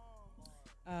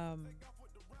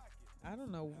 I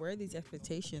don't know where these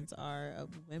expectations are of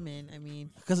women. I mean,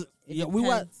 Because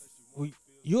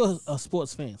you're a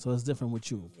sports fan, so it's different with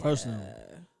you personally.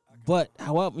 But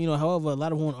however, a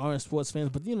lot of women aren't sports fans,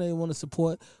 but they want to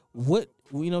support. What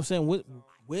I'm saying?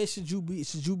 Where should you be?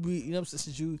 Should you be? You know what I'm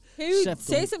saying? Should you? can you chef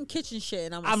say them? some kitchen shit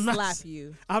and I'm I'm gonna not slap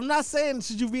you? I'm not saying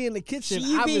should you be in the kitchen. Should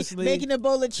you obviously, be making a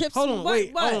bowl of chips? hold on, what?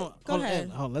 wait, What? hold on, Go ahead.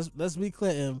 Hold on. Let's be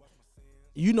clear, Em.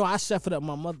 I chef it up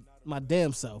my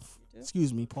damn self.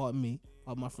 Excuse me, pardon me,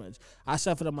 pardon my French. I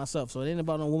chef it up myself, so it ain't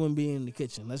about no woman being in the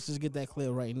kitchen. Let's just get that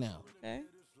clear right now. Okay.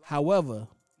 However,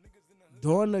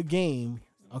 during the game,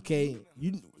 okay,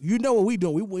 you know what we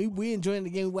doing. We enjoying the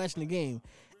game, we watching the game.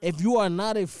 If you are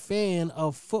not a fan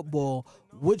of football,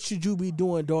 what should you be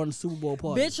doing during the Super Bowl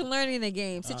party? Bitch, learning the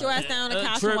game. Sit your ass down on the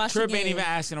couch and watch Trip the game. ain't even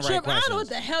asking the right Trip, I questions. don't know what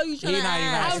the hell you trying He to not even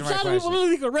ask. asking I'm the right trying to be question.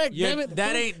 politically correct, Yeah, damn it.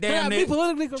 that ain't Can I damn be near.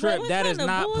 politically correct? Trip, What that kind is of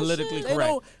not bullshit? politically They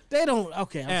correct. don't.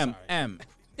 Okay, I'm sorry.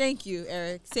 Thank you,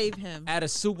 Eric. Save him. At a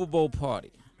Super Bowl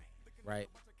party, right?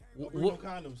 What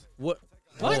condoms? What?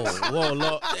 Whoa,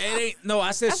 look. It ain't. No,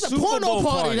 I said That's a Super porno Bowl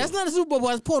party. That's not a Super Bowl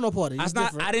party. It's a porno party. That's It's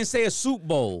not. different. I didn't say a Super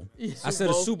Bowl. I said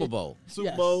a Bowl? Super Bowl. Super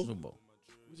Yes. Bowl. Super Bowl.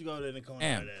 What you go there in the corner?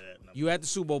 Em, you at the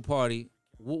Super Bowl party.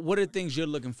 What are the things you're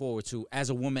looking forward to as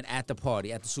a woman at the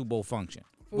party, at the Super Bowl function?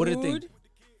 What are the things? Food.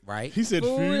 Right? He said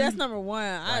Food, food. that's number one.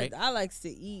 Right. I likes to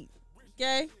eat.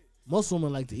 Okay? Most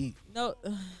women like to eat. No.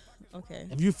 Okay.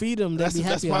 If you feed them, they'll be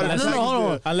That's happy. part of the No, hold on.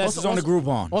 package deal. Unless it's on the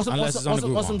Groupon. Unless it's on the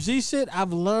On some Groupon. G shit,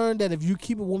 I've learned that if you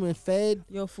keep a woman fed,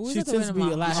 Yo, food she is tends to be a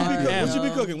lot What you be happier. cooking? Em. What you be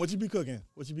cooking? What you be cooking?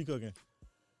 What you be cooking?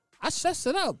 I sets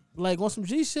it up like on some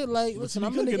G shit. Like, listen,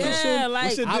 I'm in the cooking kitchen. Yeah, like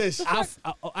What's your dish?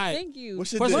 All right. thank you.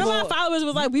 What's your First dish? of One of all- my followers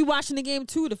was like, "We watching the game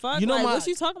too." The fuck, You know like, my what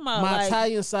you talking about? My Like,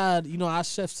 Italian side, I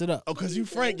chefs it up. Oh, cause you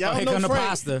Frank. Y'all Here don't come know the Frank.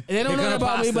 pasta. They don't Here know come the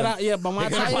about me, pasta. but my Here come the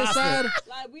Italian pasta. side,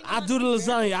 like, we know I do the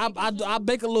lasagna. I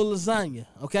bake a little lasagna.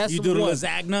 Okay, that's You number do the one.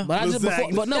 lasagna? But I just before,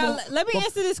 Lasagna. but no. Now, but- let me but-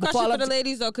 answer this before question I for the let-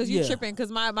 ladies though, because you Yeah. tripping.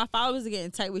 Because my followers are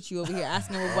getting tight with you over here,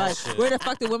 asking them where the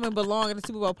fuck the women belong at the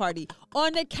Super Bowl party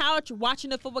on the couch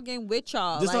watching the football game with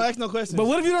y'all. Just don't ask no questions. But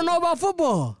what if you don't know about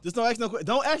football? Just don't ask no questions.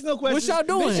 Don't ask no questions. What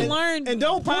y'all doing? Bitch, learn And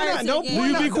don't point prior out. to Don't the point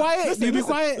game. out. Do you be quiet? Listen, Do you be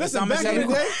listen, quiet? Listen, I'm back gonna in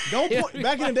the say- day, don't point.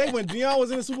 Back in the day when Deion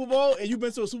was in the Super Bowl and you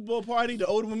been to a Super Bowl party, the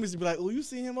older women used to be like, "Oh, you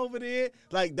see him over there?"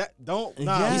 Like that. Don't.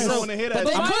 Nah, Yes. you don't want to hear that.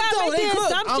 But they Why cook not though, make they the cook.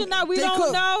 assumption that we They don't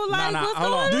cook. know? Like, Nah, what's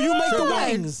hold going on. Do you make the Hold on.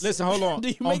 wings? Listen, hold on. Do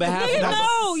you On make the behalf wings? of my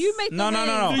No, you make the No, no,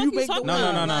 no, no. wings. Do you What make the talking No, no,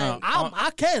 about? no, no, no. Like, I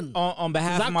can. on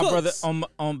behalf 'Cause of I my brother, cooks.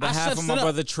 on behalf chefs of it my up.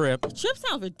 brother Trip. Trip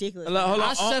sounds ridiculous. Hold on.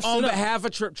 I chefs On it up. behalf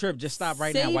of Trip, just stop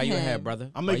right now Save while you're him. ahead, brother.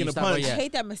 I'm While making you a stop where punch. you I at.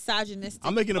 hate that misogynistic.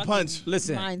 I'm making a fucking punch.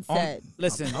 Listen, mindset.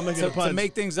 listen. I'm making a to punch.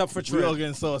 make things up for We all Trip.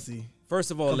 getting saucy.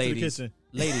 First of all, Come to the ladies, kitchen.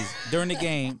 during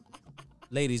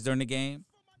the game,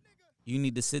 you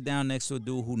need to sit down next to a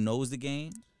dude who knows the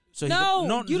game. So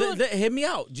No, you don't- hear me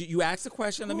out. You asked the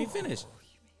question. Let me finish.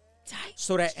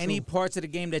 So that any parts of the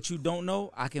game that you don't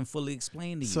know, I can fully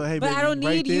explain to you. So hey, But baby, I don't need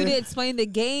right you there. to explain the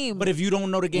game. But if you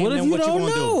don't know the game, What if then you what you don't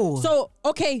gonna do? know? So,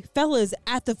 okay, fellas,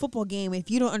 at the football game, if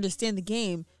you don't understand the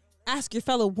game, ask your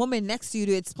fellow woman next to you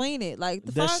to explain it. Like,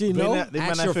 the Does fuck? she They know? not- they might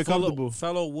Ask not your feel comfortable.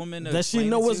 fellow woman. to Does she explain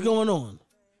know it to what's you. going on?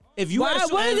 If you Why- had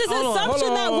a- what is this hold on, assumption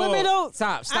hold on, that hold on. women don't-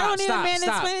 Stop. I don't need a man to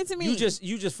stop. explain it to me.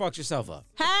 You just fucked yourself up.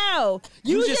 How?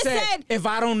 You just said, if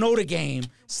I don't know the game,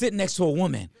 sit next to a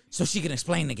woman so she can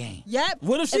explain the game. yep.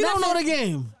 What if she And don't know that's the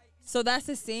game? So that's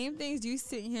the same things you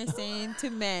sitting here saying to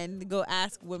men to go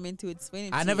ask women to explain it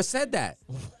to I never you. said that.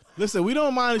 Listen, we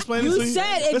don't mind explaining You to you.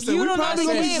 said if Listen, you we don't probably know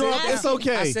gonna the be game, drunk. ask It's me.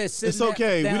 okay. I said sit It's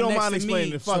okay. down We don't next mind to explaining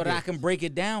me it. so Fuck that I it. can break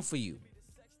it down for you.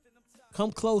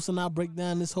 Come close and I'll break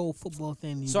down this whole football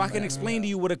thing. So I can explain to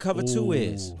you what a cover two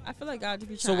is. I feel like God,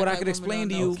 if you So what I could could explain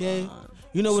to you- Okay.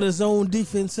 You know what a zone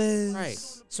defense is? Right.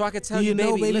 So I could tell Do you, you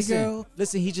know, baby listen, girl?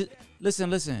 listen, he just listen.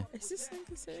 It's just like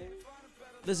you said.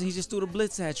 Listen, he just threw the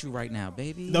blitz at you right now,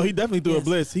 baby. No, he definitely threw a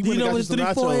blitz. He Do you went know and what got you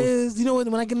a some 3-4 nachos. is? Do you know what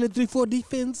when I get in the 3-4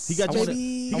 defense? He got I you wanna- some-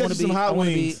 he I got wanna you some be- hot I wanna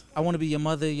be- wings. I want to be your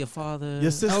mother, your father,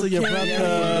 Your sister, your Okay,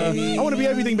 brother. baby. I want to be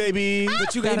everything, baby.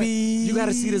 But you gotta, Baby. you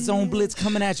gotta see the zone blitz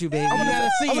coming at you, baby. I gotta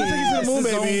see I'm gonna it. take you to the It's moon, the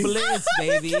zone baby. blitz,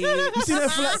 baby. You see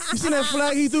that flag? You see that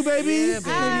flag he threw, baby? Yeah, baby.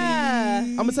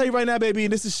 I'm gonna tell you right now, baby.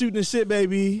 This is shooting the shit,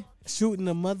 baby. Shooting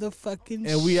the motherfucking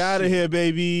And we out of here,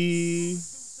 baby.